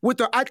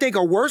with I think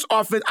a worse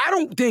offense. I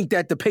don't think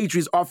that the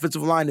Patriots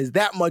offensive line is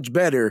that much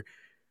better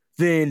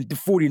than the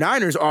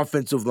 49ers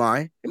offensive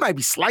line. It might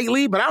be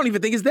slightly, but I don't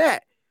even think it's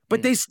that.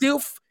 But they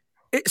still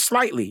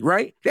slightly,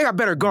 right? They got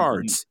better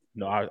guards.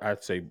 No,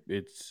 I'd say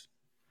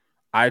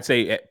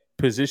at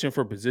position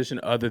for position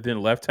other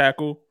than left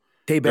tackle,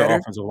 their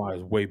offensive line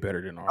is way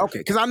better than ours. Okay,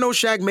 because I know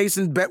Shaq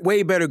Mason's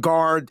way better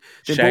guard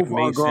than both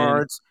our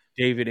guards.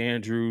 David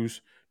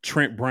Andrews,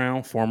 Trent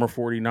Brown, former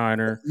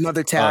 49er.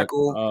 Another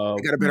tackle.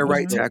 They got a better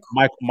right tackle.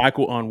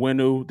 Michael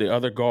Onwenu, the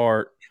other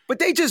guard. But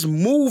they just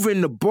moving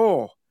the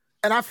ball.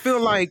 And I feel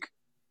like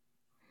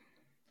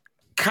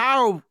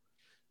Kyle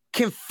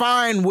can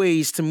find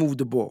ways to move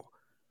the ball.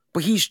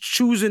 But he's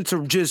choosing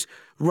to just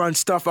run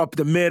stuff up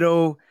the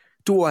middle,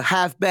 do a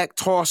halfback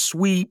toss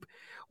sweep.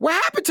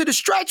 What happened to the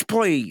stretch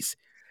plays?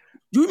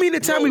 You mean to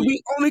tell me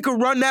we only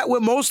could run that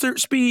with Mostert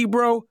speed,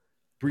 bro?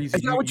 Breezy,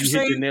 you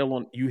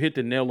hit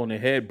the nail on the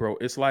head, bro.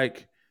 It's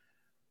like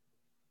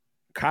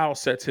Kyle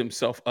sets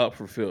himself up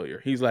for failure.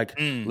 He's like,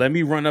 let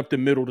me run up the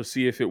middle to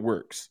see if it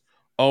works.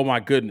 Oh, my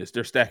goodness,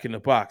 they're stacking the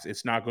box.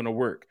 It's not going to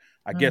work.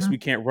 I guess we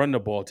can't run the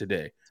ball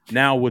today.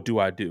 Now what do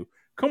I do?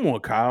 Come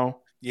on,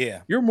 Kyle.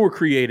 Yeah. You're more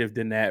creative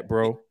than that,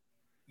 bro.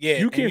 Yeah.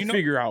 You can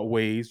figure out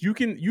ways. You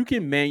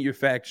can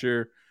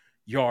manufacture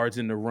yards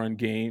in the run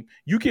game.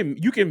 You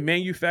can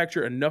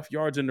manufacture enough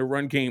yards in the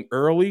run game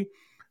early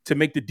to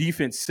make the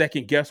defense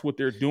second guess what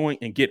they're doing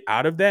and get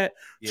out of that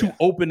to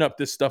open up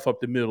this stuff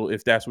up the middle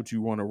if that's what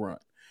you want to run.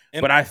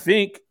 But I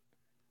think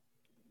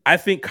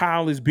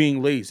Kyle is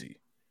being lazy.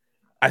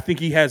 I think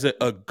he has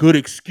a good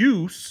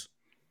excuse,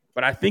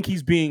 but I think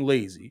he's being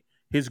lazy.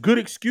 His good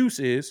excuse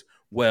is,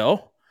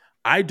 well,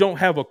 I don't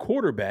have a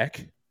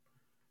quarterback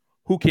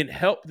who can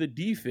help the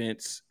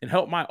defense and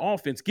help my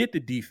offense get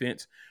the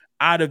defense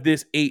out of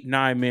this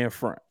 8-9 man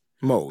front.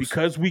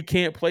 Because we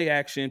can't play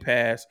action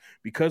pass,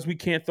 because we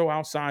can't throw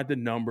outside the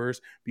numbers,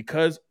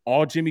 because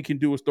all Jimmy can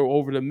do is throw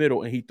over the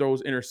middle and he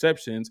throws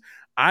interceptions.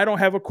 I don't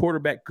have a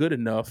quarterback good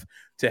enough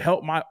to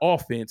help my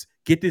offense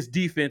get this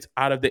defense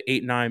out of the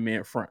 8-9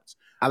 man fronts.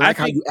 I like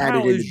how you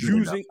added in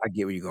I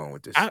get where you're going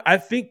with this. I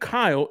think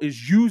Kyle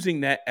is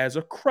using that as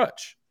a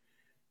crutch,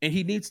 and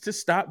he needs to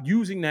stop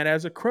using that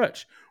as a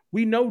crutch.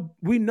 We know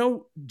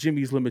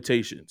Jimmy's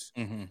limitations.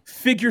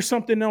 Figure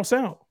something else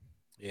out.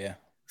 Yeah.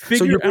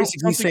 Figure out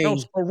something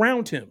else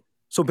around him.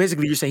 So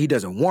basically, you're saying he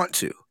doesn't want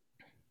to.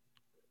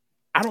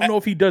 I don't know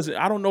if he doesn't.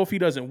 I don't know if he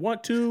doesn't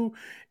want to.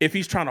 If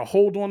he's trying to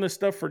hold on to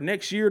stuff for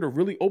next year to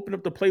really open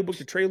up the playbook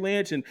to Trey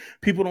Lance, and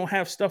people don't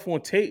have stuff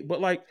on tape.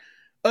 But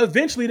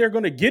eventually they're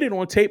going to get it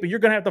on tape, and you're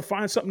going to have to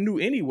find something new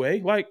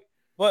anyway.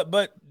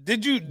 But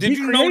did you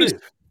notice?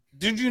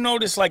 Did you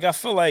notice? I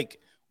feel like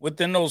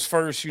within those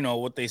first,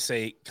 what they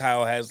say,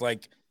 Kyle has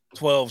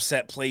 12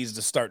 set plays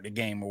to start the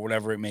game or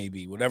whatever it may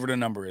be, whatever the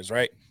number is,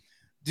 right?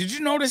 Did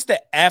you notice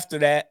that after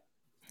that,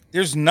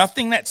 there's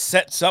nothing that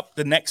sets up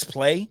the next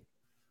play?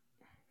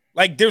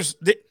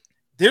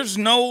 There's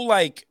no all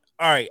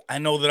right, I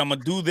know that I'm going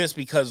to do this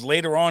because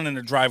later on in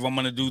the drive, I'm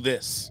going to do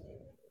this.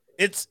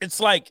 It's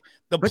like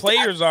the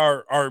players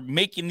are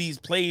making these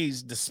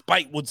plays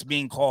despite what's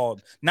being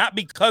called, not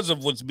because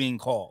of what's being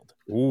called.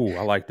 Ooh,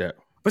 I like that.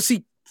 But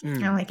see,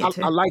 I like it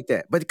too. I like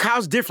that. But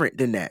Kyle's different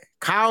than that.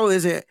 Kyle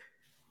isn't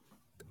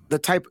the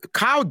type.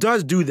 Kyle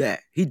does do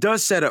that. He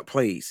does set up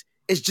plays.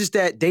 It's just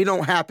that they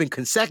don't happen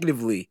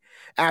consecutively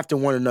after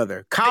one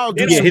another. Kyle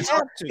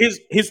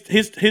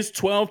his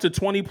 12 to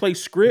 20 play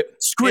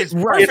script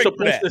right. It's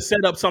supposed to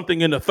set up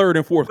something in the third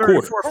and fourth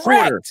quarter.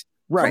 Correct.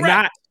 Right.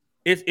 Not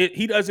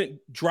he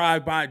doesn't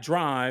drive by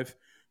drive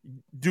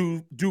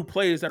do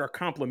plays that are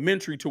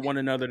complementary to one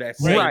another.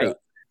 That's right.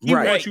 He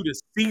wants you to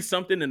see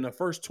something in the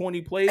first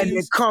 20 plays and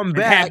then come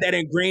back, have that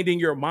ingrained in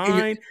your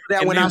mind.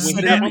 That when I see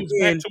that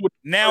again,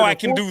 now I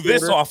can do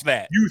this off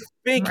that. You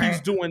think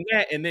he's doing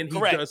that, and then he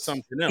does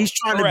something else. He's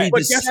trying to be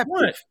deceptive. Guess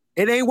what?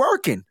 It ain't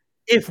working.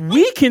 If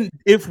we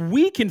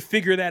can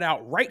figure that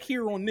out right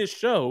here on this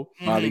show,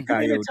 you're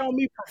going to tell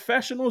me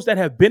professionals that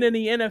have been in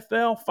the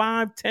NFL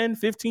 5, 10,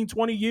 15,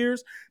 20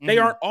 years, they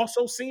aren't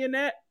also seeing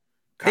that?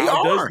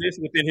 Kyle does this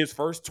within his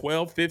first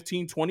 12,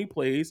 15, 20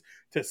 plays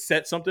to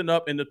set something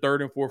up in the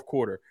third and fourth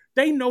quarter.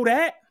 They know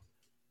that.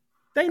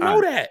 They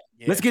know that.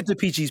 Yeah. Let's get to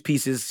Peachy's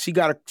pieces. She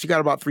got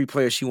about 3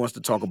 players she wants to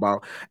talk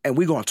about, and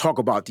we're going to talk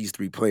about these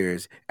 3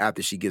 players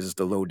after she gives us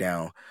the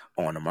lowdown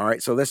on them, all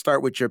right? So let's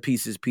start with your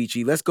pieces,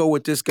 Peachy. Let's go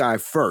with this guy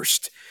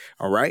first,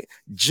 all right?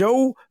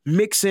 Joe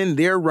Mixon,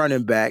 their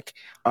running back.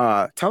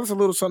 Tell us a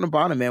little something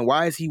about him, man.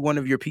 Why is he one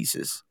of your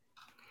pieces?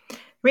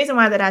 Reason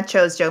why that I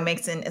chose Joe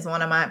Mixon as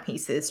one of my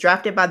pieces,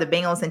 drafted by the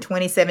Bengals in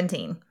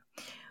 2017,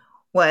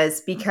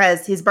 was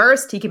because his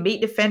burst, he can beat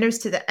defenders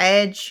to the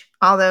edge,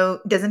 although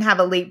doesn't have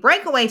elite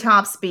breakaway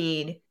top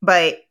speed,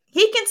 but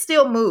he can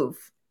still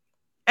move.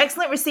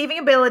 Excellent receiving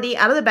ability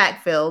out of the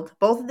backfield,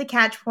 both at the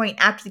catch point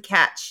after the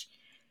catch.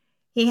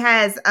 He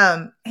has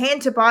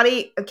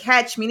hand-to-body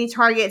catch many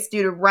targets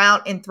due to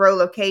route and throw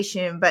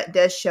location, but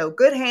does show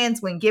good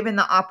hands when given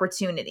the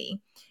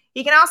opportunity.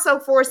 He can also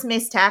force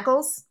missed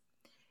tackles.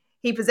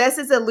 He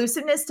possesses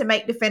elusiveness to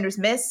make defenders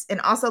miss and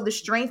also the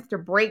strength to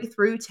break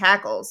through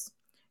tackles.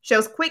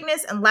 Shows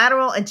quickness and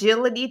lateral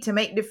agility to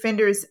make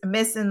defenders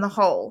miss in the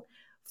hole.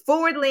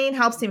 Forward lean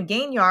helps him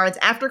gain yards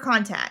after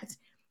contact,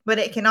 but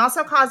it can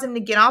also cause him to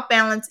get off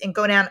balance and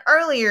go down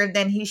earlier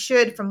than he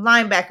should from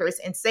linebackers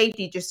and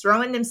safety just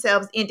throwing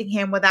themselves into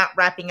him without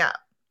wrapping up.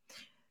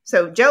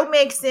 So Joe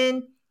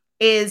Mixon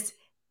is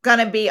going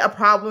to be a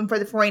problem for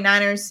the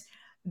 49ers.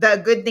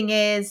 The good thing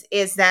is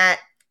that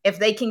if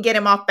they can get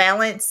him off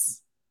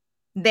balance,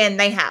 then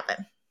they have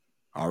him.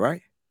 All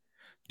right.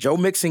 Joe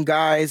Mixon,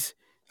 guys,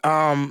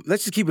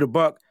 let's just keep it a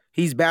buck.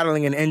 He's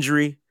battling an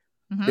injury.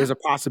 Mm-hmm. There's a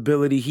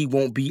possibility he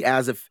won't be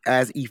as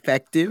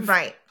effective.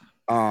 Right.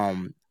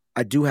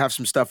 I do have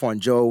some stuff on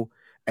Joe,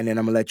 and then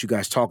I'm going to let you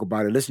guys talk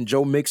about it. Listen,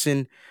 Joe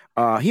Mixon,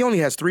 he only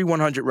has 3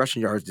 100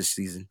 rushing yards this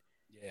season.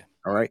 Yeah.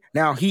 All right.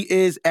 Now, he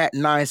is at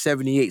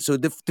 978. So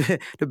the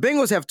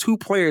Bengals have 2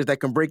 players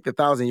that can break the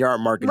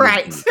 1,000-yard mark.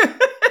 Right.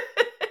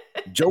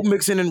 Joe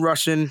Mixon in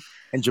rushing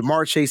and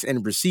Jamar Chase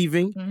in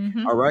receiving.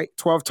 Mm-hmm. All right.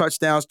 12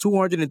 touchdowns,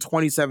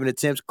 227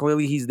 attempts.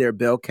 Clearly, he's their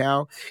bell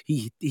cow.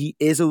 He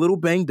is a little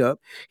banged up.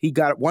 He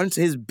got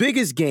his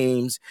biggest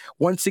games,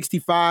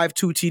 165,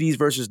 2 TDs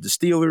versus the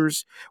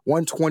Steelers,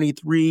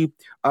 123, 2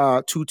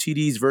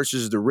 TDs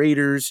versus the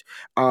Raiders.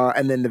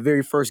 And then the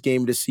very first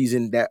game of the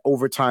season, that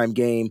overtime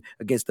game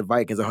against the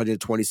Vikings,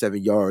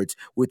 127 yards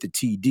with the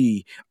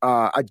TD.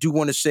 I do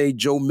want to say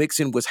Joe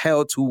Mixon was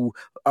held to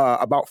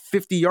about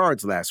 50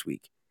 yards last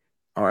week.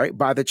 All right,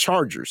 by the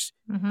Chargers,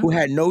 mm-hmm. who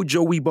had no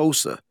Joey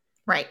Bosa.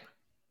 Right.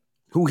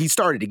 Who he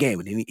started the game,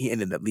 and he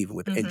ended up leaving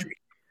with an injury.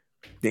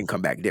 Didn't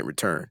come back, didn't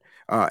return.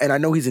 And I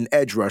know he's an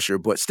edge rusher,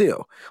 but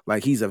still,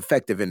 like, he's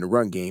effective in the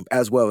run game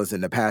as well as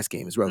in the pass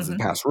game, as well as in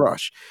the pass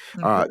rush.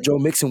 Joe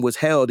Mixon was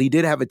held. He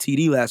did have a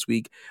TD last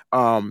week,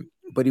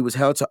 but he was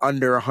held to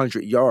under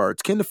 100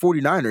 yards. Can the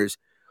 49ers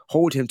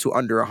hold him to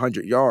under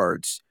 100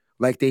 yards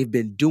like they've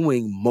been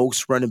doing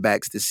most running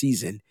backs this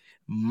season,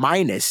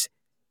 minus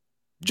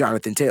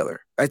Jonathan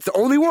Taylor? That's the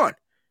only one.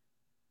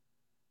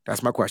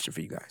 That's my question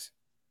for you guys.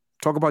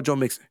 Talk about Joe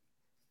Mixon.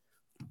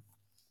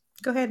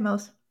 Go ahead,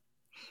 Mose.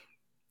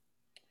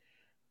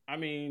 I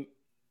mean,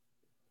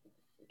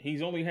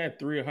 he's only had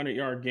 3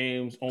 100-yard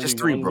games. Only just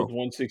 3, one bro. was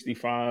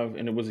 165,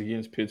 and it was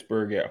against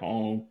Pittsburgh at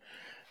home.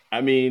 I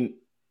mean,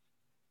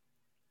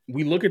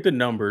 we look at the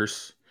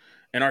numbers,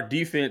 and our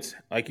defense,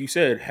 like you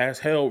said, has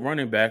held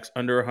running backs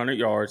under 100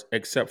 yards,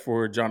 except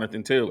for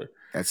Jonathan Taylor.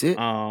 That's it.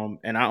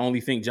 And I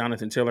only think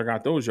Jonathan Taylor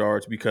got those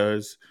yards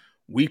because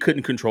we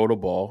couldn't control the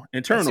ball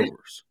and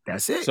turnovers.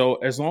 That's it. So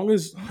as long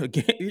as,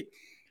 again,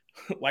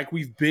 like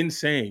we've been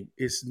saying,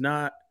 it's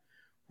not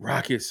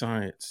rocket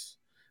science.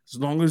 As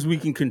long as we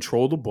can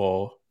control the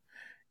ball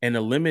and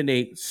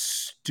eliminate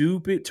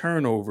stupid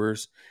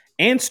turnovers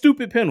and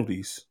stupid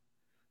penalties,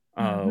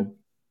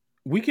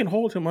 we can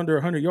hold him under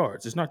 100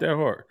 yards. It's not that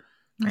hard.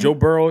 Right. Joe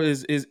Burrow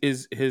is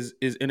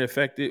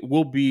ineffective.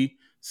 Will be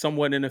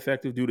somewhat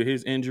ineffective due to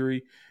his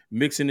injury.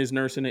 Mixon is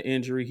nursing an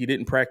injury. He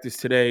didn't practice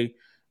today.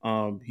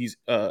 He's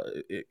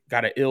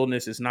got an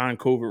illness. It's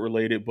non-COVID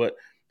related, but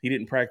he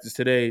didn't practice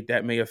today.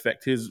 That may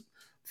affect his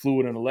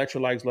fluid and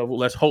electrolytes level.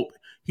 Let's hope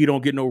he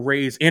don't get no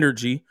raised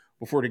energy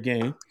before the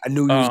game. I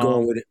knew he was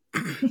going with it.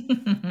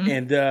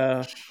 And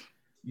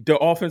the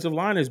offensive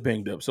line is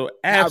banged up. So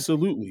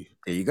absolutely.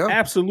 There you go.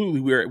 Absolutely.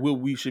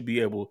 We should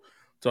be able.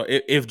 So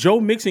if Joe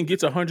Mixon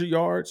gets 100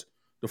 yards,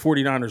 the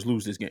 49ers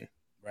lose this game.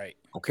 Right.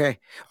 Okay.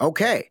 All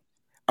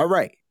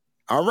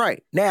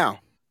right. Now,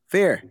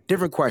 fair,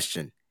 different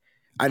question.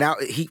 Damn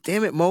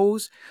it,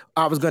 Mose.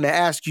 I was going to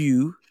ask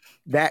you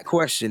that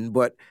question,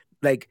 but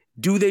like,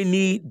 do the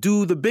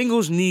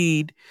Bengals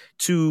need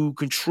to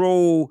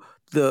control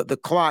the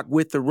clock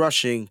with the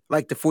rushing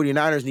like the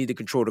 49ers need to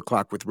control the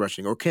clock with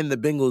rushing? Or can the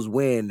Bengals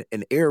win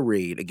an air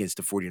raid against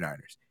the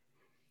 49ers?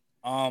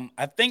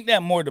 I think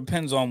that more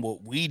depends on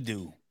what we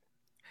do.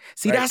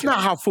 See, right? That's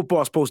not how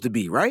football's supposed to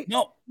be, right?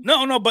 No,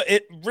 but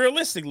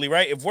realistically,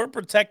 right? If we're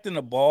protecting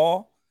the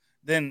ball,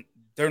 then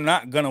they're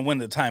not going to win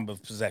the time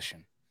of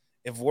possession.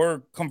 If we're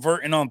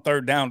converting on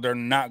third down, they're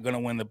not going to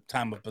win the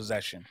time of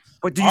possession.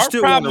 But do you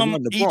still want to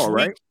run the ball,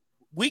 right?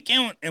 Week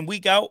in and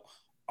week out,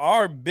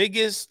 our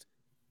biggest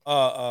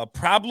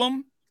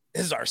problem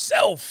is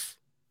ourselves.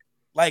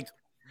 Like,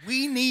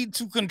 we need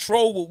to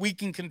control what we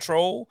can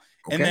control,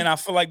 and then I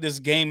feel like this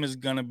game is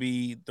going to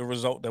be the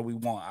result that we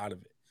want out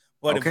of it.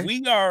 But if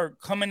we are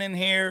coming in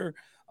here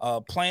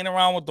playing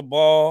around with the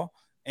ball,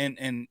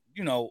 and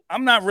you know,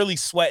 I'm not really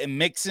sweating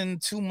Mixon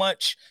too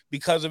much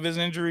because of his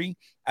injury.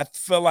 I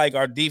feel like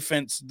our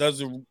defense does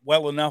it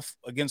well enough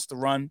against the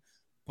run.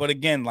 But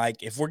again,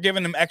 like, if we're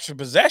giving them extra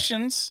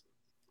possessions,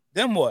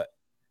 then what?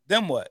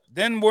 Then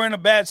we're in a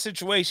bad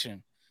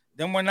situation.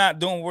 Then we're not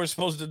doing what we're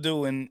supposed to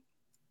do, and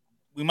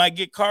we might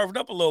get carved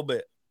up a little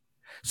bit.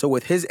 So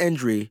with his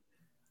injury,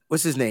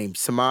 what's his name?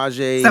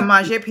 Samaje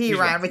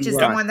Perine, which is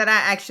the one that I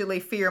actually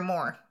fear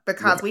more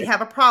because we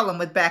have a problem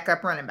with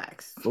backup running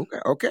backs.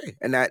 Okay.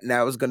 And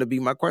that was going to be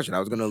my question. I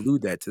was going to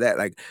allude to that.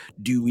 Like,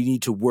 do we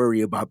need to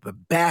worry about the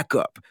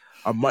backup?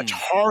 A much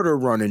harder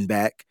running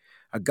back,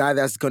 a guy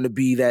that's going to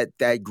be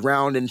that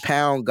ground and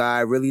pound guy,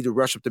 really to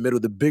rush up the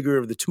middle, the bigger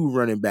of the two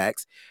running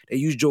backs. They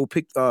use Joe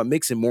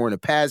Mixon more in the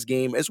pass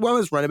game as well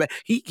as running back.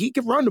 He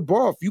can run the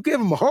ball. If you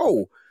give him a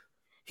hole,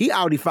 he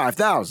outie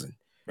 5,000.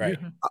 Right.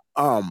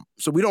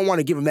 So we don't want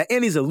to give him that.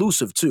 And he's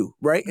elusive too,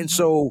 right? And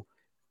so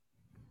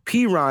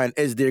Perine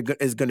is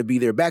going to be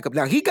their backup.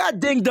 Now, he got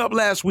dinged up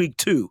last week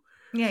too.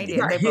 Yeah, he did.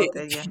 They both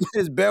did, yeah.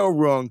 His bell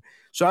rung.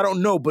 So I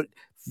don't know. But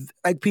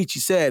like Peachy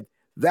said,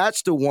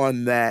 that's the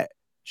one that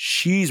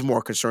she's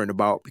more concerned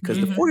about because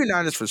the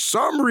 49ers, for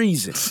some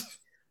reason,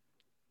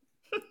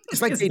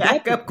 it's like they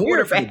don't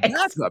prepare for the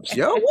backups,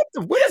 yo.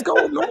 What is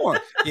going on?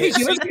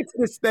 Peachy, let's get to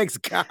this next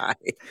guy.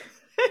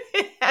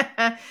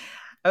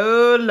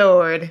 Oh,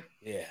 Lord.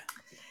 Yeah.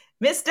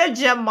 Mr.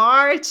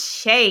 Ja'Marr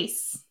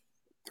Chase.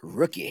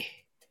 Rookie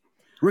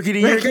of the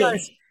year,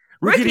 guys.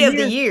 Rookie of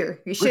the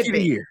year. You should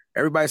be.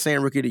 Everybody's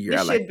saying rookie of the year.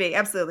 You should be,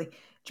 absolutely.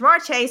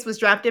 Ja'Marr Chase was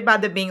drafted by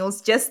the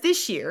Bengals just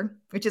this year,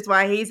 which is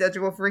why he's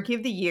eligible for Rookie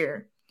of the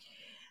Year.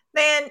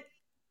 Man,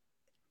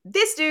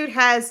 this dude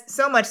has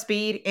so much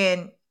speed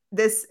and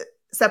this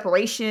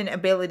separation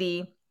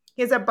ability.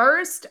 He has a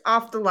burst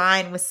off the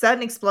line with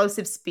sudden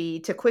explosive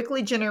speed to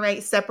quickly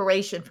generate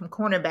separation from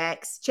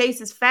cornerbacks. Chase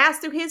is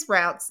fast through his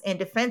routes, and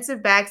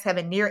defensive backs have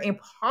a near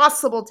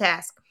impossible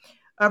task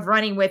of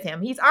running with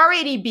him. He's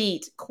already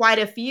beat quite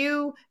a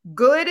few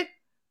good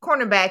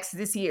cornerbacks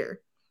this year.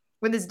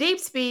 With his deep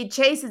speed,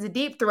 Chase is a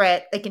deep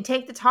threat that can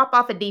take the top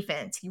off a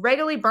defense. He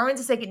regularly burns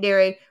the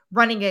secondary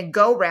running a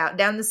go route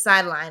down the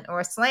sideline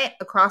or a slant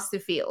across the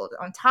field.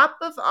 On top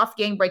of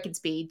off-game breaking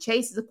speed,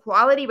 Chase is a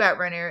quality route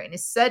runner and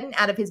is sudden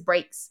out of his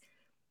breaks.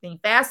 Being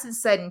fast and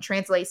sudden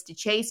translates to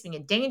Chase being a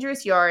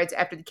dangerous yards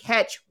after the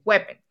catch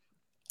weapon.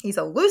 He's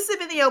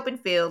elusive in the open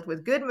field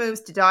with good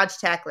moves to dodge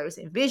tacklers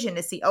and vision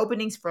to see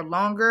openings for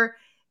longer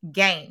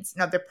gains.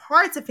 Now, the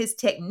parts of his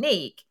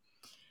technique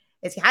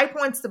is he high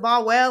points the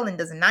ball well and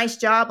does a nice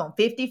job on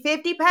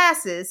 50-50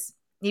 passes,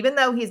 even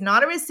though he's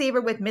not a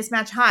receiver with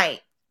mismatch height.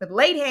 With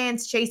late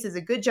hands, Chase does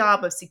a good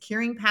job of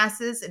securing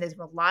passes and is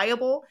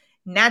reliable,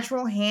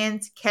 natural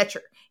hands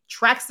catcher.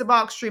 Tracks the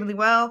ball extremely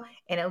well,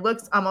 and it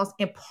looks almost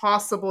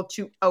impossible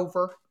to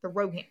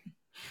overthrow him.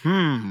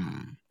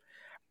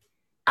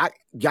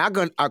 Y'all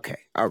gonna okay?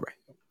 All right.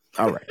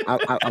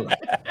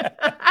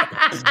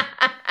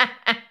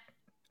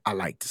 I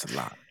like this a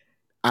lot.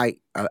 I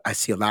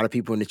see a lot of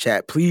people in the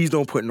chat. Please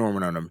don't put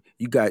Norman on them.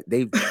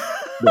 They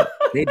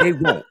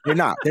won't. They're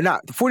not.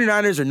 The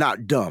 49ers are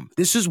not dumb.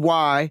 This is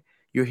why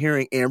you're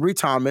hearing Ambry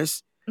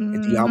Thomas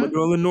and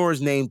Deommodore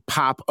Lenoir's name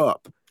pop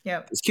up.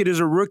 Yep. This kid is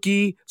a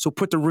rookie, so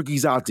put the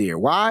rookies out there.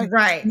 Why?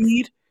 Right.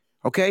 Speed.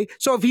 Okay?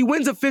 So if he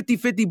wins a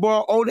 50-50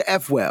 ball, the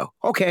F well.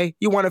 Okay,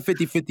 you want a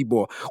 50-50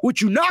 ball.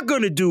 What you're not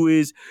going to do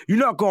is you're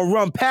not going to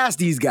run past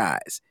these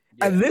guys.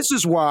 Yeah. And this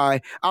is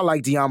why I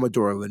like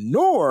Deommodore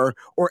Lenoir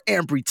or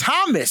Ambry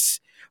Thomas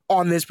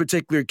on this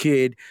particular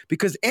kid,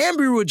 because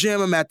Ambry will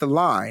jam him at the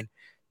line.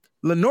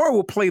 Lenoir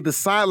will play the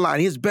sideline.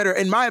 He has better,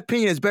 in my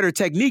opinion, has better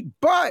technique,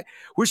 but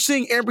we're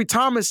seeing Ambry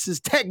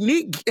Thomas's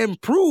technique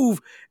improve,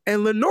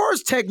 and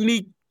Lenoir's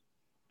technique,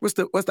 what's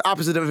the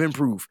opposite of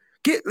improve?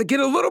 Get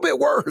a little bit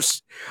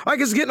worse. Like,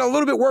 it's getting a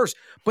little bit worse.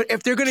 But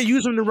if they're going to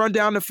use him to run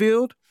down the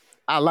field,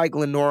 I like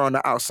Lenoir on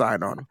the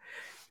outside on him.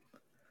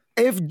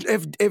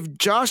 If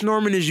Josh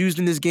Norman is used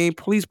in this game,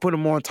 please put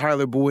him on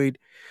Tyler Boyd.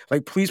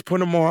 Like, please put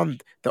him on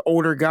the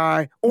older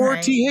guy or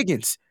T.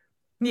 Higgins.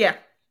 Yeah.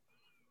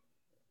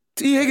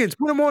 T. Higgins,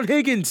 put him on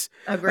Higgins.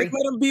 Agree. Like,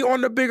 let him be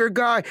on the bigger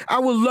guy. I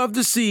would love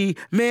to see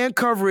man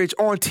coverage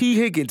on T.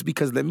 Higgins,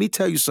 because let me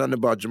tell you something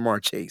about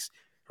Ja'Marr Chase.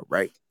 All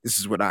right, this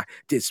is what I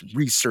did some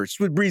research.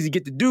 What Breezy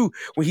get to do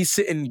when he's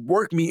sitting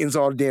work meetings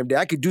all the damn day.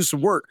 I could do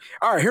some work.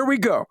 All right, here we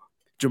go.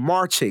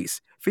 Ja'Marr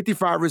Chase,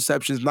 55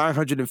 receptions,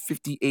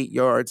 958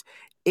 yards,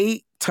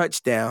 8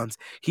 touchdowns.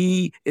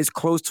 He is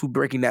close to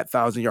breaking that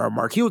 1,000-yard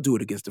mark. He'll do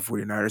it against the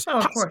 49ers. Oh,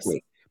 of course.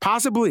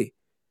 Possibly.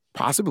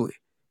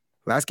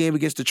 Last game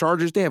against the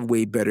Chargers, they have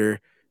way better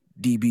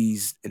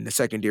DBs in the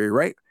secondary,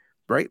 right?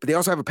 But they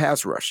also have a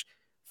pass rush.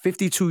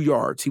 52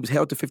 yards. He was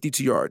held to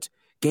 52 yards.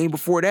 Game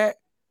before that,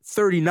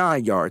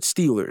 39 yards,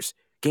 Steelers.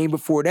 Game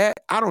before that,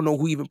 I don't know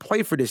who even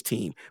played for this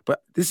team,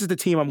 but this is the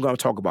team I'm going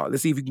to talk about.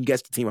 Let's see if you can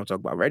guess the team I'm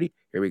talking about. Ready?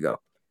 Here we go.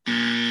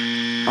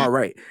 All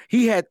right.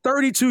 He had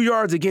 32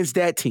 yards against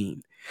that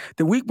team.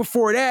 The week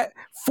before that,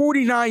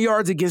 49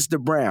 yards against the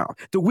Browns.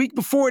 The week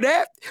before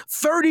that,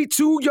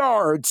 32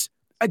 yards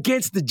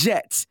against the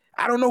Jets.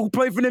 I don't know who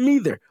played for them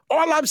either.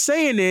 All I'm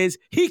saying is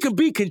he can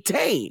be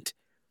contained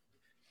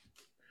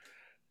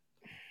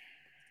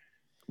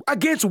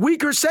against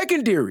weaker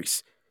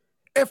secondaries.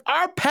 If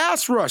our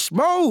pass rush,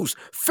 Mose,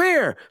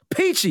 Fair,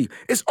 Peachy,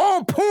 is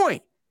on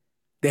point,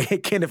 then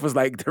Kenneth was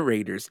like the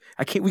Raiders.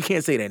 We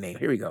can't say that name.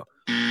 Here we go.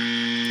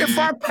 If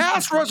our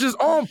pass rush is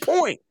on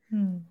point,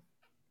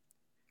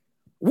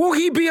 will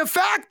he be a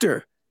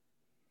factor?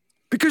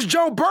 Because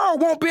Joe Burrow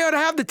won't be able to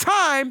have the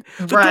time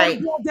to throw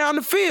the ball down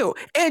the field.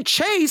 And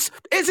Chase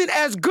isn't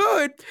as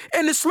good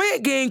in the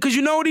slant game because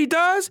you know what he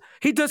does?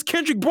 He does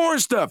Kendrick Bourne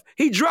stuff.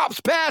 He drops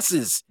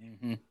passes.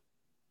 Mm-hmm.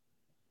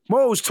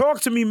 Mose,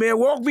 talk to me, man.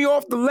 Walk me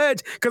off the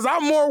ledge because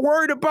I'm more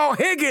worried about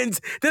Higgins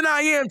than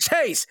I am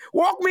Chase.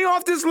 Walk me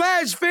off this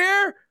ledge,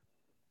 fair?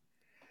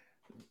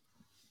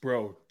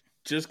 Bro,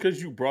 just because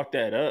you brought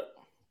that up,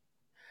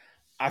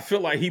 I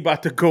feel like he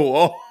about to go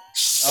off.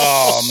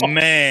 Oh,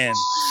 man.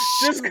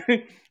 Just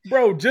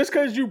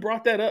because you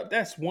brought that up,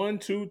 that's 1,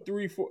 2,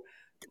 3, 4.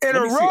 In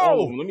a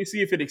row. Let me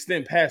see if it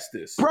extends past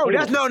this. Bro,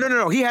 that's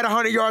no. He had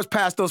 100 yards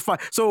past those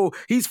 5. So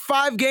he's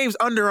 5 games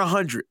under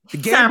 100.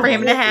 Time for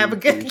him to have a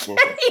good game.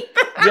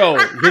 Yo,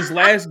 his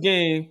last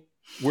game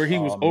where he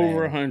was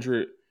over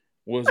 100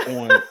 was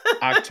on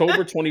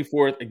October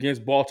 24th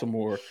against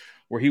Baltimore,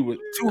 where he was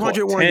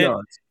 201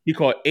 yards. He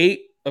caught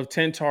 8 of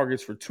 10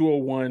 targets for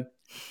 201.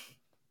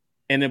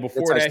 And then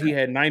before that, he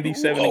had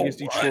 97 against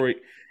Detroit,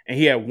 and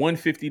he had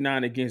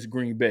 159 against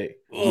Green Bay.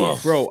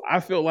 Bro,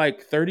 I feel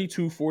like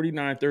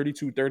 32-49,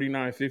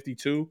 32-39,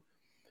 52.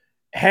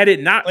 Had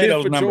it not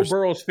been for Joe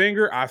Burrow's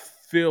finger, I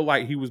feel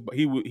like he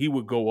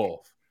would go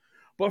off.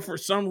 But for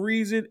some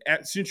reason,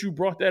 since you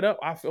brought that up,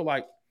 I feel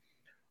like,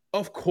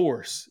 of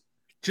course,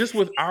 just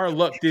with our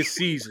luck this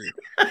season,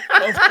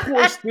 of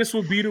course, this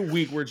would be the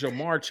week where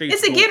Jamar Chase.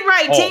 It's a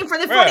get-right team for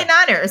the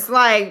 49ers.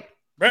 Like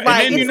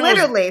it's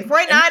literally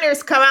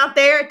 49ers come out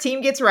there,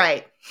 team gets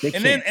right.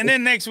 And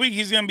then next week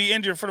he's going to be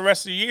injured for the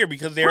rest of the year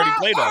because they already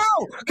played us.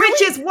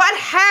 Which is what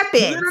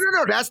happened.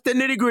 No. That's the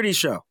nitty-gritty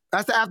show.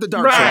 That's the After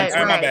Dark show.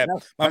 Right.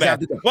 My bad.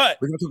 But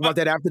we're going to talk about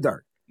that after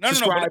dark.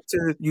 Subscribe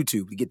to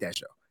YouTube to get that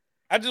show.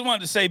 I just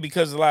wanted to say,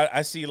 because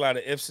I see a lot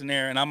of ifs in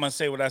there, and I'm going to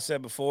say what I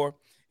said before.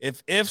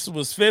 If ifs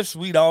was fifths,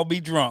 we'd all be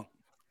drunk.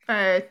 All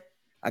right.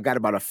 I got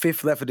about a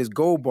fifth left of this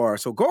gold bar.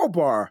 So gold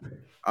bar,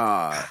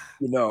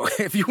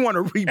 if you want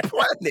to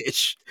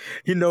replenish,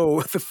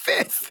 the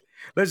fifth,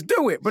 let's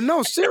do it. But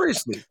no,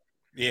 seriously.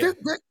 Yeah.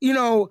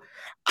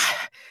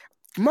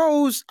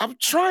 Mose, I'm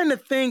trying to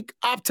think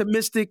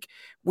optimistic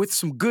with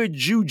some good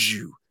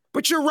juju.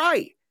 But you're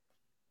right.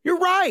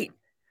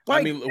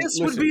 Like, this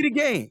would be the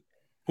game.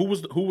 Who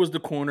was the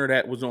corner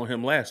that was on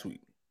him last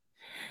week?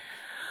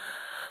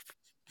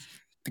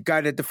 The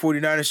guy that the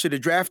 49ers should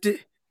have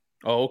drafted?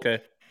 Oh,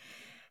 okay.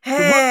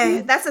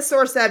 Hey, that's a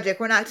sore subject.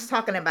 We're not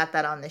talking about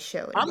that on this show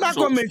anymore. I'm not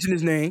going to mention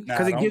his name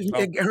because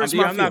it hurts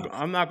my feelings.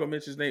 I'm not going to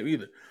mention his name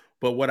either.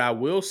 But what I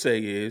will say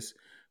is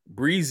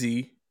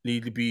Breezy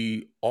need to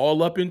be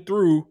all up and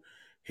through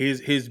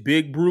his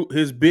big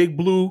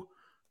blue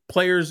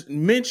players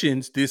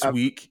mentions this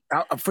week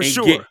for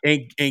sure,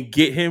 and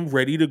get him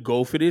ready to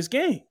go for this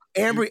game.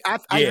 Ambry,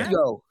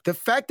 the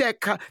fact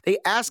that they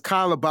asked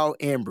Kyle about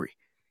Ambry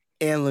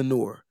and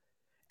Lenoir,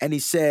 and he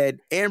said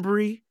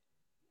Ambry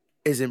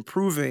is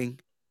improving,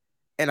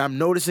 and I'm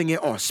noticing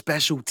it on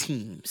special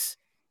teams.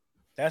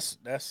 That's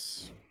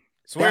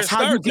where it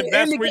starts.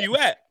 That's where you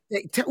at.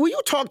 Will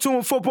you talk to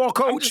him, football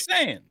coach? I'm just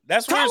saying.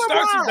 That's where it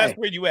starts. That's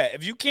where you at.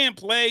 If you can't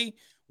play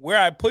where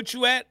I put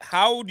you at,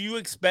 how do you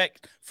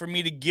expect for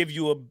me to give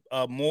you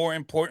a more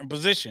important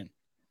position?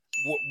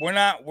 We're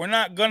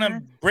not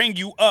gonna bring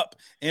you up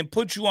and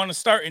put you on a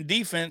starting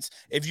defense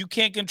if you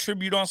can't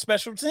contribute on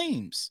special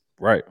teams.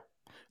 Right.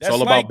 It's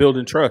all about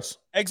building trust.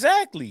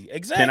 Exactly.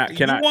 Can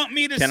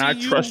I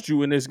trust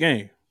you in this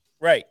game?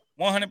 Right.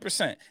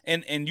 100%.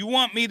 And you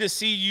want me to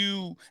see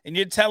you, and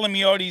you're telling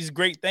me all these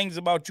great things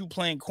about you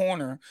playing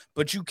corner,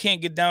 but you can't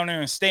get down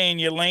there and stay in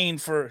your lane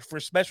for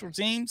special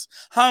teams?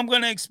 How I'm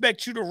going to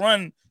expect you to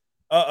run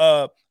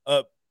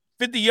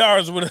 50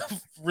 yards with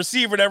a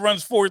receiver that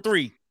runs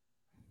 4.3?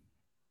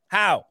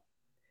 How?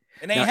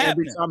 It ain't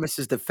happening. Ambry Thomas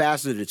is the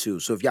faster of the two.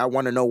 So if y'all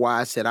want to know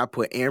why I said I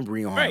put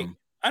Ambry on him,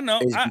 I know.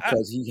 It's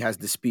because he has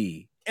the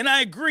speed. And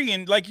I agree.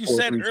 And like you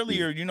said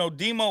earlier,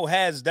 Demo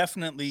has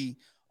definitely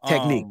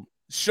technique.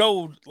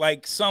 Showed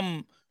like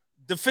some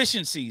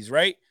deficiencies,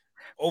 right,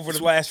 over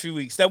the last few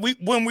weeks that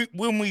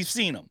when we've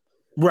seen him.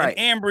 Right.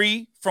 And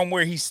Ambry, from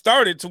where he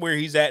started to where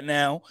he's at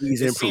now,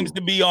 seems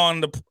to be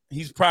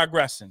he's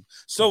progressing.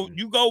 So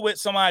you go with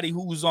somebody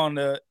who's on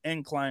the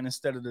incline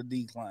instead of the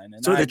decline.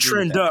 And so the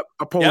trend up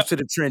opposed to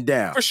the trend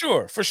down. For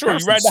sure.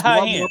 You ride the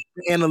high end.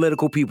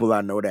 Analytical people,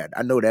 I know that.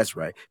 I know that's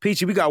right.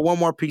 Peachy, we got one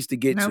more piece to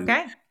get to.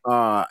 Okay.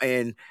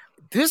 And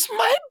this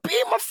might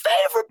be my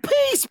favorite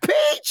piece,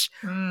 Peach.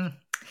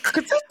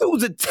 Because this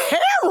dude's a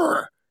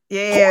terror.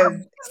 Yeah. Who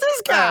is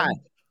this guy?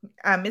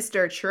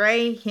 Mr.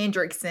 Trey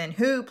Hendrickson,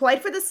 who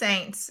played for the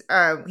Saints.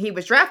 He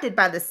was drafted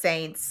by the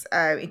Saints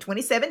in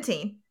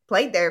 2017,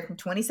 played there from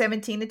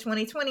 2017 to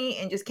 2020,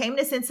 and just came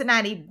to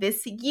Cincinnati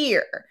this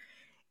year.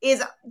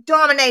 Is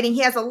dominating.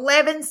 He has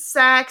 11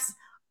 sacks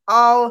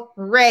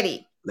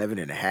already. 11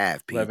 and a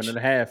half, Peach. 11 and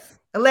a half.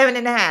 11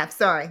 and a half,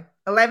 sorry.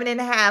 11 and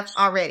a half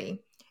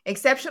already.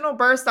 Exceptional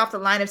burst off the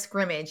line of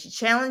scrimmage. He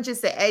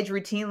challenges the edge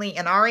routinely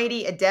and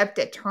already adept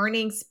at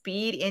turning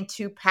speed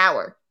into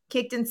power.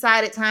 Kicked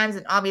inside at times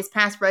in obvious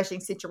pass rushing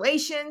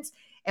situations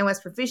and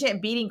was proficient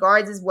at beating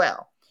guards as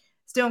well.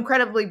 still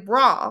incredibly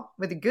raw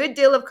with a good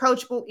deal of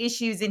coachable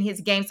issues in his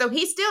game. So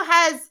he still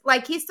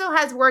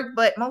has work,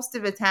 but most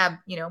of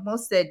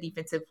the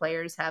defensive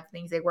players have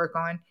things they work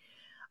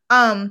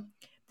on.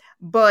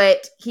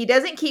 But he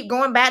doesn't keep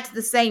going back to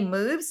the same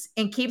moves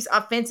and keeps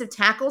offensive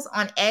tackles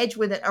on edge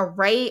with an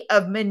array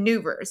of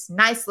maneuvers.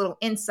 Nice little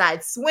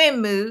inside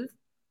swim move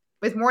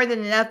with more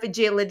than enough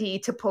agility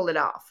to pull it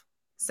off.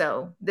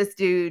 So this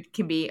dude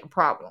can be a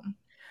problem.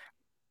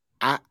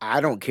 I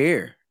don't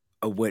care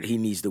of what he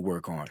needs to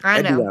work on.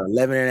 I know.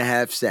 11 and a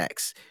half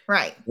sacks.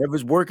 Right.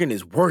 Whatever's working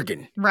is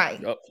working.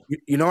 Right.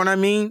 You know what I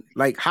mean?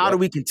 Like, how do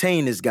we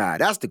contain this guy?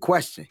 That's the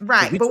question.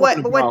 Right. But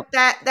what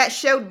that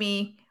showed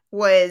me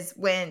was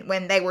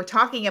when they were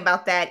talking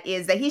about that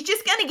is that he's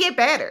just going to get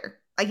better.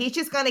 Like, he's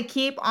just going to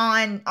keep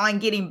on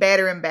getting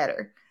better and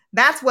better.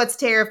 That's what's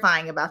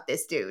terrifying about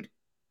this dude.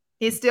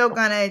 He's going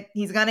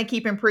to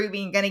keep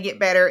improving, going to get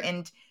better.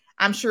 And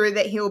I'm sure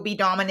that he'll be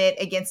dominant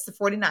against the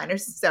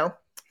 49ers. So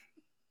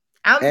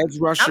edge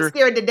rusher. I'm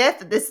scared to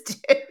death of this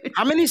dude.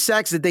 How many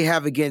sacks did they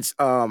have against?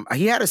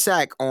 He had a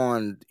sack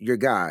on your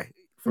guy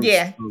from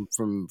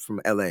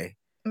LA.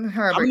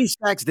 Herbert. How many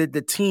sacks did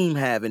the team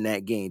have in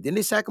that game? Didn't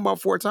they sack him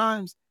about 4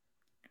 times?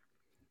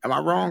 Am I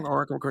wrong?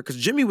 Or because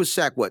Jimmy was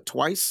sacked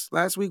once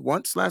last week?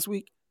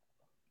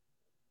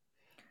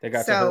 They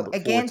got to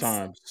Herbert 4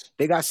 times.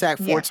 They got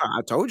sacked 4 times.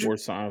 I told you. 4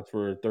 times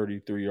for a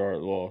 33-yard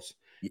loss.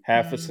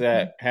 Half a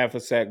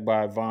sack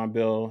by Von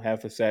Bell,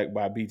 half a sack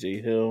by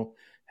B.J. Hill,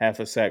 half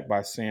a sack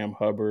by Sam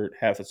Hubbard,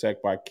 half a sack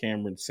by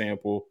Cameron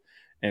Sample,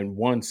 and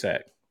 1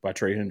 sack by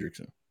Trey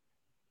Hendrickson.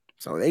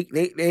 So they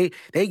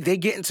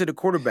get into the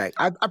quarterback.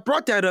 I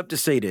brought that up to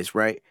say this,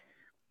 right?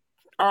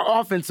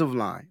 Our offensive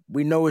line,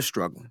 we know is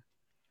struggling.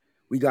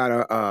 We got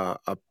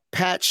a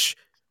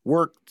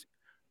patch-worked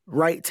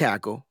right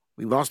tackle.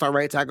 We lost our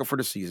right tackle for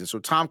the season. So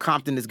Tom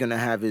Compton is going to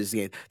have his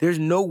game. There's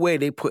no way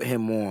they put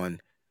him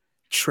on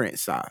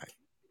Trent's side.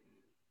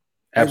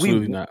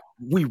 Absolutely not.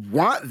 We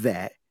want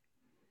that.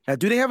 Now,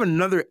 do they have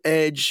another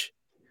edge?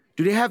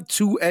 Do they have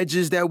 2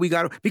 edges that we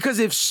got? Because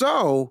if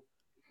so,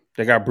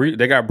 they got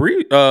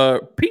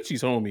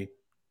Peachy's homie.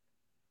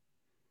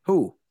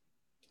 Who?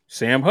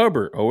 Sam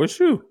Hubbard,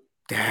 OSU.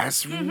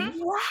 That's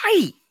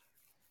right.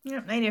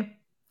 Yeah, they do.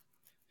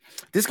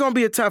 This is gonna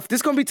be tough.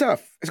 It's gonna be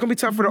tough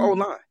for the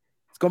O-line.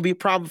 It's gonna be a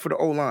problem for the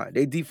O-line,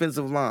 their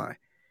defensive line.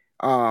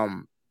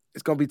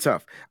 It's gonna be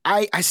tough.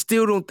 I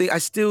still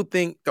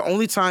think the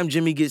only time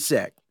Jimmy gets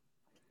sacked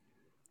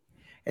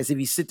is if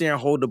he sit there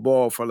and hold the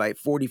ball for like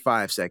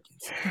 45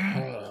 seconds.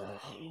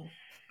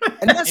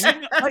 And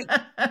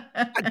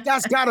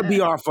that's got to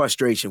be our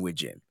frustration with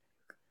Jim.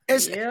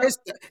 It's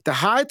the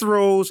high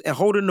throws and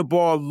holding the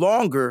ball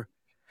longer.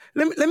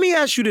 Let me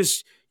ask you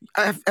this: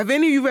 have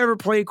any of you ever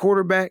played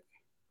quarterback?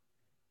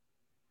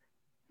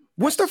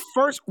 What's the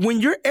first when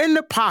you're in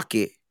the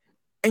pocket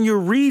and your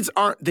reads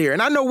aren't there?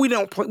 And I know we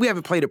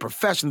haven't played it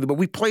professionally, but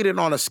we played it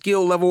on a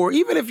skill level, or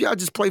even if y'all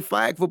just play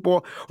flag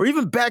football or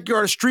even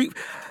backyard street.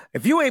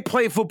 If you ain't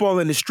played football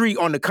in the street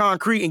on the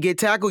concrete and get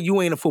tackled,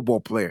 you ain't a football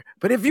player.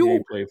 But if you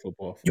ain't play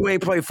football, you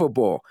ain't play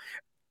football.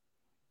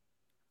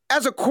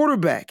 As a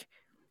quarterback,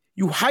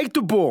 you hike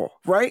the ball,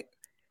 right?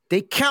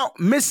 They count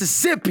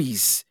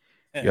Mississippi's,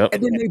 and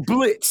then they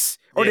blitz,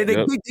 or they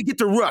get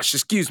the rush,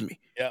 excuse me.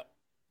 Yep.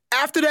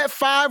 After that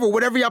 5 or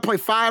whatever y'all play,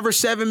 5 or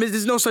 7,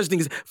 there's no such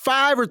thing as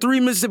 5 or 3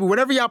 Mississippi,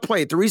 whatever y'all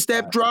play,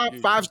 3-step drop,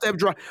 5-step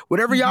drop,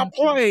 whatever y'all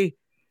play,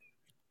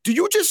 do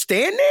you just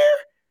stand there?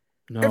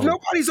 No. If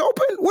nobody's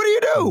open, what do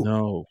you do?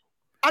 No.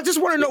 I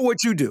just want to know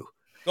what you do.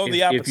 Go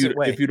the opposite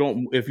way. If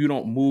you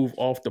don't move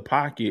off the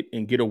pocket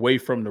and get away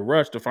from the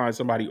rush to find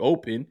somebody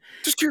open,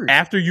 just curious.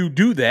 After you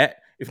do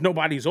that, if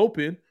nobody's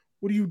open,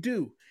 what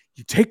do?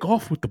 You take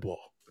off with the ball.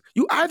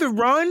 You either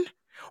run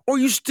or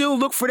you still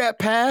look for that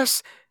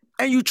pass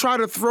and you try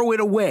to throw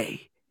it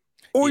away.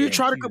 Or you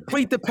try to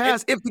complete the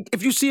pass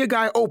if you see a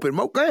guy open.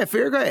 Go ahead,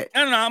 Fair. Go ahead.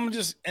 I don't know. I'm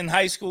just in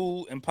high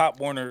school in Pop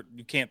Warner,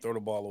 you can't throw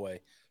the ball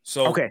away.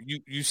 So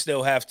you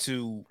still have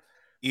to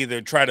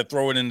either try to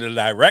throw it in the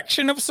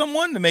direction of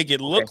someone to make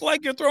it look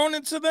like you're throwing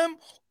it to them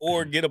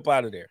or get up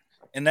out of there.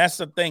 And that's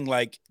the thing.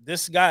 Like,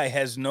 this guy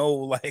has no,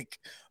 like,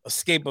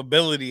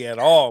 escapability at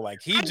all. Like,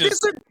 I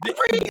disagree.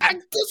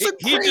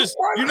 He just,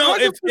 you know,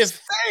 if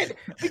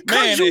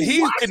man,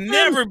 he could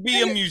never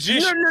be a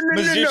musician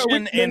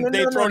and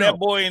they throw that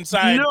boy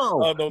inside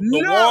the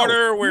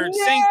water where it's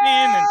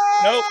sinking.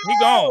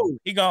 And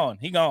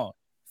he gone.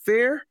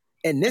 Fair.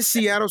 In this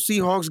Seattle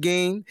Seahawks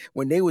game,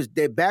 when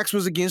their backs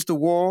was against the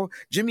wall,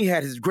 Jimmy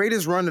had his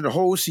greatest run of the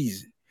whole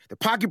season. The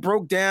pocket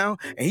broke down,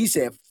 and he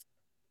said,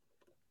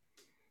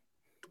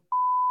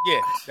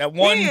 "Yeah, that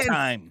one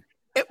time."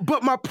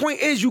 But my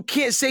point is, you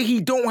can't say he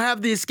don't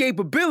have the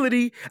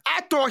escapability. I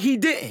thought he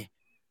didn't.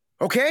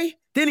 Okay,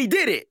 then he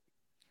did it.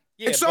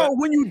 Yeah, and so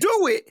when you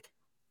do it,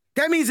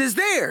 that means it's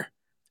there.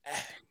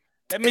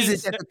 That means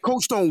is it that the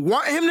coach don't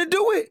want him to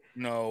do it?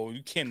 No,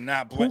 you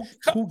cannot play.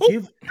 How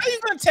you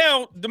gonna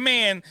tell the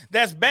man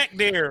that's back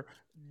there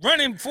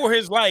running for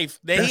his life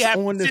that he has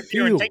to sit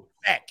here and take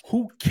it back?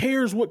 Who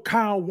cares what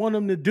Kyle want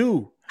him to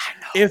do? I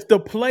know. If the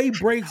play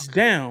breaks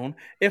down,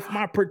 if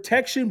my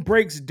protection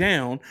breaks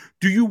down,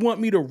 do you want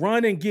me to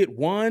run and get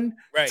 1,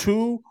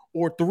 2,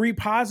 or 3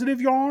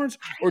 positive yards?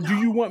 Or do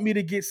you want me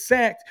to get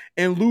sacked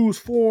and lose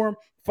 4,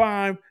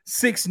 5,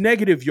 6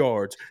 negative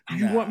yards? Do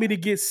you want me to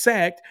get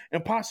sacked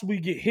and possibly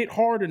get hit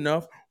hard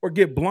enough or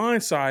get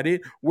blindsided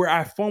where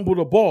I fumble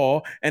the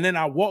ball and then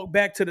I walk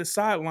back to the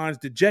sidelines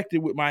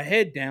dejected with my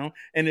head down,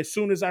 and as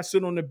soon as I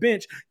sit on the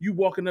bench, you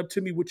walking up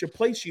to me with your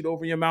play sheet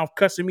over your mouth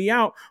cussing me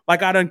out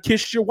like I done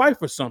kissed your wife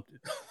or something?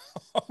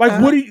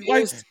 Like, what do you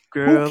like?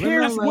 Who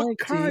cares what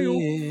Kyle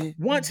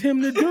wants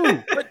him to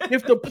do?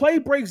 If the play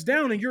breaks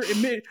down and you're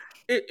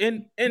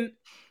and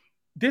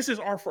this is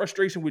our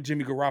frustration with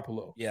Jimmy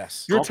Garoppolo.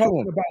 Yes. You're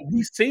talking about,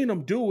 we've seen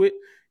him do it.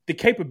 The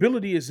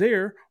capability is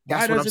there.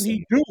 Why doesn't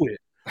he do it?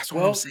 That's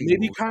what I'm saying.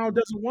 Maybe Kyle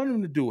doesn't want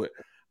him to do it.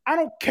 I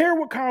don't care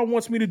what Kyle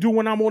wants me to do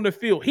when I'm on the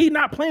field. He's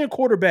not playing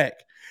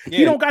quarterback. Yeah.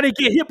 He don't got to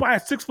get hit by a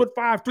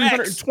 6'5",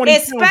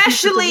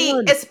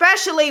 320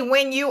 especially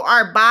when you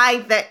are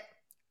by the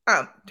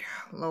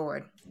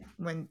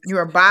when you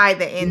are by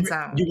the end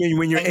zone. You mean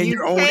when you're in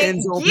your own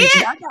end zone? Get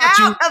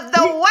out of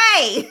the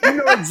way. You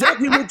know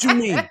exactly what you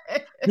mean.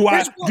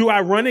 Do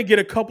I run and get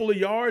a couple of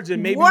yards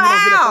and maybe we don't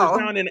get a first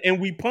down and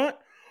we punt?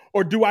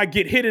 Or do I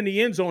get hit in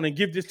the end zone and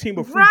give this team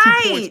a free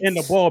 2 points and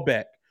the ball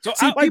back? So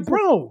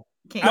bro.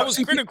 I was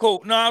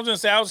critical. No, I was going to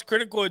say I was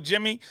critical of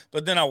Jimmy,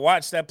 but then I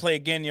watched that play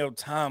again.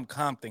 Tom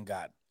Compton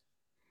got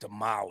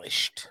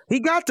demolished. He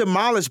got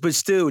demolished, but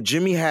still,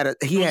 Jimmy had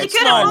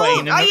small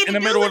lane in the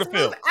middle of the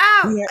field.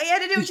 All you had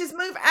to do was just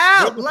move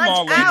out,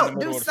 lunge out,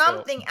 do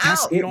something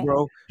out.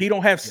 He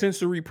don't have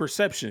sensory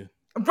perception.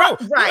 Bro,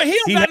 right. He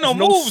don't got no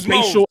moves,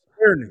 spatial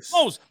awareness.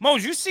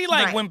 Mose, you see,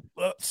 like when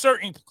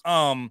certain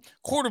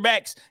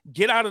quarterbacks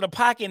get out of the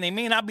pocket and they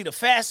may not be the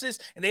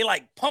fastest, and they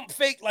like pump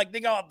fake, like they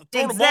got to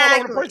throw the ball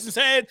over the person's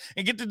head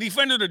and get the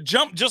defender to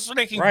jump just so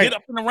they can get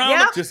up and around.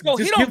 Yep.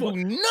 He don't do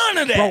none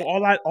of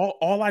that. Bro,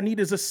 all I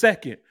need is a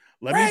second.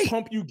 Let me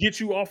pump you,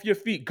 get you off your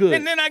feet. Good.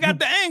 And then I got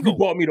the angle. You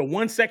brought me the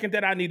 1 second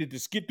that I needed to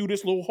skid through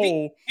this little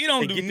hole. He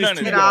don't do none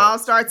of that. It all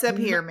starts up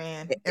here,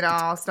 man. It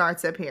all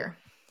starts up here.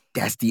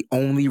 That's the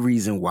only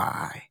reason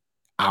why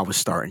I was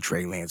starting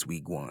Trey Lance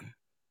week 1.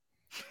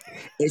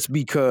 It's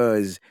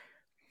because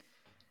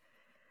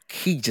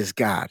he just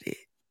got it.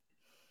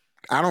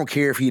 I don't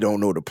care if he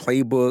don't know the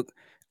playbook.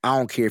 I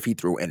don't care if he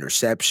throw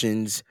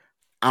interceptions.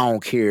 I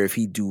don't care if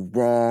he do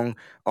wrong.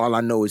 All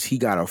I know is he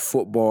got a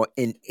football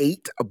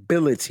innate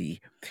ability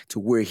to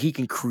where he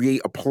can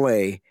create a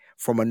play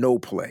from a no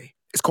play.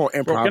 It's called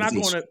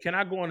improvisation. Can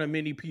I go on a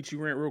mini Peachy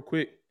rant real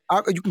quick?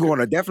 You can go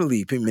on a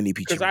definitely mini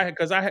Peachy rant.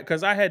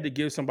 Because I had to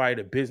give somebody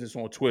the business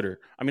on Twitter.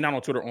 I mean, not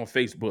on Twitter, on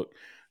Facebook.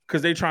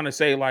 Because they trying to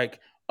say like,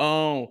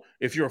 oh,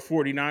 if you're a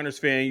 49ers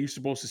fan, you're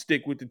supposed to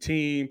stick with the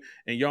team,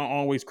 and y'all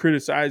always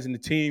criticizing the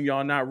team.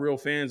 Y'all not real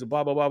fans, and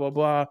blah, blah, blah, blah,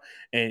 blah.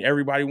 And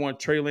everybody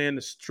wants Trey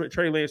Lance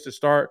to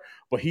start,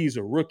 but he's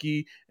a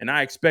rookie. And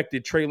I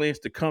expected Trey Lance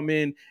to come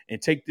in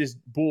and take this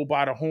bull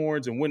by the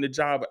horns and win the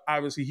job.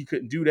 Obviously, he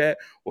couldn't do that.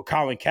 Well,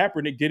 Colin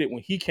Kaepernick did it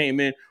when he came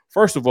in.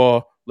 First of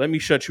all, let me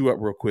shut you up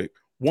real quick.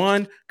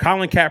 1,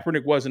 Colin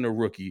Kaepernick wasn't a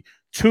rookie.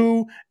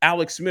 2,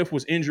 Alex Smith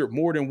was injured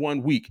more than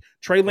 1 week.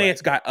 Trey Lance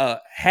got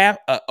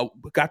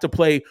got to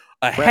play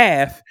a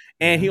half,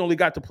 and he only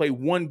got to play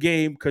 1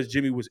 game because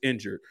Jimmy was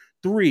injured.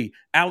 3,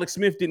 Alex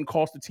Smith didn't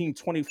cost the team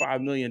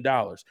 $25 million.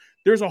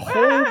 There's a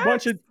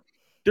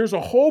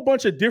whole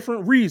bunch of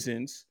different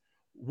reasons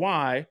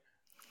why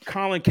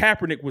Colin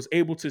Kaepernick was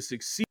able to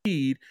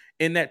succeed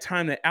in that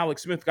time that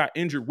Alex Smith got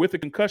injured with a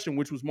concussion,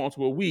 which was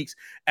multiple weeks,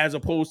 as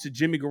opposed to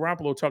Jimmy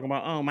Garoppolo talking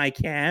about, oh, my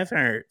calf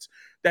hurts.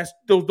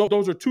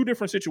 Those are 2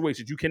 different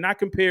situations. You cannot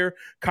compare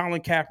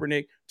Colin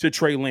Kaepernick to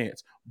Trey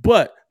Lance.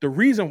 But the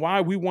reason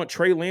why we want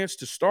Trey Lance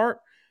to start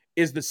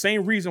is the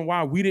same reason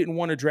why we didn't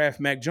want to draft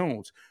Mac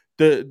Jones.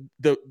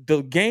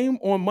 The game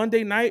on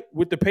Monday night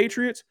with the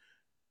Patriots,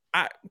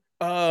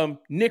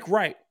 Nick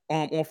Wright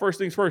on First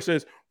Things First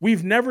says,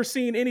 we've never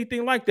seen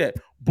anything like that.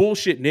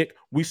 Bullshit, Nick.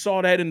 We saw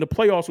that in the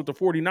playoffs with the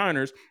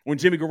 49ers when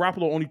Jimmy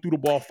Garoppolo only threw the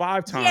ball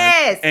 5 times.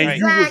 Yes, and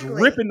exactly. You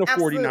was ripping the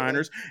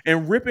 49ers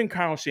and ripping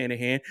Kyle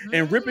Shanahan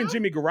and ripping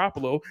Jimmy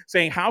Garoppolo,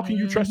 saying, how can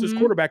you trust this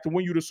quarterback to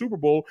win you the Super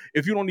Bowl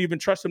if you don't even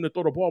trust him to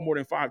throw the ball more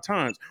than 5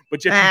 times?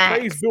 But yet you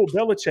praise Bill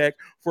Belichick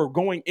for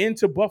going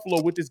into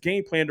Buffalo with this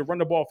game plan to run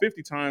the ball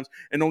 50 times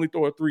and only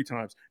throw it 3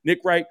 times. Nick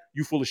Wright,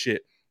 you full of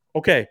shit.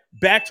 Okay,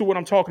 back to what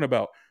I'm talking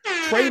about.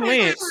 Trey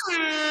Lance,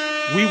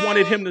 we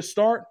wanted him to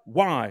start.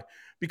 Why?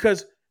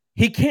 Because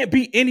he can't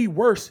be any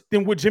worse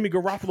than what Jimmy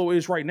Garoppolo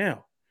is right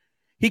now.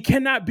 He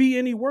cannot be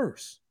any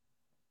worse.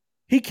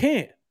 He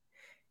can't.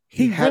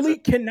 He really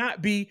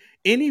cannot be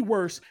any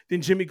worse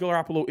than Jimmy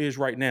Garoppolo is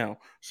right now.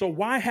 So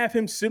why have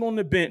him sit on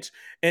the bench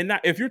and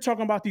not, if you're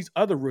talking about these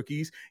other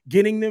rookies,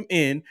 getting them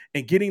in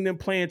and getting them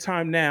playing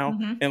time now,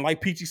 and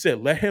like Peachy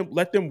said,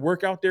 let them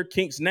work out their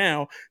kinks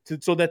now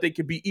so that they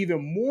can be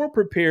even more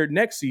prepared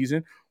next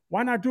season.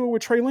 Why not do it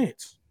with Trey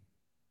Lance?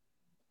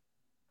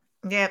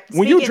 Yeah.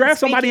 When you draft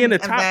somebody in the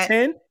top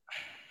 10,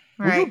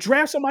 when you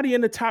draft somebody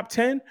in the top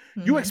 10,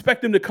 you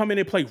expect them to come in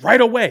and play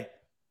right away.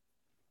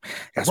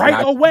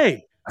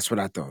 away. That's what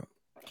I thought.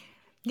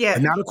 Yeah.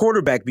 And not a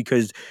quarterback,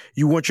 because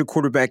you want your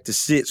quarterback to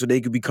sit so they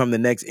could become the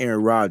next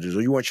Aaron Rodgers,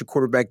 or you want your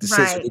quarterback to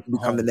sit so they can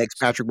become the next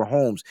Patrick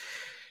Mahomes.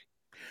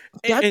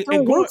 That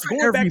don't work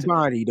for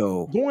everybody,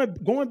 though.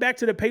 Going back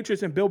to the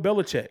Patriots and Bill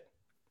Belichick.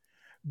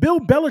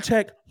 Bill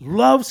Belichick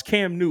loves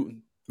Cam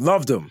Newton.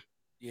 Loved him.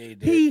 Yeah,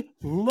 he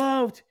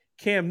loved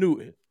Cam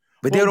Newton.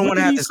 But they don't want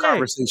to have this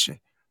conversation.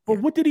 But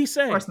what did he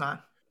say? Of course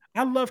not.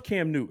 I love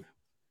Cam Newton.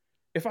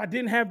 If I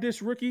didn't have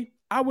this rookie,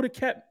 I would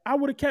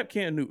have kept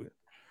Cam Newton.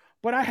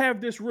 But I have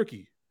this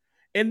rookie,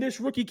 and this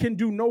rookie can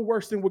do no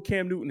worse than what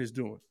Cam Newton is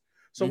doing.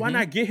 So why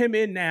not get him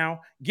in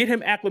now, get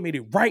him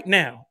acclimated right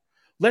now?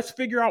 Let's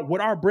figure out what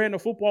our brand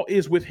of football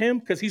is with him,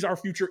 because he's our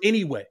future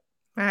anyway.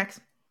 Max.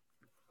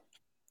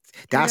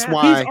 That's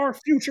why he's our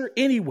future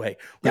anyway.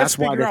 Let's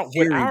figure out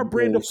what our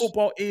brand of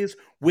football is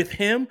with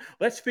him.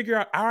 Let's figure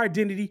out our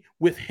identity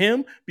with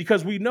him,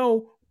 because we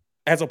know,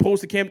 as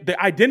opposed to Cam,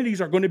 the identities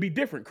are going to be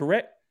different,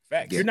 correct?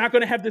 Facts. You're not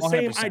going to have the 100%.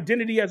 same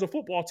identity as a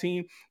football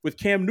team with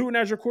Cam Newton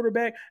as your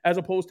quarterback as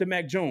opposed to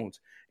Mac Jones.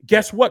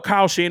 Guess what,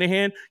 Kyle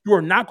Shanahan? You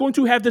are not going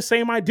to have the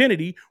same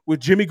identity with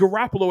Jimmy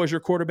Garoppolo as your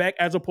quarterback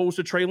as opposed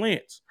to Trey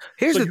Lance.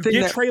 Here's so the thing: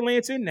 get Trey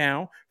Lance in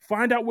now,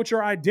 find out what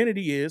your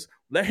identity is,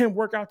 let him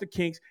work out the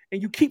kinks,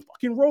 and you keep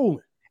fucking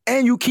rolling.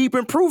 And you keep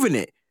improving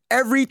it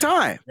every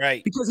time.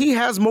 Right. Because he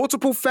has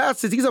multiple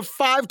facets. He's a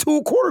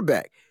 5'2"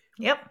 quarterback.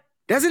 Yep.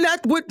 Isn't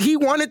that what he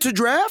wanted to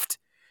draft?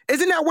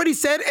 Isn't that what he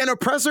said in a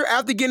presser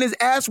after getting his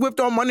ass whipped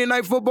on Monday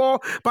Night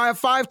Football by a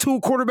 5'2"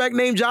 quarterback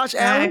named Josh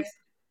Allen?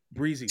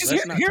 Breezy,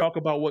 let's not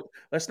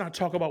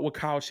talk about what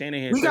Kyle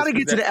Shanahan. We got to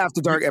get to the After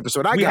Dark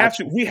episode.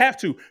 We have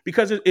to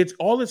because it's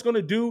all it's going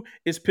to do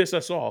is piss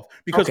us off,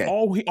 because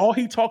all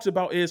he talks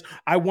about is,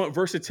 I want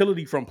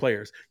versatility from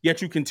players.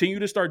 Yet you continue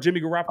to start Jimmy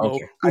Garoppolo,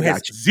 who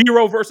has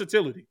zero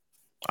versatility.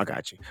 I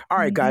got you. All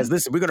right, guys,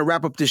 listen, we're going to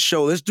wrap up this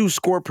show. Let's do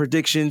score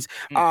predictions.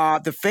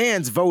 The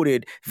fans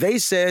voted. They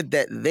said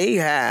that they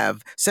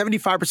have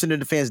 75%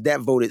 of the fans that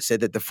voted said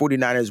that the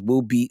 49ers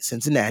will beat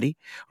Cincinnati.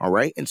 All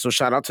right. And so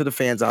shout out to the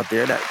fans out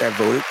there that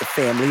voted. The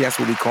family, that's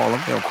what we call them.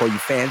 They don't call you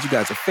fans. You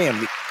guys are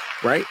family,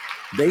 right?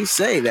 They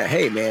say that,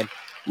 hey, man,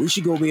 we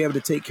should go be able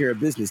to take care of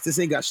business. This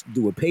ain't got to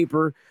do with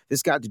paper.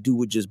 This got to do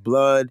with just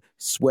blood,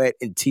 sweat,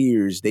 and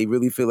tears. They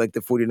really feel like the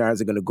 49ers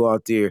are going to go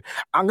out there.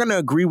 I'm going to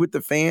agree with the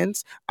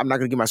fans. I'm not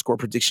going to give my score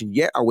prediction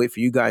yet. I'll wait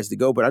for you guys to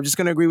go, but I'm just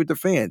going to agree with the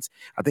fans.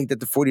 I think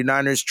that the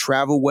 49ers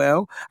travel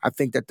well. I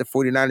think that the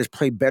 49ers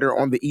play better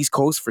on the East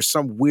Coast for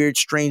some weird,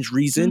 strange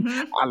reason.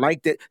 I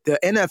like that the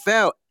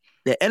NFL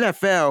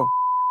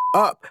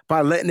up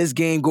by letting this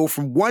game go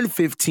from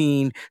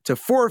 115 to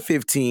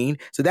 415.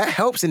 So that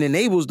helps and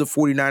enables the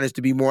 49ers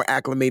to be more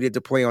acclimated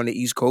to play on the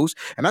East Coast.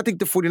 And I think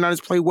the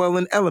 49ers play well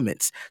in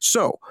elements.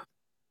 So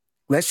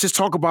let's just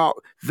talk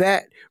about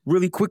that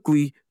really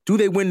quickly. Do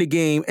they win the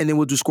game? And then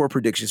we'll do score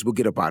predictions. We'll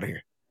get up out of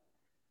here.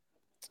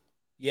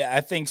 Yeah,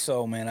 I think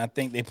so, man. I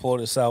think they pull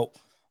this out.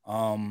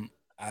 I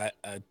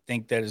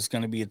think that it's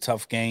going to be a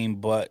tough game,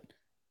 but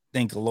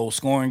think a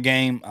low-scoring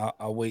game.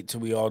 I'll wait till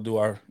we all do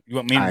our. You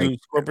want me to do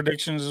score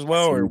predictions as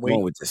well, or wait?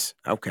 With this,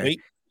 okay.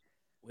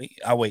 Wait.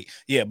 I'll wait.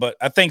 Yeah, but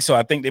I think so.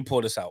 I think they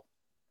pull this out.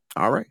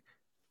 All right.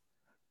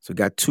 So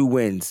got 2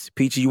 wins.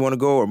 Peachy, you want to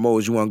go, or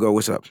Mose, you want to go?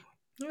 What's up?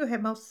 You go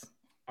ahead, Mose.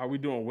 Are we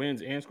doing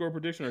wins and score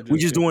prediction, or we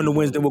just doing the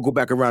wins? Then we'll go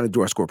back around and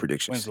do our score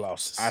predictions. Wins,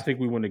 losses. I think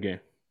we win the game.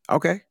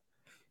 Okay.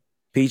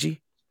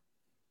 Peachy.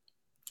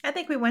 I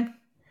think we win.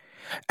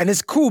 And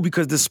it's cool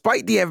because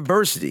despite the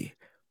adversity.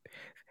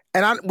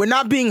 And we're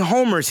not being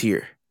homers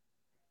here.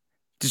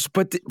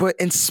 But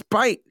in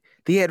spite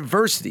the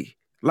adversity,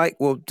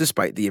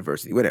 despite the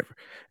adversity, whatever.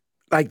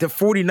 Like the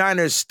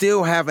 49ers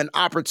still have an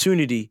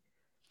opportunity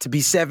to be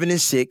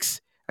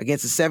 7-6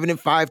 against a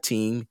 7-5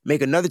 team,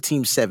 make another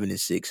team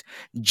 7-6,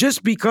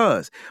 just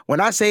because when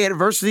I say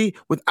adversity,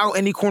 without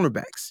any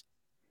cornerbacks.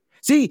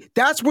 See,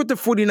 that's what the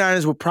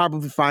 49ers will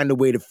probably find a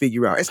way to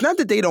figure out. It's not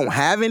that they don't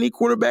have any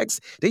quarterbacks.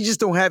 They just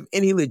don't have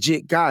any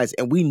legit guys.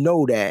 And we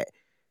know that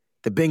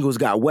the Bengals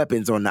got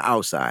weapons on the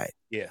outside,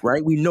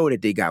 right? We know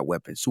that they got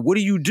weapons. So what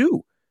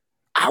do?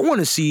 I want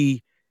to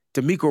see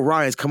DeMeco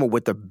Ryans come up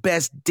with the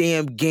best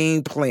damn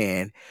game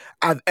plan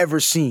I've ever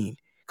seen,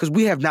 because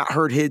we have not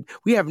heard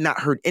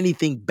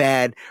anything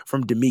bad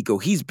from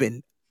DeMeco. He's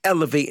been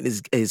elevating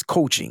his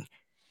coaching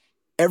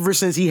ever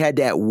since he had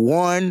that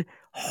one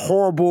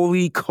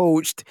horribly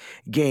coached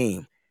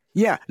game.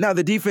 Yeah, now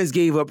the defense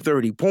gave up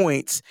 30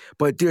 points,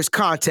 but there's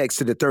context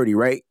to the 30,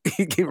 right?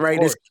 Right?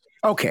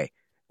 Okay.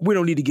 We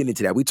don't need to get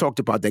into that. We talked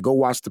about that. Go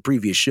watch the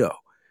previous show.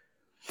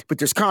 But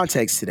there's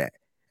context to that.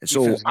 And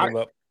so gave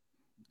up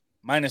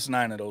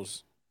 -9 of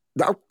those.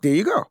 There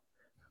you go.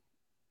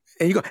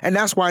 And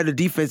that's why the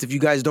defense, if you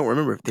guys don't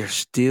remember, they're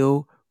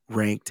still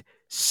ranked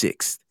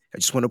 6th. I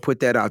just want to put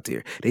that out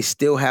there. They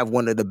still have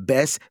one of the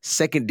best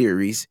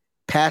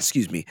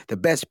the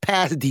best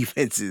pass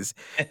defenses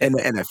in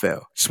the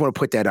NFL. Just want to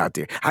put that out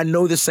there. I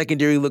know the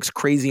secondary looks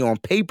crazy on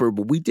paper,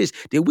 but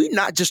did we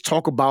not just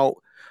talk about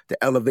the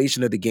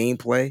elevation of the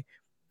gameplay?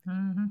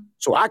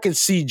 So I can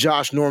see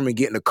Josh Norman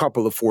getting a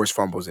couple of forced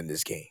fumbles in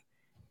this game.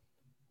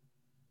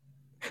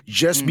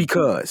 just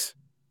because.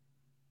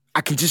 I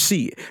can just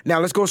see it.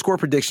 Now, let's go score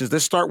predictions.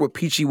 Let's start with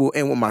Peachy. We'll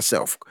end with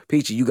myself.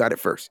 Peachy, you got it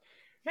first.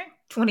 Okay.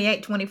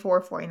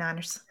 28-24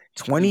 49ers.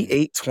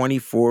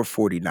 28-24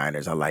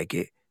 49ers. I like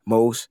it.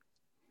 Mose?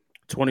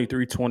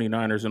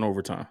 23-29ers in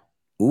overtime.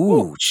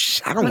 Ooh,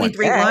 I don't want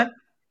that. 23-1.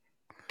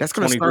 That's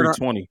going to start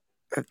 23-20.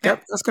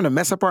 That's going to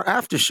mess up our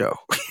after show.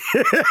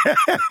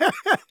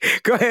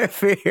 Go ahead,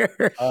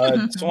 Fair.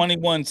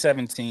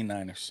 21-17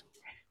 Niners.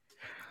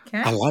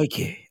 Okay. I like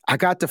it. I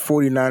got the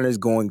 49ers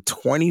going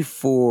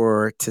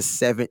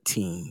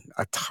 24-17,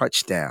 a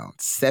touchdown,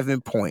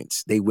 7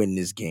 points. They win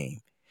this game.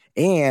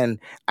 And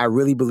I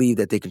really believe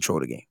that they control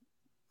the game.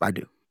 I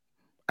do.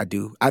 I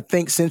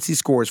think Cincy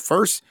scores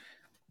first,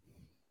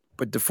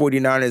 but the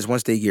 49ers,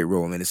 once they get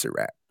rolling, it's a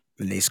wrap.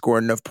 And they score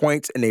enough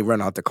points and they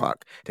run out the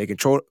clock.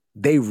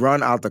 They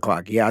run out the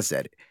clock. Yeah, I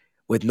said it.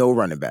 With no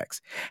running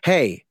backs.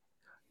 Hey,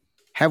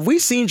 have we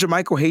seen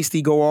Jermichael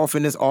Hasty go off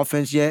in this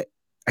offense yet?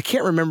 I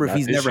can't remember if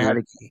he's never had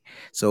a game.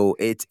 So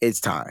it's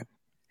time.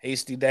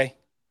 Hasty day.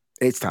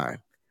 It's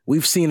time.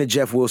 We've seen a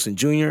Jeff Wilson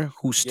Jr.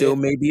 who still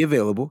may be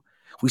available.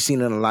 We've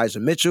seen an Elijah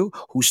Mitchell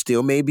who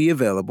still may be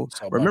available.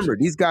 Remember,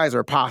 these guys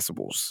are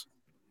possibles.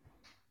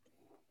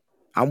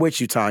 I'm with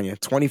you, Tanya.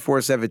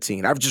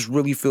 24-17. I just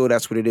really feel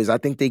that's what it is. I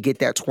think they get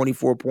that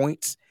 24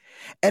 points.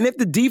 And if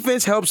the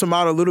defense helps them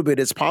out a little bit,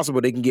 it's possible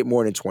they can get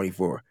more than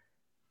 24.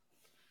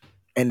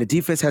 And the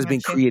defense has been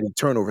creating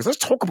turnovers. Let's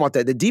talk about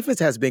that. The defense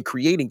has been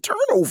creating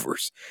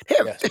turnovers.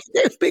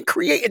 They've been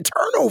creating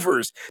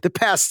turnovers the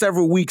past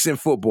several weeks in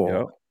football.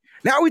 Yep.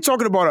 Now we're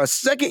talking about a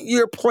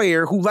second-year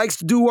player who likes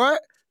to do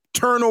what?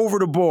 Turn over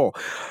the ball.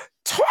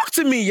 Talk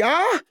to me,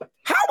 y'all.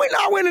 How are we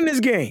not winning this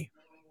game?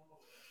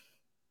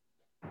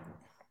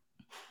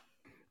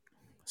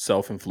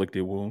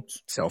 Self-inflicted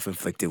wounds.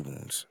 Self-inflicted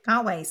wounds.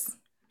 Always.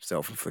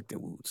 Self-inflicted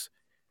wounds.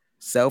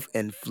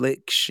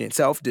 Self-infliction,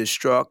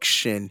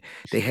 self-destruction.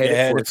 They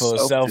headed for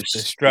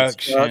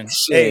self-destruction.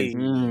 Hey.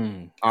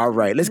 All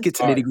right, let's get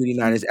to Nitty Gritty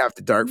Niners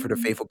After Dark for the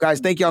faithful.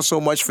 Guys, thank y'all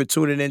so much for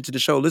tuning into the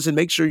show. Listen,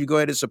 make sure you go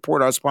ahead and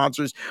support our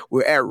sponsors.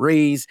 We're at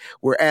Raise.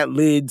 We're at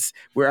Lids.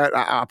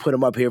 I'll put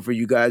them up here for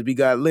you guys. We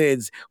got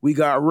Lids. We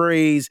got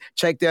Raise.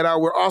 Check that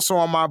out. We're also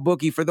on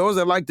MyBookie. For those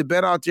that like to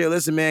bet out there,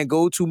 listen, man,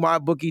 go to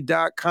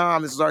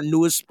mybookie.com. This is our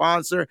newest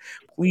sponsor.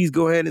 Please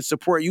go ahead and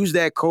support. Use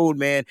that code,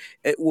 man.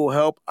 It will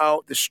help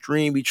out the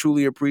stream. We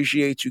truly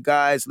appreciate you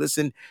guys.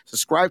 Listen,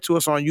 subscribe to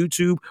us on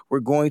YouTube.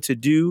 We're going to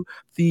do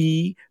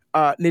the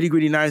Nitty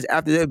Gritty Niners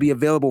After. That will be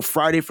available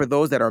Friday for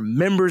those that are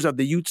members of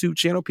the YouTube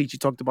channel. Peachy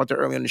talked about that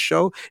earlier in the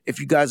show. If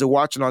you guys are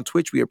watching on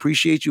Twitch, we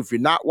appreciate you. If you're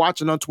not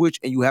watching on Twitch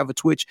and you have a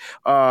Twitch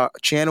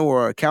channel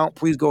or account,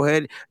 please go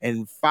ahead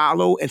and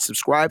follow and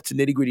subscribe to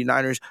Nitty Gritty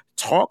Niners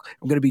Talk.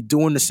 I'm going to be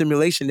doing the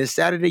simulation this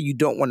Saturday. You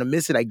don't want to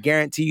miss it. I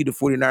guarantee you the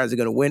 49ers are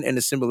going to win in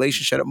the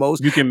simulation. Shut up,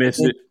 Mose. You can miss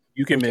it.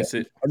 You can miss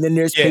it. And then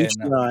there's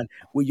Patreon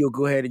where you'll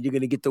go ahead and you're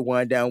going to get the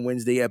Wind Down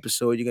Wednesday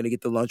episode. You're going to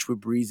get the Lunch with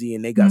Breezy,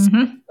 and they got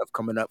some stuff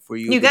coming up for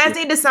you. You guys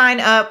need to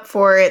sign up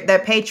for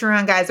the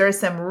Patreon, guys. There's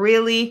some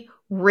really,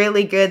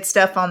 really good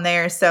stuff on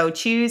there. So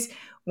choose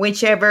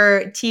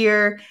whichever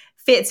tier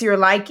fits your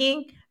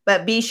liking,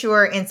 but be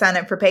sure and sign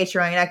up for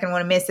Patreon. You're not going to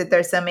want to miss it.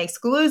 There's some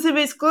exclusive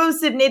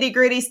nitty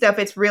gritty stuff.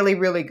 It's really,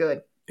 really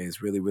good.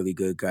 It's really, really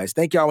good, guys.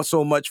 Thank y'all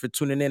so much for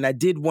tuning in. I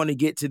did want to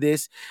get to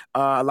this.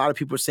 A lot of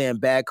people are saying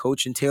bad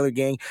coaching. Taylor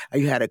Gang,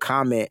 you had a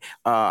comment.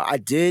 I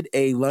did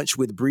a Lunch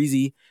with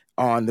Breezy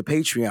on the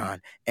Patreon,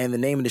 and the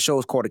name of the show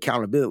is called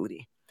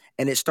Accountability.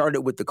 And it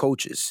started with the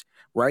coaches,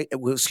 right?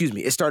 Well, excuse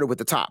me. It started with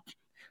the top.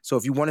 So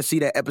if you want to see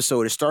that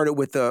episode, it started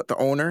with the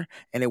owner,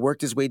 and it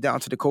worked its way down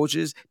to the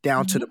coaches,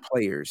 down to the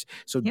players.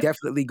 So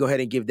definitely go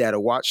ahead and give that a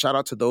watch. Shout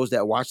out to those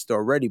that watched it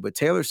already. But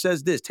Taylor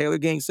says this. Taylor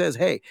Gang says,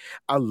 hey,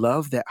 I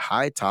love that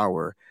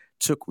Hightower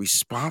took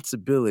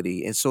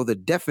responsibility. And so the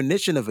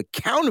definition of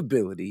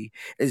accountability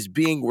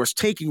was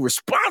taking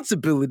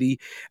responsibility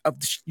of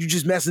you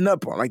just messing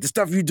up on, like the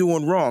stuff you're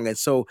doing wrong. And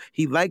so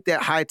he liked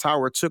that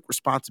Hightower took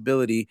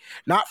responsibility,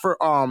 not for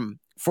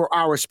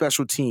our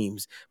special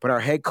teams, but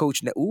our head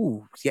coach.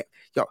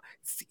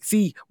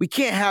 See, we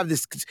can't have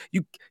this.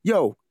 Get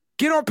on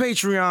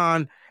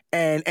Patreon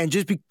and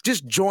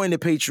just join the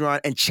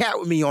Patreon and chat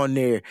with me on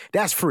there.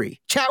 That's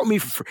free. Chat with me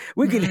for free.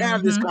 We can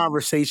have this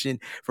conversation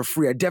for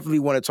free. I definitely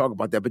want to talk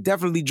about that, but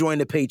definitely join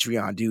the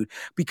Patreon, dude,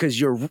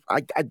 because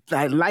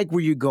I like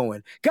where you're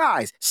going.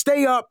 Guys,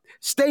 stay up,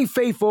 stay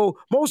faithful.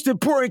 Most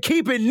important,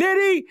 keep it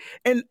nitty,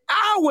 and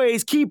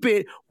always keep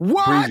it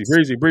what?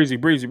 Breezy.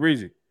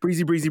 Breezy.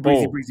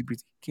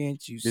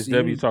 Can't you see? This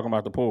Debbie talking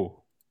about the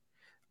poll.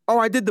 Oh,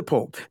 I did the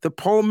poll. The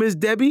poll, Miss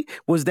Debbie,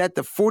 was that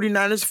the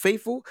 49ers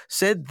faithful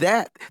said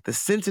that the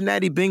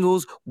Cincinnati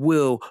Bengals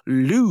will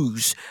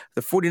lose.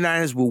 The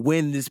 49ers will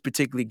win this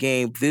particular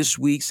game this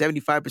week.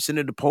 75%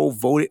 of the poll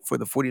voted for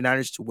the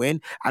 49ers to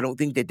win. I don't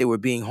think that they were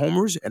being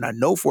homers, and I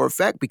know for a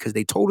fact because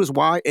they told us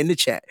why in the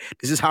chat.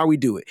 This is how we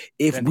do it.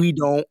 If we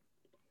don't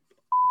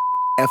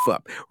F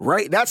up,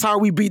 right? That's how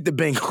we beat the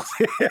Bengals.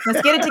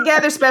 Let's get it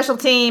together, special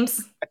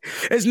teams.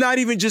 It's not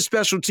even just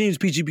special teams,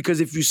 PG, because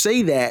if you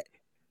say that,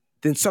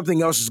 then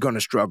something else is going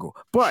to struggle.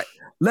 But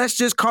let's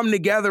just come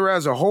together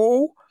as a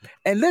whole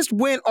and let's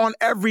win on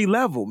every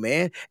level,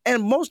 man.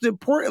 And most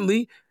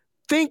importantly,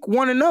 think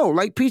 1-0,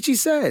 like Peachy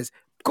says.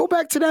 Go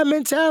back to that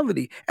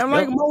mentality. And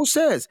like Mo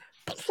says,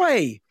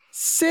 play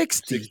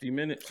 60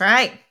 minutes.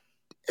 Right.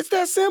 It's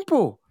that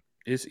simple.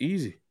 It's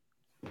easy.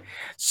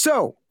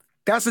 So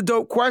that's a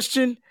dope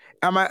question.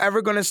 Am I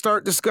ever going to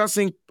start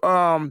discussing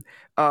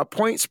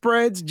point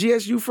spreads,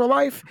 GSU for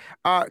life?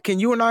 Can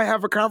you and I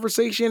have a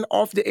conversation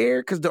off the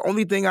air? Because the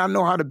only thing I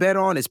know how to bet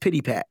on is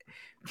pity pat.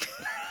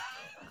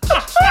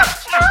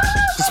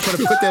 Just want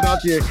to put that out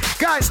there.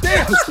 Guys,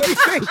 stay safe.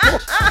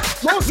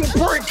 Most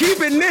important, keep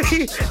it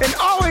nitty and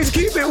always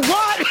keep it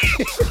what?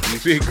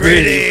 Keep it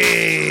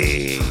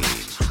gritty.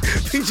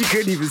 Peachy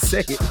couldn't even say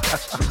it.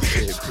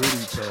 Pity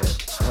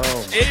pat.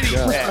 Oh, my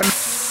God.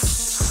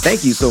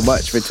 Thank you so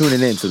much for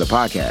tuning in to the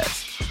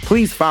podcast.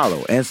 Please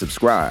follow and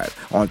subscribe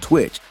on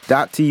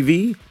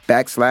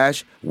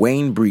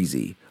twitch.tv/Wayne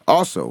Breezy.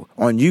 Also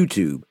on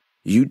YouTube,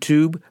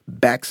 YouTube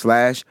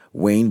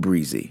 /Wayne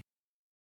Breezy.